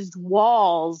used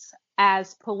walls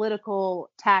as political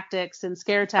tactics and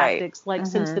scare tactics,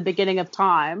 since the beginning of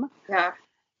time. Yeah.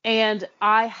 And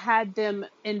I had them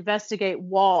investigate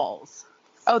walls.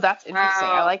 Oh, that's interesting.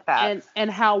 Wow. I like that. And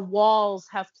how walls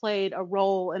have played a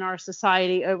role in our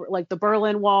society, over like the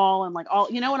Berlin Wall and like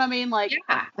all, you know what I mean? Like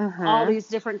all these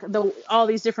different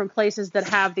places that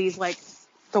have these, like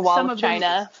the Wall of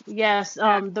China. Yes.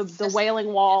 The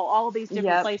Wailing Wall, all of these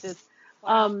different places.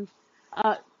 Wow.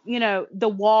 The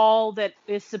wall that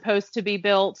is supposed to be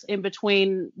built in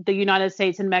between the United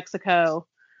States and Mexico.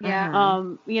 Yeah.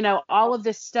 All of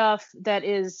this stuff that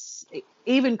is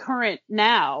even current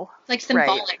now. Like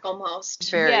symbolic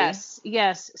almost. Very.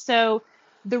 Yes. So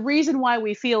the reason why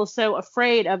we feel so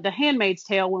afraid of The Handmaid's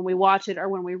Tale when we watch it or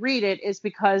when we read it is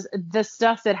because the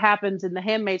stuff that happens in The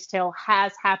Handmaid's Tale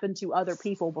has happened to other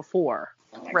people before.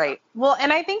 Right. Well,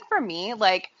 and I think for me,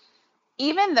 like,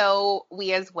 even though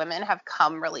we as women have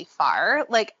come really far,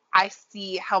 like I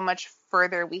see how much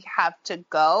further we have to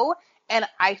go. And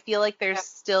I feel like there's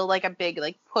still like a big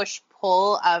like push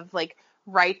pull of like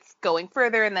rights going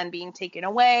further and then being taken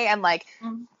away. And like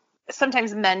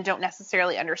sometimes men don't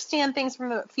necessarily understand things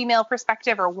from a female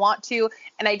perspective or want to.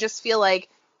 And I just feel like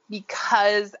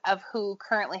because of who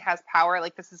currently has power,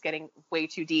 like this is getting way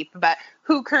too deep, but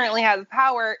who currently has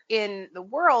power in the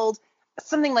world,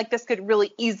 something like this could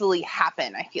really easily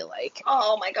happen, I feel like.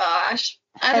 Oh my gosh.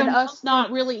 And us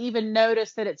not really even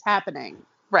notice that it's happening.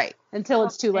 Right. Until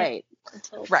it's too late.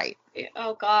 Right.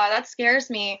 Oh God, that scares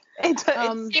me. It's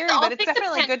scary, but it's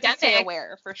definitely good to stay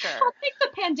aware, for sure. I'll take the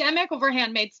pandemic over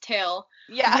Handmaid's Tale.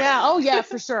 Yeah. Yeah. Oh yeah,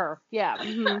 for sure. Yeah.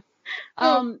 Mm-hmm.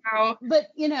 Wow.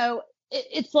 But you know,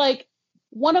 it's like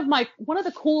one of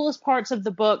the coolest parts of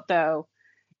the book, though,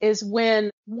 is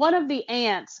when one of the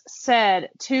aunts said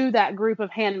to that group of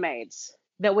handmaids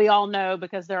that we all know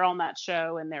because they're on that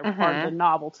show and they're part of the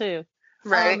novel too.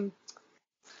 Right.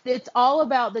 It's all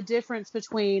about the difference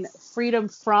between freedom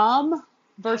from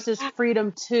versus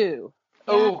freedom to.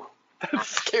 Oh, that's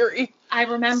scary. I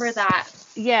remember that.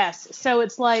 Yes. So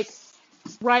it's like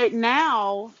right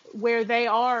now where they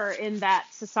are in that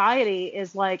society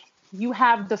is like you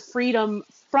have the freedom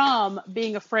from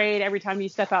being afraid every time you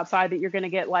step outside that you're going to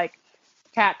get like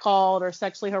catcalled or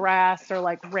sexually harassed or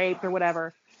like raped or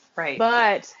whatever. Right.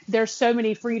 But there's so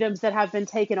many freedoms that have been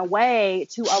taken away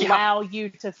to allow you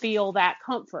to feel that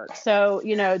comfort. So,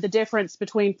 you know, the difference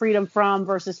between freedom from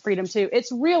versus freedom to, it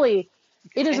is a really,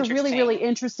 really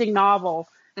interesting novel.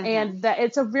 And that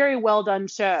it's a very well done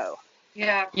show.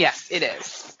 Yeah. Yes, it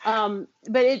is. But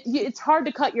it's hard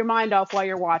to cut your mind off while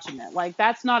you're watching it. Like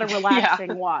that's not a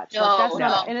relaxing watch. No, like, that's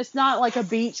not, and it's not like a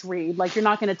beach read. Like you're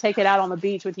not going to take it out on the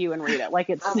beach with you and read it. Like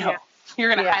it's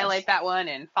You're going to highlight that one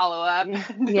and follow up.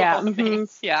 Yeah.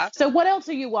 Yeah. So what else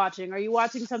are you watching? Are you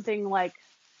watching something like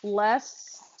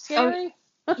less scary?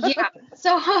 Yeah.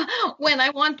 So when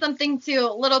I want something to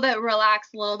a little bit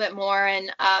relax a little bit more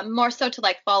and more so to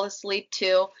like fall asleep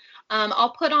to,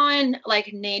 I'll put on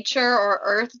like nature or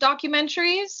earth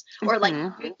documentaries or like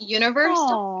universe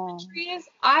documentaries.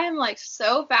 I am like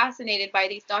so fascinated by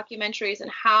these documentaries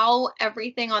and how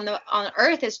everything on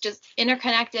earth is just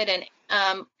interconnected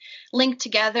and linked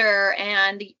together,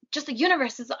 and just the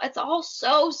universe it's all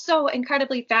so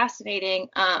incredibly fascinating.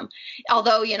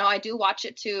 Although, you know, I do watch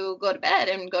it to go to bed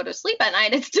and go to sleep at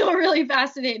night, it's still really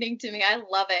fascinating to me. I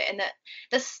love it. And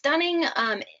the stunning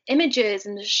images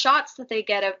and the shots that they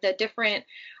get of the different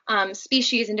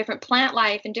species and different plant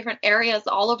life in different areas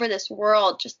all over this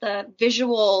world, just the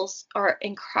visuals are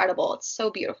incredible. It's so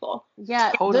beautiful.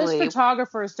 Yeah, totally. Those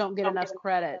photographers don't get enough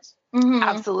credit.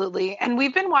 Absolutely. And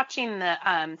we've been watching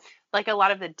the like a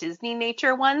lot of the Disney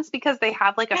nature ones because they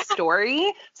have like a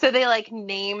story. So they like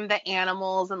name the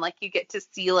animals and like you get to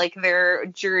see like their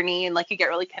journey and like you get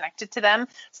really connected to them.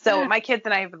 So my kids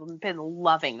and I have been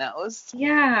loving those.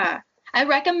 Yeah. I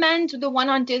recommend the one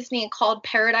on Disney called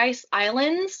Paradise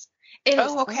Islands. It is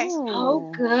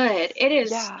so good. It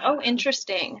is so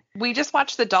interesting. We just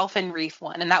watched the Dolphin Reef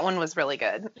one and that one was really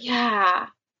good. Yeah.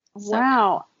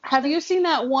 Wow. Have you seen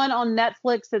that one on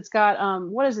Netflix that's got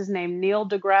what is his name? Neil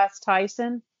deGrasse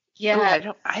Tyson? Yeah.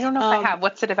 Ooh, I don't know if I have.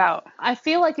 What's it about? I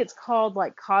feel like it's called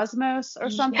like Cosmos or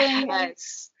something.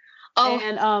 Yes. Oh,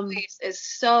 and voice is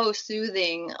so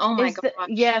soothing. Oh my god.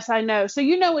 Yes, I know. So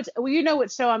you know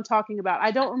what show I'm talking about.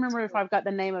 I don't remember if I've got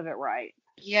the name of it right.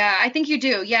 Yeah, I think you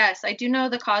do. Yes, I do know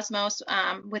the Cosmos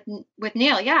with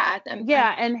Neil. Yeah.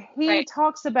 And he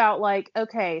talks about like,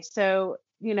 okay, so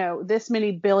you know, this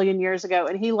many billion years ago,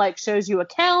 and he like shows you a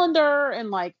calendar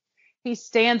and like he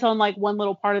stands on like one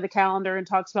little part of the calendar and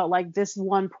talks about like this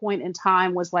one point in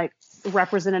time was like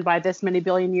represented by this many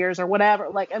billion years or whatever.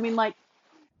 Like, I mean, like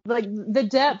the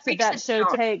depth that show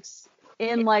takes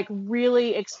in like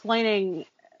really explaining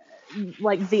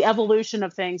like the evolution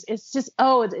of things. It's just,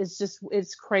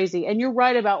 it's crazy. And you're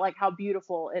right about like how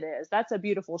beautiful it is. That's a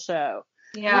beautiful show.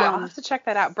 Yeah, I'll have to check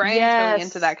that out. Brian's really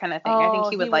into that kind of thing. I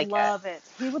think he would love it.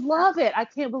 He would love it. I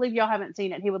can't believe y'all haven't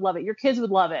seen it. He would love it. Your kids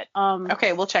would love it.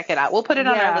 Okay, we'll check it out. We'll put it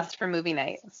on our list for movie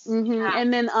nights. Yeah.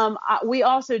 And then we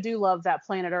also do love that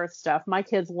Planet Earth stuff. My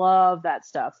kids love that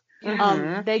stuff.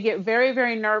 They get very,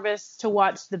 very nervous to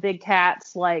watch the big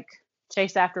cats like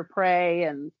chase after prey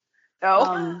and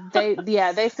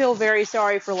they feel very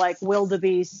sorry for like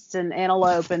wildebeests and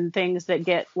antelope and things that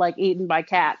get like eaten by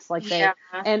cats. Like and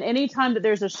anytime that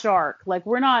there's a shark, like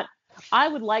we're not I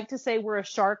would like to say we're a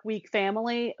Shark Week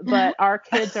family, but our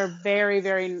kids are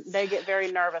they get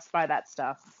very nervous by that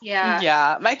stuff. Yeah.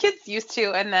 Yeah, my kids used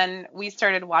to, and then we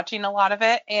started watching a lot of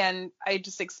it, and I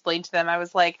just explained to them, I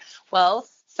was like, well,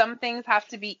 some things have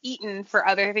to be eaten for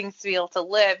other things to be able to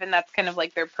live, and that's kind of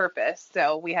like their purpose.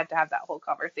 So we had to have that whole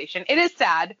conversation. It is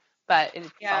sad, but it's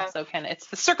also it's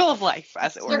the circle of life,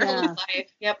 as it were. Circle of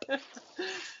life. Yep.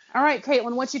 All right,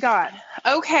 Caitlin, what you got?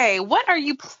 Okay, what are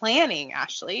you planning,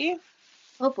 Ashley?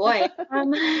 Oh boy.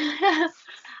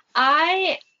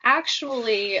 I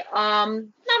actually,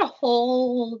 not a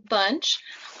whole bunch.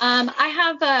 I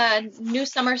have a new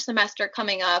summer semester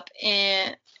coming up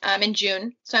in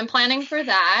June, so I'm planning for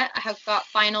that. I have got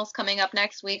finals coming up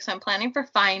next week, so I'm planning for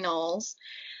finals.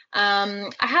 I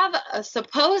have a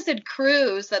supposed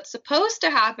cruise that's supposed to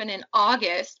happen in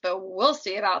August, but we'll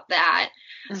see about that.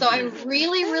 Mm-hmm. So I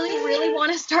really, really, really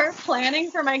want to start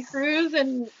planning for my cruise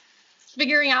and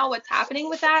figuring out what's happening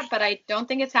with that, but I don't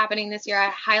think it's happening this year. I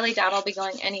highly doubt I'll be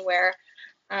going anywhere.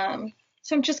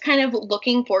 So I'm just kind of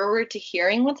looking forward to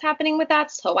hearing what's happening with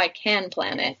that so I can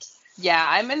plan it. Yeah,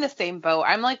 I'm in the same boat.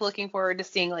 I'm like looking forward to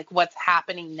seeing like what's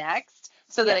happening next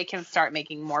so that I can start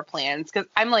making more plans, because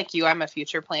I'm like you, I'm a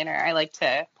future planner. I like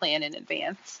to plan in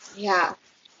advance. Yeah.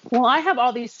 Well, I have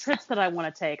all these trips that I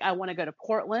want to take. I want to go to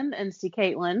Portland and see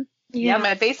Caitlin. Yeah,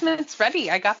 my basement's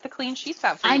ready. I got the clean sheets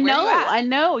out for you. I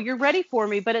know. You're ready for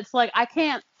me, but it's like I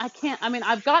can't. I mean,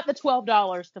 I've got the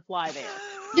 $12 to fly there.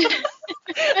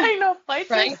 I know, flights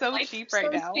are so cheap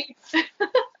right now.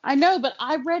 I know, but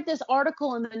I read this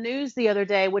article in the news the other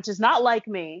day, which is not like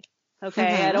me. Okay,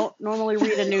 mm-hmm. I don't normally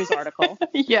read a news article.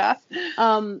 Yeah.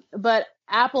 But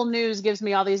Apple News gives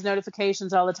me all these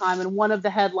notifications all the time, and one of the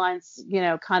headlines,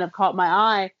 kind of caught my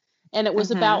eye, and it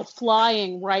was about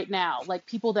flying right now, like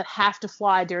people that have to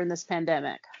fly during this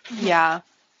pandemic. Yeah.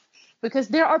 Because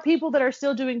there are people that are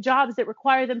still doing jobs that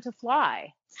require them to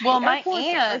fly. Well, my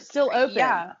aunt is still open.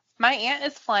 Yeah. My aunt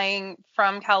is flying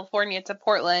from California to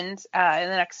Portland in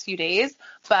the next few days,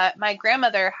 but my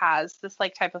grandmother has this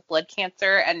like type of blood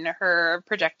cancer, and her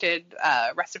projected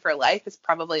rest of her life is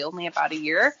probably only about a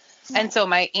year. And so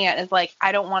my aunt is like,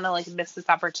 I don't want to like miss this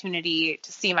opportunity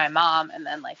to see my mom and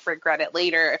then like regret it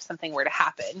later if something were to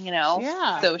happen,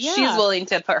 Yeah. So she's willing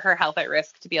to put her health at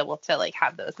risk to be able to like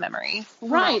have those memories.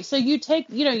 Right. So you take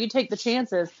the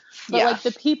chances, but like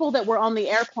the people that were on the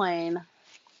airplane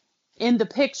in the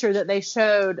picture that they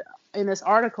showed in this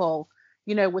article,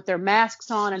 with their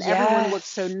masks on, and everyone looked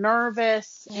so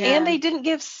nervous. And they didn't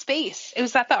give space. It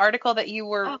was that the article that you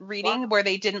were reading where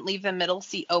they didn't leave the middle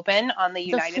seat open on the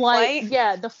United flight?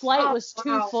 Yeah, the flight was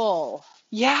too full.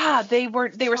 Yeah, they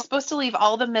were supposed to leave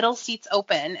all the middle seats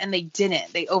open, and they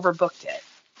didn't. They overbooked it.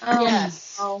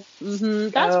 Yes. Mm-hmm.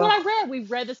 That's what I read. We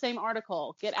read the same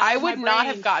article. I would not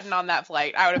have gotten on that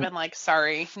flight. I would have been like,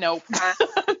 sorry, nope. I'm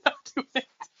not doing it.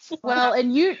 Well,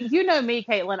 and you know me,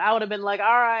 Caitlin. I would have been like, all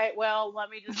right, well, let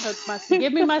me just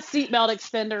give me my seatbelt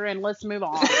extender and let's move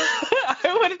on.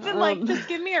 I would have been like, just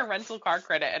give me a rental car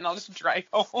credit and I'll just drive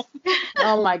home.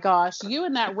 Oh my gosh, you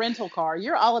and that rental car,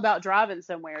 you're all about driving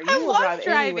somewhere. You will drive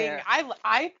driving.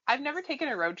 Anywhere. I've never taken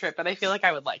a road trip, but I feel like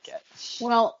I would like it.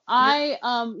 Well, I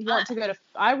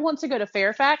want to go to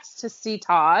Fairfax to see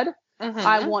Todd. Mm-hmm.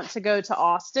 I want to go to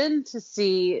Austin to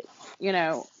see,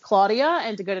 Claudia,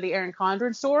 and to go to the Erin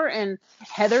Condren store, and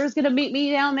Heather's going to meet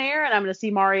me down there, and I'm going to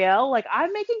see Marielle. Like,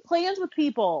 I'm making plans with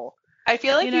people. I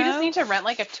feel like you just need to rent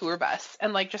like a tour bus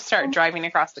and like just start driving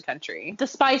across the country. The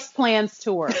Spice Plans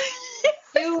tour.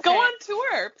 Go on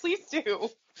tour. Please do.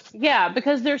 Yeah,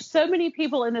 because there's so many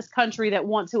people in this country that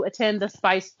want to attend the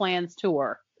Spice Plans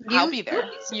tour. I'll be there.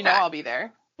 I'll be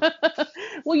there.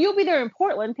 Well, you'll be there in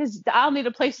Portland because I'll need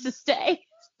a place to stay.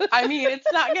 I mean, it's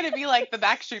not going to be like the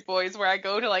Backstreet Boys where I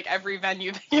go to like every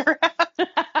venue that you're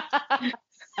at.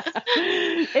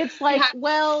 It's like,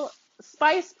 well,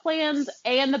 Spice Plans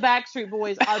and the Backstreet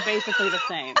Boys are basically the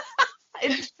same.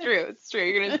 It's true.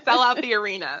 You're going to sell out the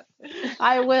arena.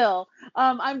 I will.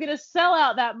 I'm going to sell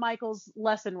out that Michael's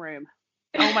lesson room.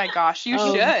 Oh my gosh, you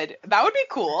should. That would be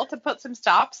cool to put some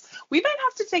stops. We might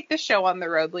have to take this show on the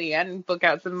road, Leanne, and book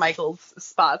out some Michael's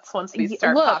spots once we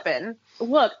start popping.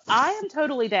 Look, I am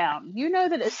totally down. You know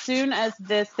that as soon as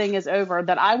this thing is over,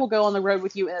 that I will go on the road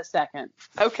with you in a second.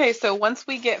 Okay, so once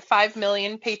we get 5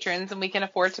 million patrons and we can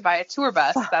afford to buy a tour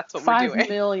bus, that's what we're doing. 5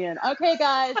 million. Okay,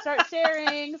 guys, start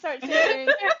sharing.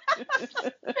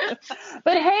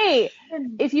 But hey,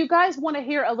 if you guys want to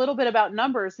hear a little bit about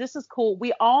numbers, this is cool.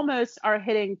 We almost are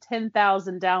hitting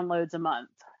 10,000 downloads a month.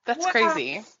 That's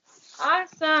crazy.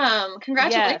 Awesome.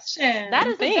 Congratulations. Yes.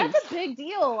 That's a big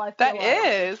deal. I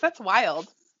feel That's wild.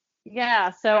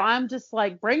 Yeah, so I'm just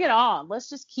like, bring it on. Let's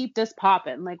just keep this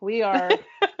popping. Like we are.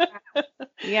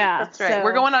 Yeah. That's right.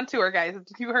 We're going on tour, guys.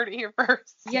 You heard it here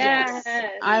first. Yes.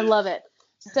 I love it.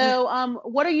 So,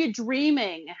 what are you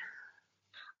dreaming?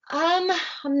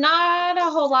 Not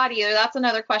a whole lot either. That's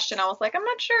another question. I was like, I'm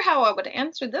not sure how I would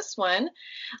answer this one.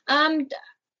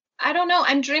 I don't know.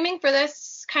 I'm dreaming for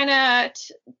this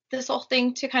this whole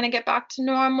thing to kind of get back to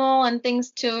normal and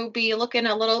things to be looking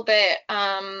a little bit,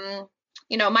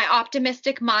 my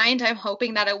optimistic mind, I'm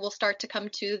hoping that it will start to come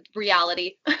to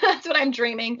reality. That's what I'm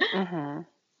dreaming. Mm-hmm.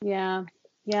 Yeah.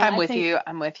 Yeah. I'm with you.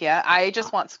 I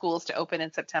just want schools to open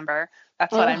in September.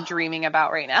 That's what I'm dreaming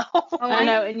about right now. I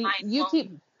know. And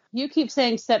you keep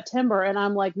saying September, and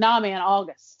I'm like, nah, man,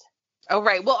 August. Oh,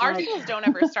 right. Well, our schools don't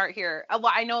ever start here.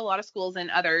 I know a lot of schools in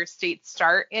other states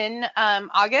start in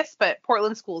August, but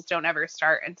Portland schools don't ever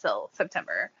start until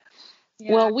September.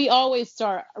 Yeah. Well, we always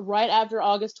start right after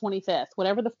August 25th,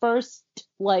 whatever the first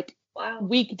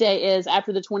weekday is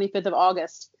after the 25th of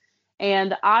August.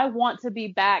 And I want to be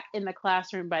back in the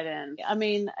classroom by then. I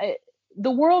mean,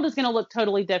 the world is going to look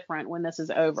totally different when this is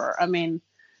over. I mean,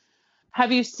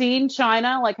 have you seen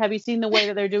China? Like, have you seen the way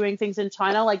that they're doing things in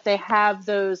China? Like, they have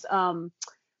those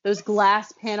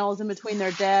glass panels in between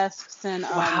their desks. And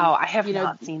wow, I have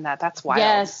not seen that. That's wild.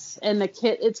 Yes, and the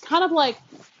kid. It's kind of like.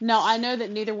 No, I know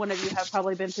that neither one of you have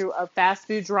probably been through a fast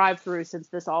food drive-through since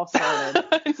this all started.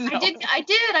 No. I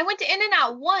did. I went to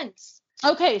In-N-Out once.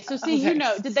 Okay, so see,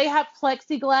 did they have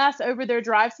plexiglass over their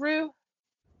drive-through?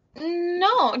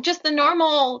 No, just the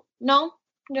normal. No.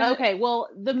 Okay, well,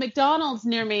 the McDonald's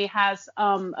near me has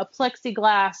a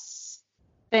plexiglass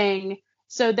thing,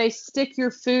 so they stick your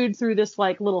food through this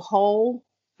like little hole.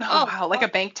 Oh wow, like a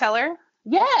bank teller?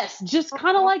 Yes, just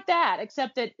kind of like that,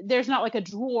 except that there's not like a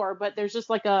drawer, but there's just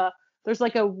like a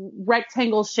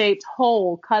rectangle shaped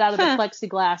hole cut out of the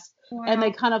plexiglass, and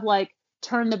they kind of like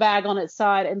turn the bag on its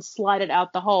side and slide it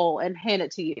out the hole and hand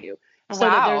it to you, so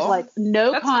that there's like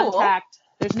no contact. Cool.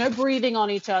 There's no breathing on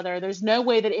each other. There's no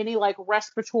way that any like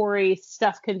respiratory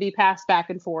stuff can be passed back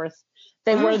and forth.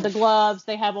 They wear the gloves.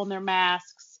 They have on their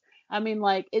masks. I mean,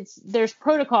 like there's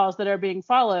protocols that are being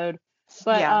followed.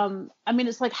 But, I mean,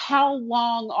 it's like, how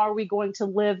long are we going to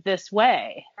live this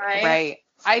way? Right.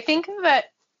 I think that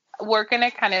we're going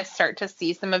to kind of start to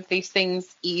see some of these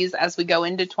things ease as we go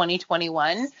into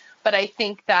 2021. But I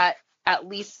think that at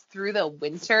least through the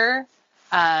winter,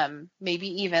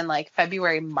 maybe even like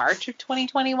February, March of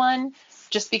 2021,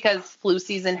 just because flu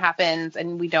season happens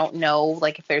and we don't know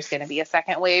like if there's going to be a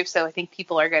second wave. So I think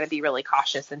people are going to be really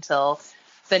cautious until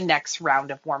the next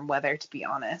round of warm weather, to be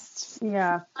honest.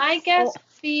 Yeah. I guess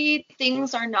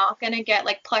things are not going to get,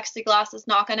 like, plexiglass is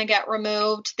not going to get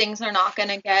removed. Things are not going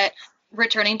to get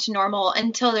returning to normal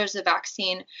until there's a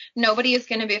vaccine. Nobody is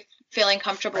going to be feeling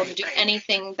comfortable to do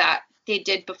anything that they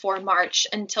did before March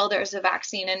until there's a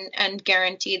vaccine and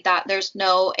guaranteed that there's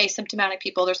no asymptomatic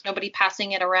people. There's nobody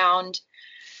passing it around.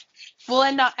 Well,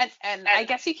 and I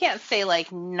guess you can't say like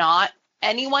not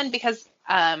anyone because,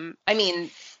 I mean,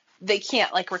 they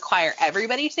can't like require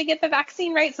everybody to get the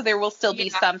vaccine, right? So there will still be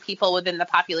some people within the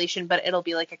population, but it'll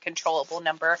be like a controllable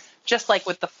number, just like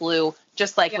with the flu,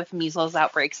 just like with measles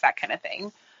outbreaks, that kind of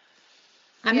thing.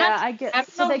 I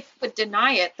don't know they would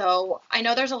deny it though. I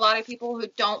know there's a lot of people who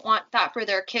don't want that for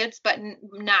their kids, but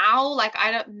now, like,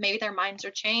 maybe their minds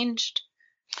are changed.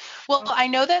 Well, I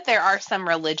know that there are some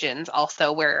religions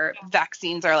also where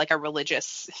vaccines are like a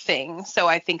religious thing. So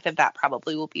I think that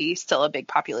probably will be still a big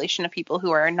population of people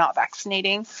who are not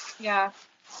vaccinating. Yeah,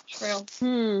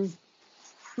 true.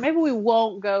 Maybe we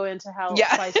won't go into how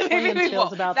Spice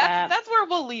feels about that. That's where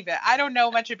we'll leave it. I don't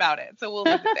know much about it, so we'll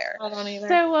leave it there. I don't either.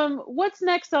 So, what's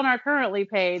next on our currently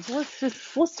page?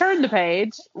 Let's turn the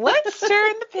page. Let's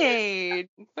turn the page.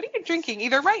 What are you drinking?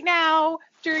 Either right now,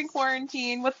 during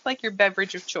quarantine. What's like your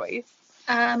beverage of choice?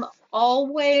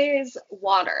 Always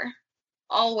water.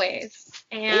 Always.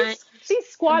 And these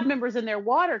squad members in their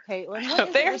water,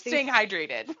 Caitlin. They're staying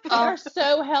hydrated. They're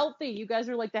so healthy. You guys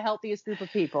are like the healthiest group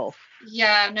of people.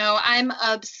 Yeah, no, I'm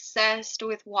obsessed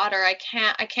with water. I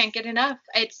can't get enough.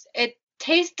 It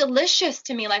tastes delicious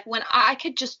to me. Like when I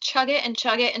could just chug it and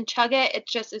chug it and chug it. It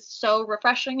just is so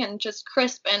refreshing and just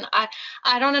crisp. And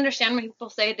I don't understand when people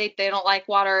say they don't like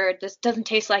water. This doesn't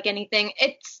taste like anything.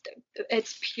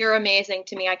 It's pure amazing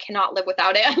to me. I cannot live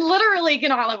without it. I literally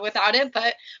cannot live without it.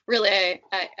 But really,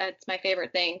 it's my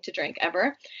favorite thing to drink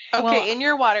ever. Okay, in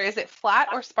your water, is it flat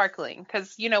or sparkling?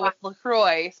 Because with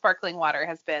LaCroix, sparkling water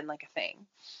has been like a thing.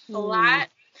 Flat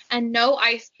and no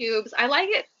ice cubes. I like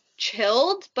it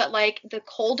chilled, but like the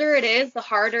colder it is, the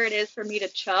harder it is for me to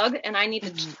chug, and I need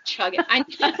to chug it.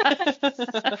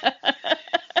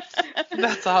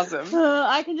 That's awesome.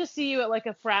 I can just see you at like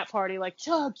a frat party, like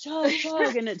chug, chug,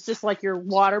 chug, and it's just like your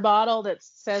water bottle that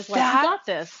says like, you got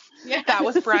this. Yeah. That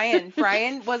was Brian.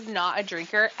 Brian was not a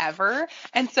drinker ever.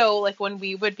 And so like when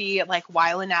we would be like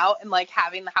whiling out and like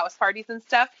having the house parties and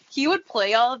stuff, he would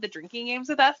play all of the drinking games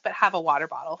with us, but have a water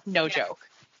bottle. No joke.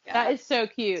 Yeah. That is so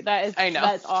cute. I know.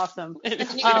 That's awesome. And you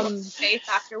can face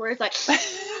afterwards, like.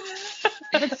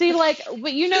 But see, like,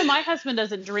 but you know, my husband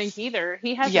doesn't drink either.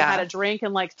 He hasn't had a drink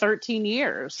in like 13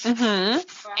 years.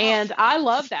 Mm-hmm. Wow. And I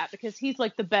love that because he's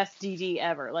like the best DD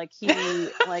ever. Like he,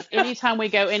 like anytime we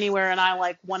go anywhere and I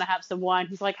like want to have some wine,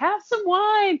 he's like, have some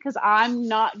wine. Cause I'm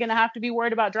not going to have to be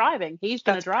worried about driving. He's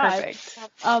going to drive.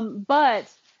 Perfect. But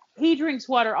he drinks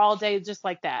water all day just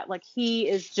like that. Like he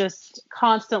is just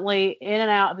constantly in and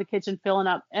out of the kitchen filling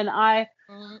up. And I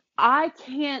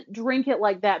can't drink it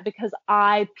like that because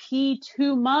I pee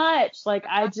too much. Like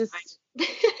I just,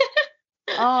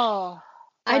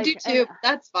 I do too.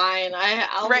 That's fine.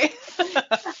 I'll right.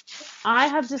 I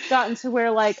have just gotten to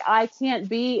where like I can't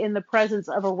be in the presence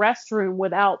of a restroom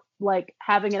without like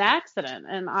having an accident,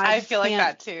 and I feel like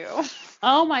that too.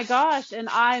 Oh my gosh, and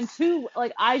I'm too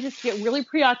like I just get really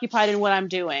preoccupied in what I'm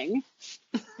doing.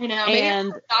 I know. Maybe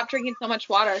I'll stop drinking so much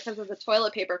water because of the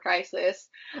toilet paper crisis.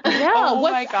 Yeah. Oh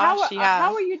my gosh.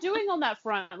 How are you doing on that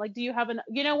front? Like, do you have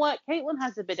you know what? Caitlin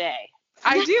has a bidet.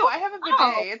 I do. I have a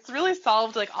bidet. It's really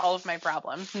solved like all of my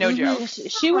problems. No joke.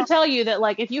 She would tell you that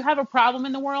like if you have a problem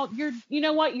in the world, you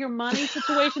know what, your money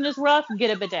situation is rough,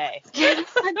 get a bidet.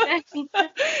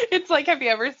 It's like, have you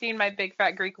ever seen My Big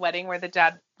Fat Greek Wedding where the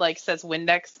dad like says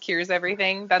Windex cures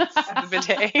everything? That's the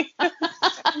bidet.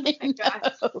 Oh my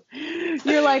gosh.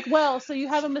 You're like, well, so you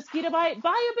have a mosquito bite?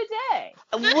 Buy a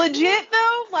bidet. Legit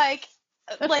though, like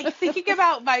thinking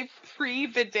about my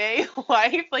pre-bidet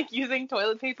life, like using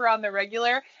toilet paper on the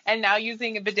regular and now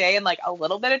using a bidet and like a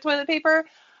little bit of toilet paper,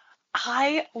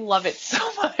 I love it so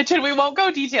much. And we won't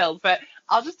go details, but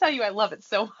I'll just tell you I love it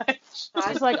so much.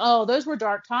 It's like, oh, those were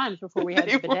dark times before we had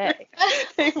the bidet.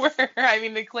 They were. I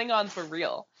mean, the Klingons were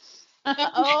real.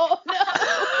 Oh, no.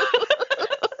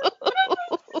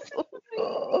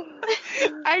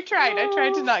 I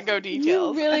tried to not go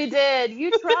details. You really did.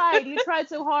 You tried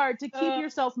so hard to keep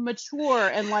yourself mature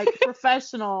and like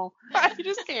professional. I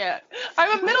just can't.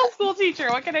 I'm a middle school teacher.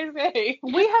 What can I say?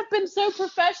 We have been so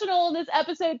professional in this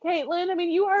episode, Caitlin. I mean,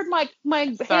 you heard my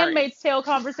Handmaid's Tale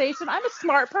conversation. I'm a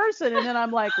smart person, and then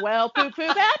I'm like, well, poop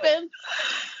happens.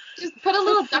 Just put a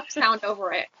little duck sound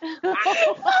over it.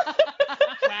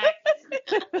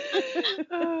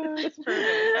 It's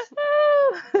perfect.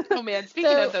 Oh man,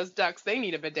 speaking of those ducks, they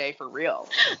need a bidet for real.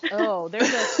 Oh, they're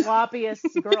the sloppiest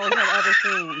girls I've ever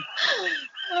seen.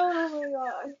 Oh my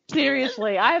god.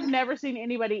 Seriously, I have never seen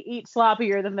anybody eat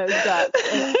sloppier than those ducks.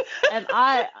 And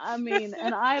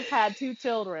I've had 2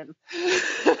 children.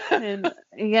 And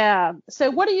yeah.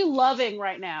 So what are you loving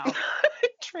right now?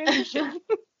 Transition.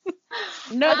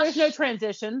 No, there's no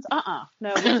transitions. No,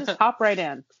 we'll just hop right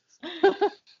in.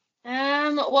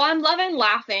 Well, I'm loving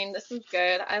laughing. This is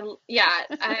good. I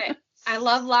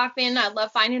love laughing. I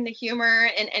love finding the humor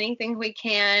in anything we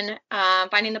can,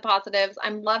 finding the positives.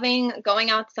 I'm loving going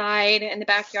outside in the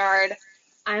backyard.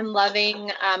 I'm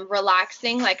loving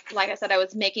relaxing. Like I said, I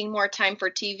was making more time for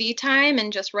TV time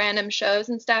and just random shows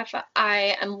and stuff.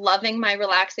 I am loving my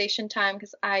relaxation time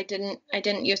because I didn't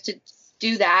used to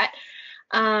do that.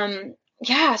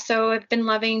 So I've been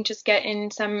loving just getting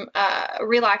some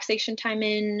relaxation time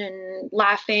in and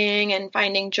laughing and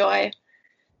finding joy.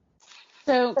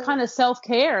 So kind of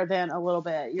self-care then a little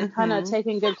bit. You're kind of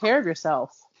taking good care of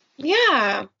yourself.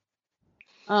 Yeah.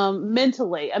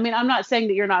 Mentally. I mean, I'm not saying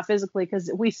that you're not physically,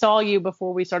 because we saw you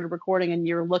before we started recording and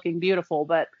you're looking beautiful,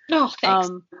 but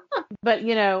thanks. But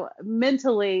you know,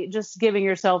 mentally just giving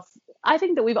yourself, I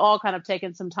think that we've all kind of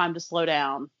taken some time to slow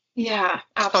down. Yeah,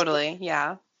 absolutely. Totally.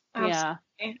 Yeah. Absolutely.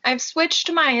 Yeah. I've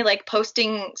switched my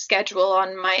posting schedule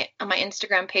on my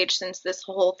Instagram page since this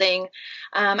whole thing.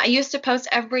 I used to post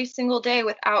every single day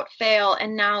without fail,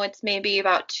 and now it's maybe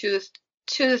about two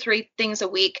to three things a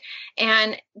week.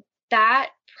 And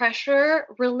that pressure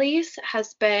release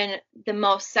has been the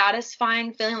most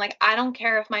satisfying feeling. Like, I don't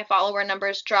care if my follower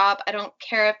numbers drop. I don't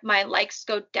care if my likes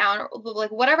go down, or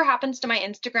like whatever happens to my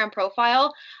Instagram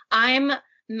profile. I'm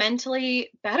mentally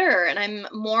better, and I'm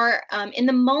more in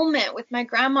the moment with my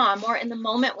grandma, more in the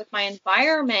moment with my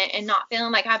environment, and not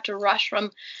feeling like I have to rush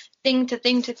from thing to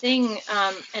thing to thing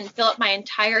and fill up my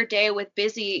entire day with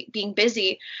being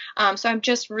busy. So I'm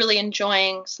just really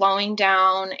enjoying slowing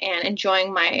down and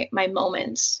enjoying my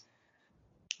moments.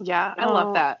 Yeah, I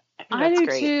love that. I do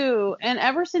great. too. And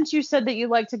ever since you said that you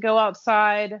like to go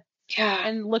outside Yeah.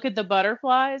 and look at the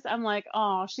butterflies, I'm like,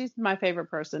 oh, she's my favorite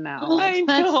person now. Oh, Like,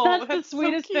 I know. that's the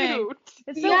sweetest so thing. cute.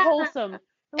 It's so Yeah. wholesome.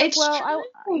 Like, It's well,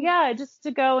 true. yeah, just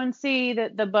to go and see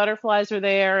that the butterflies are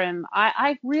there, and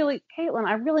I really, Caitlin,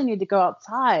 I really need to go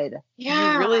outside.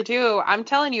 Yeah. You really do. I'm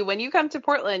telling you, when you come to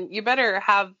Portland, you better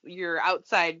have your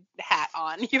outside hat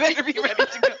on. You better be ready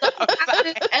to go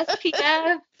outside.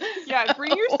 SPF. Yeah,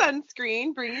 bring your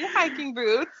sunscreen, bring your hiking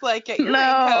boots, like get your No.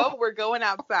 raincoat. We're going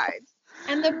outside.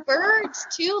 And the birds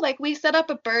too. Like we set up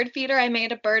a bird feeder. I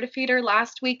made a bird feeder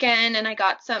last weekend, and I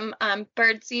got some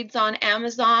bird seeds on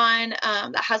Amazon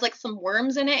that has like some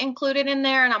worms in it included in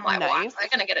there. And I'm like, wow, Nice. I'm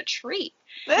gonna get a treat.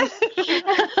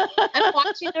 And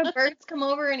watching the birds come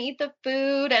over and eat the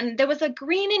food. And there was a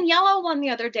green and yellow one the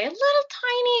other day, a little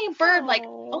tiny bird, like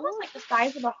almost like the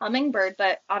size of a hummingbird,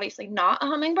 but obviously not a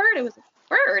hummingbird. It was a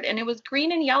bird, and it was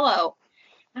green and yellow.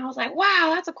 And I was like,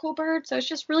 wow, that's a cool bird. So it's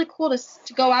just really cool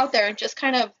to go out there and just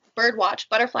kind of bird watch,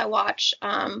 butterfly watch.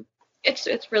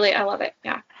 It's really, I love it.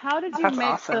 Yeah. How did you That's make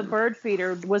the awesome. bird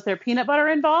feeder? Was there peanut butter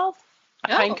involved? A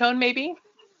pine cone, maybe?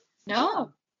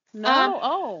 No.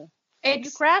 No. You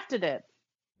It's, crafted it.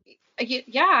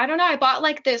 yeah, I don't know. I bought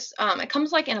like this, it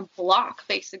comes like in a block,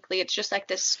 basically. It's just like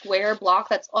this square block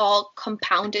that's all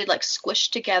compounded, like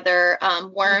squished together,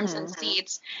 worms and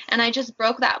seeds. And I just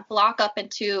broke that block up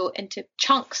into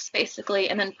chunks, basically,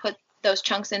 and then put those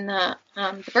chunks in the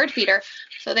bird feeder.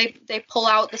 So they pull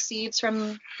out the seeds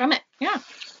from it. Yeah.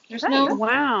 There's no.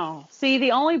 Wow. See,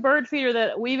 the only bird feeder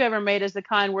that we've ever made is the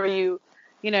kind where you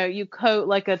coat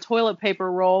like a toilet paper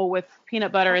roll with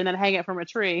peanut butter and then hang it from a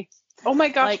tree. Oh my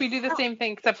gosh, Like- we do the same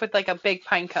thing except with like a big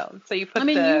pine cone. So you put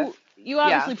You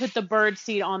obviously put the bird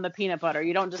seed on the peanut butter.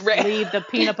 You don't just Right. leave the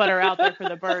peanut butter out there for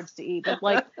the birds to eat. But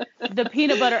like the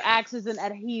peanut butter acts as an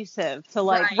adhesive to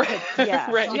like, Right. yeah,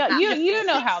 Right. yeah. You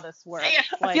know how this works. Yeah.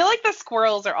 I feel like the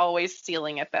squirrels are always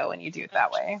stealing it though when you do it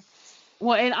that way.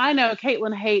 Well, and I know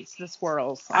Caitlin hates the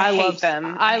squirrels. I hate love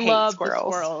them. I I hate love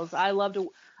squirrels. the squirrels. I love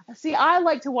to see. I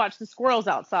like to watch the squirrels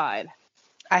outside.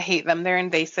 I hate them. They're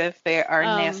invasive. They are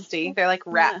nasty. They're like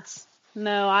rats.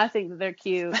 No, I think that they're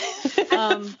cute.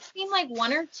 I've seen like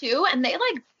one or two, and they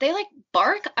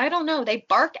bark. I don't know. They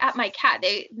bark at my cat.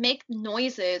 They make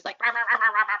noises like.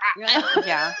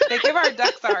 Yeah, they give our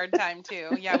ducks a hard time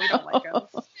too. Yeah, we don't like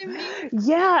them.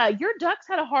 Yeah, your ducks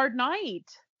had a hard night.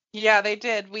 Yeah, they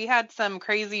did. We had some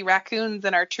crazy raccoons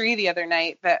in our tree the other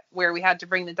night where we had to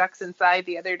bring the ducks inside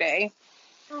the other day.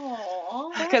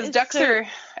 Aww. Because is ducks so- are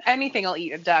anything will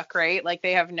eat a duck, right? Like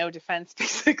they have no defense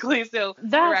basically. So the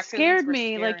That raccoons scared were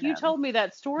me. Like scaring you them. told me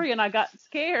that story and I got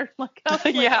scared. Like I was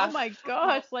like, Yeah. oh my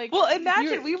gosh. Like Well,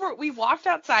 imagine we walked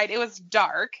outside. It was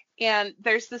dark, and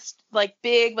there's this like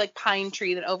big like pine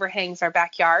tree that overhangs our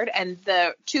backyard, and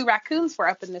the two raccoons were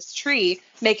up in this tree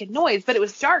making noise, but it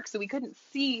was dark, so we couldn't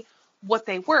see what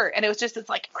they were, and it was just this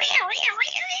like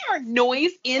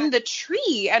noise in the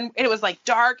tree, and it was like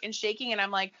dark and shaking, and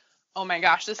I'm like, oh my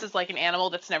gosh, this is like an animal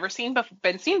that's never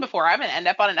been seen before. I'm gonna end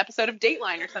up on an episode of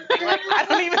Dateline or something. Like I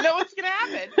don't even know what's gonna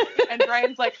happen. And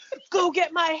Brian's like, go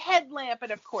get my headlamp,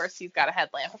 and of course he's got a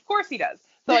headlamp. Of course he does.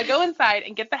 So I go inside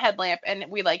and get the headlamp, and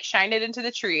we like shine it into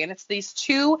the tree, and it's these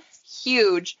two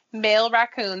huge male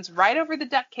raccoons right over the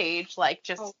duck cage, like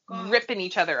just ripping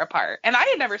each other apart. And I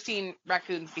had never seen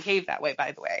raccoons behave that way,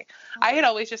 by the way. I had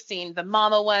always just seen the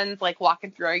mama ones like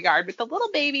walking through our yard with the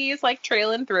little babies like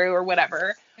trailing through or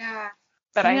whatever. Yeah.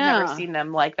 But I had Yeah. never seen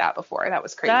them like that before. That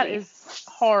was crazy. that is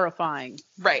horrifying.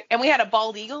 right. And we had a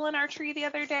bald eagle in our tree the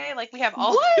other day. Like we have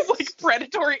all these like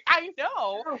predatory. I know.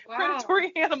 Oh, wow.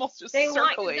 Predatory animals just They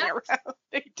want circling your around.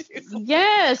 They do.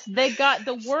 Yes, they got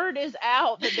the word is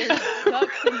out that there's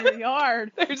ducks in your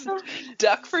yard. There's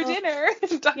duck for dinner.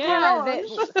 Duck Yeah, for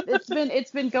lunch.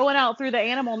 it's been going out through the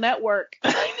animal network.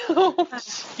 I know.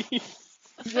 Jeez.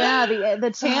 Yeah, the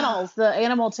channels, the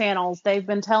animal channels, they've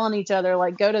been telling each other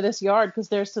like go to this yard because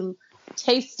there's some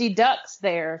tasty ducks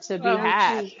there to be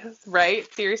had. Jeez.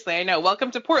 Right? Seriously, I know.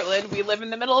 Welcome to Portland. We live in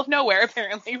the middle of nowhere,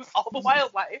 apparently, with all the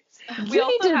wildlife.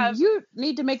 You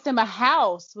need to make them a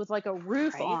house with like a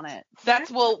roof Right. on it.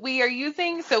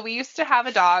 We used to have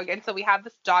a dog, and so we have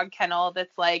this dog kennel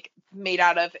that's like made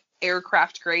out of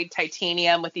aircraft grade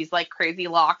titanium with these like crazy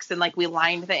locks, and like we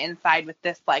lined the inside with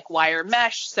this like wire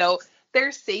mesh. So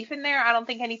they're safe in there. I don't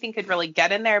think anything could really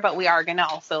get in there, but we are going to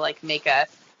also like make a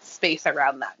space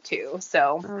around that too.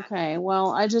 So Okay,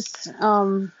 well, I just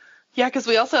yeah, because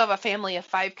we also have a family of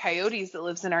 5 coyotes that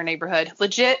lives in our neighborhood.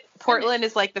 Legit, Portland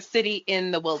is like the city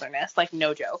in the wilderness, like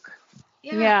no joke.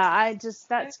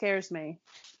 that scares me.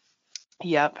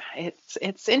 Yep,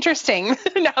 it's interesting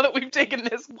now that we've taken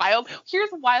this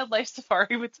here's a wildlife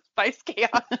safari with Spice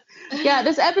Chaos. Yeah,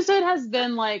 this episode has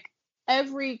been like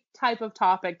every type of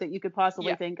topic that you could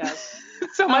possibly think of.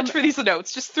 So much for these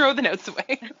notes. Just throw the notes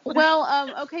away.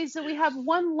 Well, okay, so we have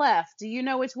one left. Do you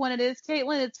know which one it is,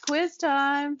 Caitlin? It's quiz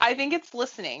time. I think it's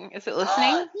listening. Is it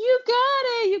listening? You got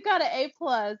it. You got an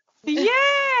A+. Yeah,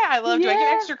 I love. Do I Yeah.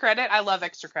 get extra credit? I love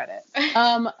extra credit.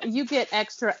 You get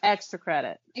extra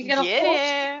credit. You get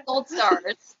a full gold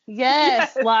stars.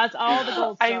 Yes, lots, all the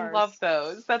gold stars. I love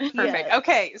those. That's perfect. Yes.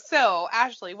 Okay, so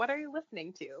Ashley, what are you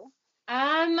listening to?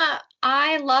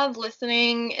 I love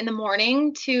listening in the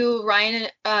morning to Ryan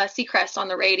Seacrest on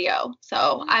the radio.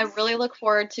 So I really look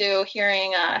forward to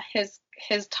hearing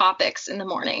his topics in the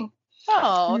morning.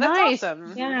 Oh, that's Nice.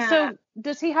 awesome. Yeah. So,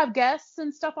 does he have guests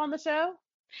and stuff on the show?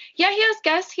 Yeah, he has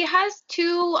guests. He has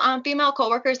two female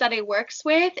coworkers that he works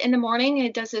with in the morning. He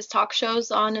does his talk shows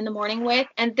on in the morning with,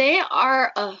 and they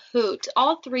are a hoot.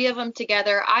 All three of them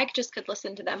together, I just could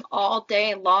listen to them all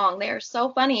day long. They are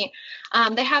so funny.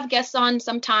 They have guests on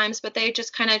sometimes, but they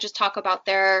just kind of just talk about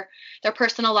their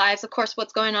personal lives, of course,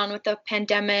 what's going on with the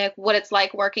pandemic, what it's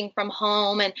like working from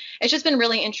home, and it's just been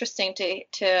really interesting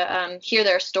to hear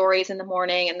their stories in the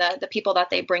morning and the people that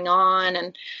they bring on.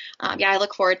 And I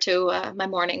look forward to my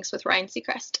mornings with Ryan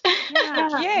Seacrest.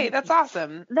 Yeah, yay, that's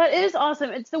awesome. That is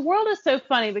awesome. The world is so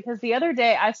funny because the other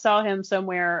day I saw him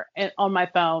somewhere on my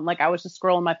phone. Like I was just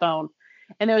scrolling my phone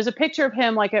and there was a picture of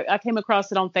him. Like I came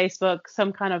across it on Facebook,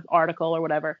 some kind of article or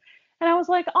whatever. And I was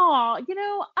like, oh, I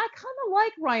kind of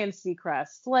like Ryan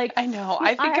Seacrest. Like, I know.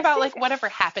 I think about like whatever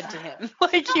happened to him.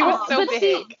 Like he was so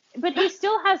big. But he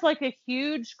still has like a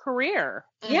huge career.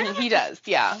 Yeah, he does.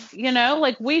 Yeah.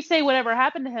 Like we say whatever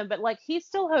happened to him, but like he's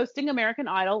still hosting American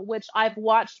Idol, which I've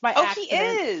watched by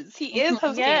accident. He is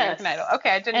hosting Yes. American Idol. Okay,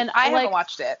 I I haven't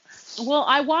watched it. Well,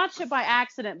 I watched it by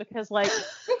accident because like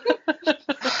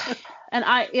and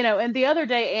and the other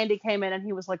day Andy came in and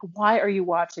he was like, "Why are you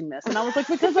watching this?" And I was like,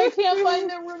 "Because I can't find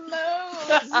the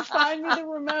remote. Just find me the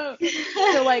remote."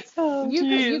 So like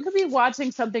you could be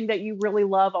watching something that you really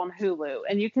love on Hulu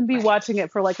and you can be watching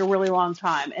it for like a really long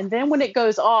time. And then when it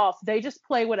goes off, they just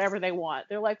play whatever they want.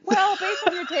 They're like, "Well, based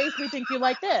on your taste, we think you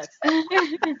like this."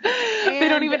 They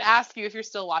don't even ask you if you're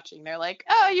still watching. They're like,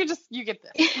 "Oh, you get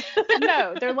this."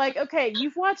 No, they're like, "Okay,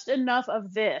 you've watched enough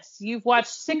of this. You've watched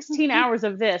 16 hours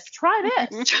of this. Try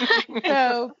this."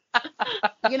 So,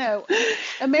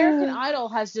 American Idol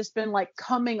has just been like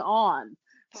coming on.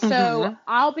 So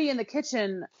I'll be in the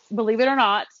kitchen, believe it or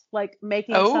not, like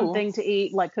making something to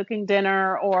eat, like cooking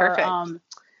dinner or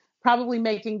probably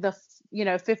making the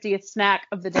 50th snack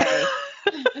of the day.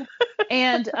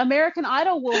 And American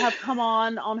Idol will have come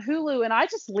on Hulu and I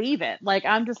just leave it. Like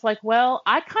I'm just like, well,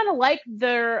 I kind of like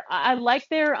their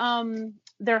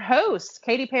hosts,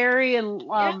 Katy Perry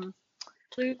and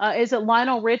is it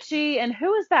Lionel Richie? And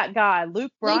who is that guy?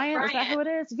 Luke Bryan? Is that who it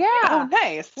is? Yeah. Oh,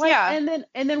 nice. Like, yeah.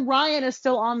 And then Ryan is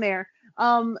still on there.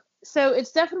 So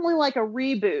it's definitely like a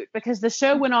reboot because the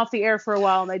show went off the air for a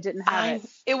while and they didn't have it.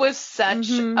 It was such,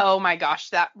 oh my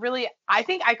gosh, that really, I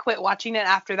think I quit watching it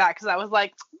after that because I was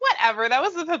like, whatever, that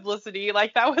was the publicity.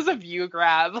 Like that was a view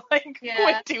grab. Like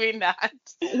quit doing that.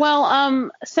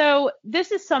 Well, so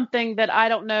this is something that I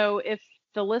don't know if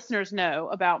the listeners know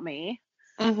about me.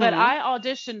 But I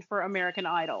auditioned for American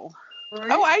Idol.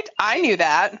 Oh, I knew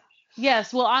that.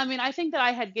 Yes. Well, I mean, I think that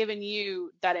I had given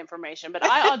you that information, but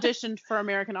I auditioned for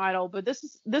American Idol, but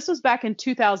this was back in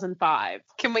 2005.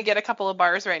 Can we get a couple of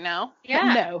bars right now?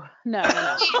 Yeah. No.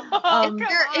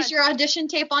 Is your audition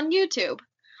tape on YouTube?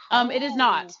 It is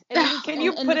not. Can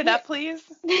you put it up, please?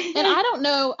 And I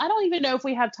don't even know if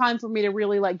we have time for me to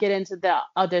really like get into the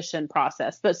audition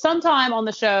process, but sometime on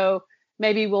the show,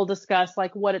 maybe we'll discuss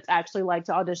like what it's actually like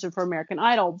to audition for American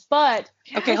Idol. But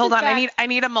okay, hold on. I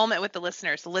need a moment with the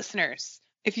listeners. Listeners,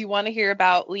 if you want to hear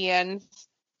about Leanne's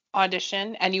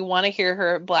audition and you want to hear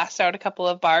her blast out a couple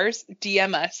of bars,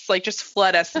 DM us. Like just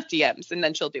flood us with DMs and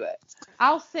then she'll do it.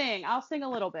 I'll sing a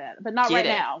little bit, but not right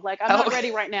now. Like I'm not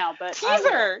ready right now, but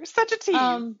teaser, such a tease.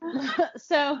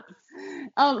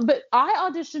 But I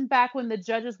auditioned back when the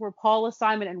judges were Paula,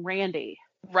 Simon, and Randy.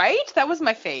 Right? That was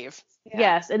my fave. Yeah.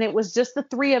 Yes, and it was just the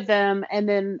three of them, and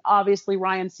then obviously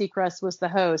Ryan Seacrest was the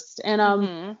host, and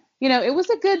it was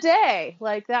a good day.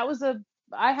 Like that was a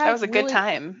good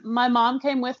time. My mom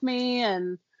came with me,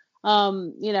 and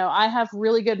I have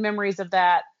really good memories of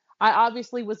that. I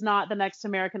obviously was not the next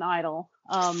American Idol,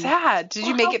 Sad. Did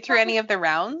you make it through any of the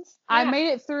rounds? I made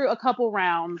it through a couple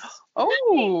rounds.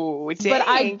 Oh, dang, but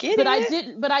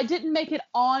I didn't make it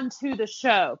onto the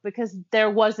show because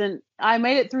I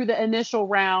made it through the initial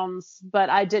rounds, but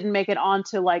I didn't make it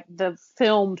onto like the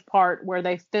filmed part where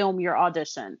they film your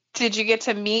audition. Did you get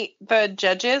to meet the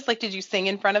judges? Like, did you sing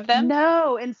in front of them?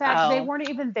 No, in fact, they weren't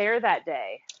even there that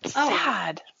day.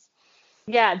 Sad.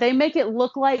 Yeah, they make it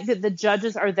look like that the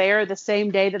judges are there the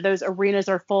same day that those arenas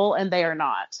are full, and they are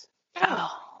not.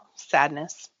 Oh,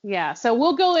 sadness. Yeah, so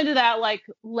we'll go into that like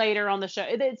later on the show.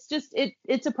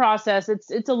 It's a process.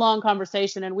 It's a long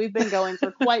conversation, and we've been going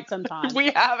for quite some time.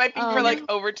 We have, I think, for like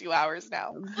over 2 hours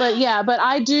now. But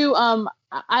I do.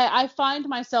 I find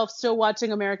myself still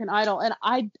watching American Idol, and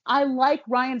I like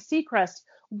Ryan Seacrest.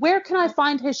 Where can I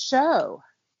find his show?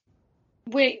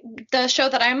 Wait, the show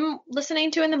that I'm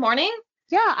listening to in the morning?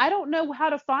 Yeah, I don't know how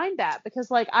to find that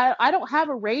because like I don't have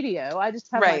a radio. I just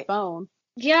have my phone.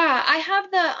 Yeah, I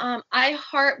have the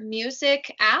iHeart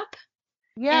Music app.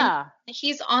 Yeah.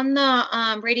 He's on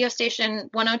the radio station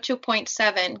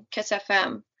 102.7 Kiss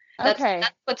FM. That's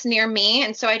what's near me.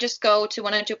 And so I just go to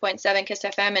 102.7 Kiss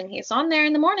FM and he's on there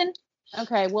in the morning.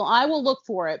 Okay, well, I will look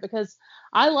for it because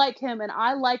I like him and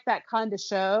I like that kind of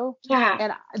show.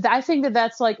 Yeah. And I think that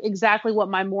that's like exactly what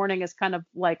my morning is kind of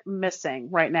like missing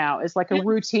right now is like a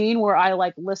routine where I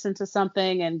like listen to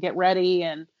something and get ready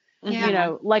and, you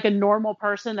know, like a normal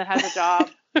person that has a job.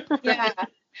 Yeah.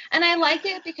 And I like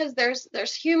it because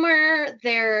there's humor,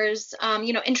 there's,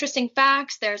 interesting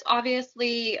facts. There's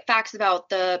obviously facts about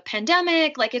the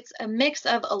pandemic. Like it's a mix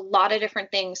of a lot of different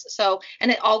things. So,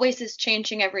 and it always is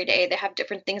changing every day. They have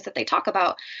different things that they talk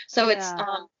about. So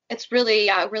it's really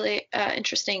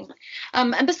interesting.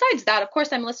 And besides that, of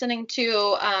course, I'm listening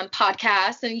to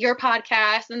podcasts and your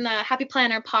podcast and the Happy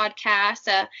Planner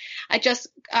podcast. I just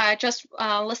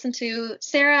listened to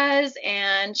Sarah's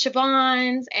and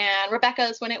Siobhan's and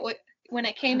Rebecca's when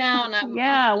it came out. And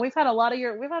we've had a lot of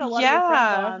your friends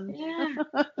on. Yeah.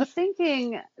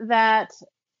 Thinking that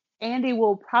Andy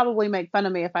will probably make fun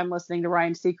of me if I'm listening to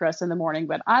Ryan Seacrest in the morning,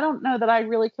 but I don't know that I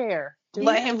really care.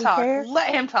 Let him talk.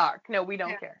 Let him talk. No, we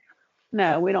don't care.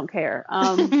 No, we don't care.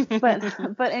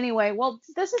 But anyway, well,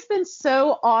 this has been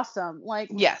so awesome. Like,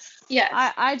 yes.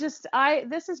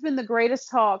 This has been the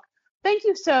greatest talk. Thank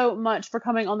you so much for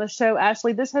coming on the show,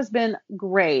 Ashley. This has been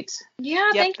great.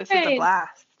 Yeah, thank you. This is a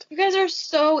blast. You guys are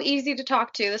so easy to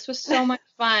talk to. This was so much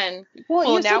fun.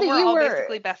 Well, now we're all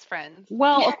basically best friends.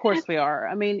 Well, of course we are.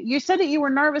 I mean, you said that you were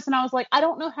nervous, and I was like,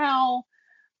 Caitlin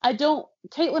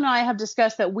and I have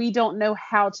discussed that we don't know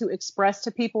how to express to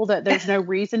people that there's no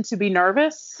reason to be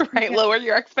nervous. Right. Lower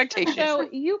your expectations. So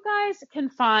you guys can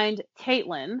find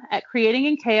Caitlin at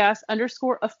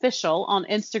creatinginchaos_official on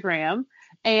Instagram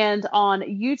and on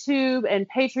YouTube and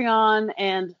Patreon.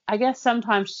 And I guess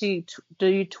sometimes do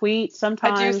you tweet?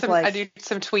 Sometimes I do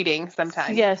some tweeting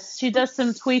sometimes. Yes, she does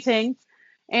some tweeting.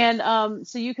 And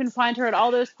so you can find her at all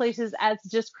those places as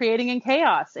just Creating in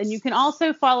Chaos. And you can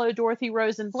also follow Dorothy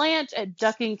Rosenblanche at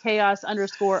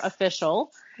duckingchaos_official.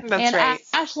 That's right.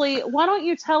 Ashley, why don't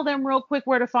you tell them real quick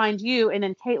where to find you, and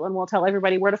then Caitlin will tell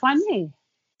everybody where to find me.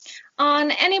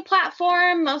 On any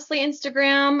platform, mostly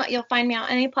Instagram. You'll find me on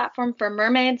any platform for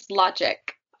Mermaids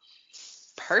Logic.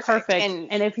 Perfect.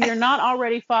 And if you're not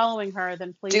already following her,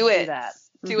 then please do that.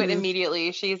 Do it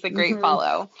immediately. She's a great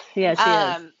follow. Yeah, she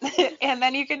is. And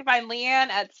then you can find Leanne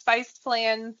at Spiced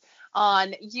Plans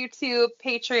on YouTube,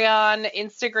 Patreon,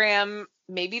 Instagram,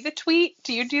 maybe the tweet.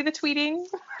 Do you do the tweeting?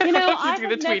 You know, I do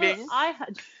the tweeting.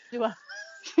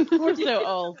 We're so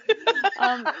old.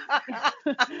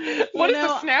 What is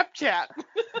a Snapchat?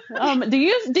 Do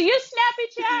you Snappy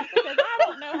Chat? Because I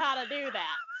don't know how to do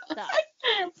that stuff. I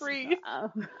can't breathe.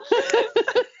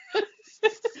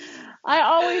 I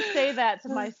always say that to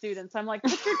my students. I'm like,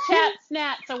 put your chat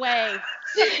snaps away.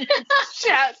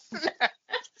 Chat snaps.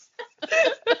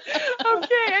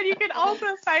 Okay, and you can also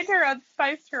find her on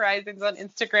Spiced Horizons on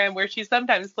Instagram, where she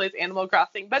sometimes plays Animal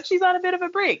Crossing, but she's on a bit of a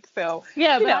break. So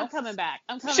yeah, but I'm coming back.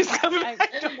 She's coming back.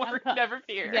 Don't worry, never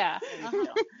fear. Yeah.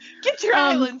 Get your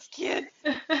islands, kid.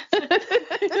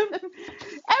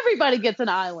 Everybody gets an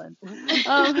island.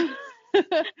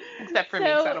 Except for me,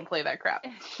 because I don't play that crap.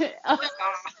 The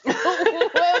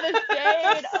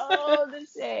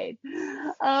shade.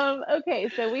 Okay,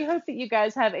 so we hope that you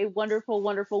guys have a wonderful,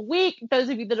 wonderful week. Those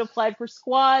of you that applied for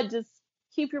Squad, just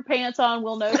keep your pants on.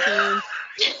 We'll know soon.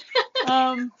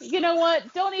 You know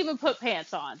what? Don't even put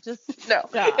pants on. Just no.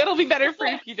 Stop. It'll be better for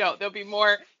you if you don't. There'll be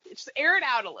more. Just air it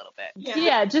out a little bit.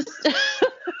 Yeah, just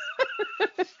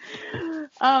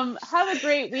have a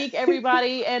great week,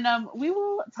 everybody, and we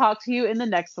will talk to you in the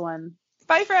next one.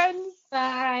 Bye, friends.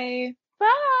 Bye.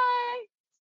 Bye.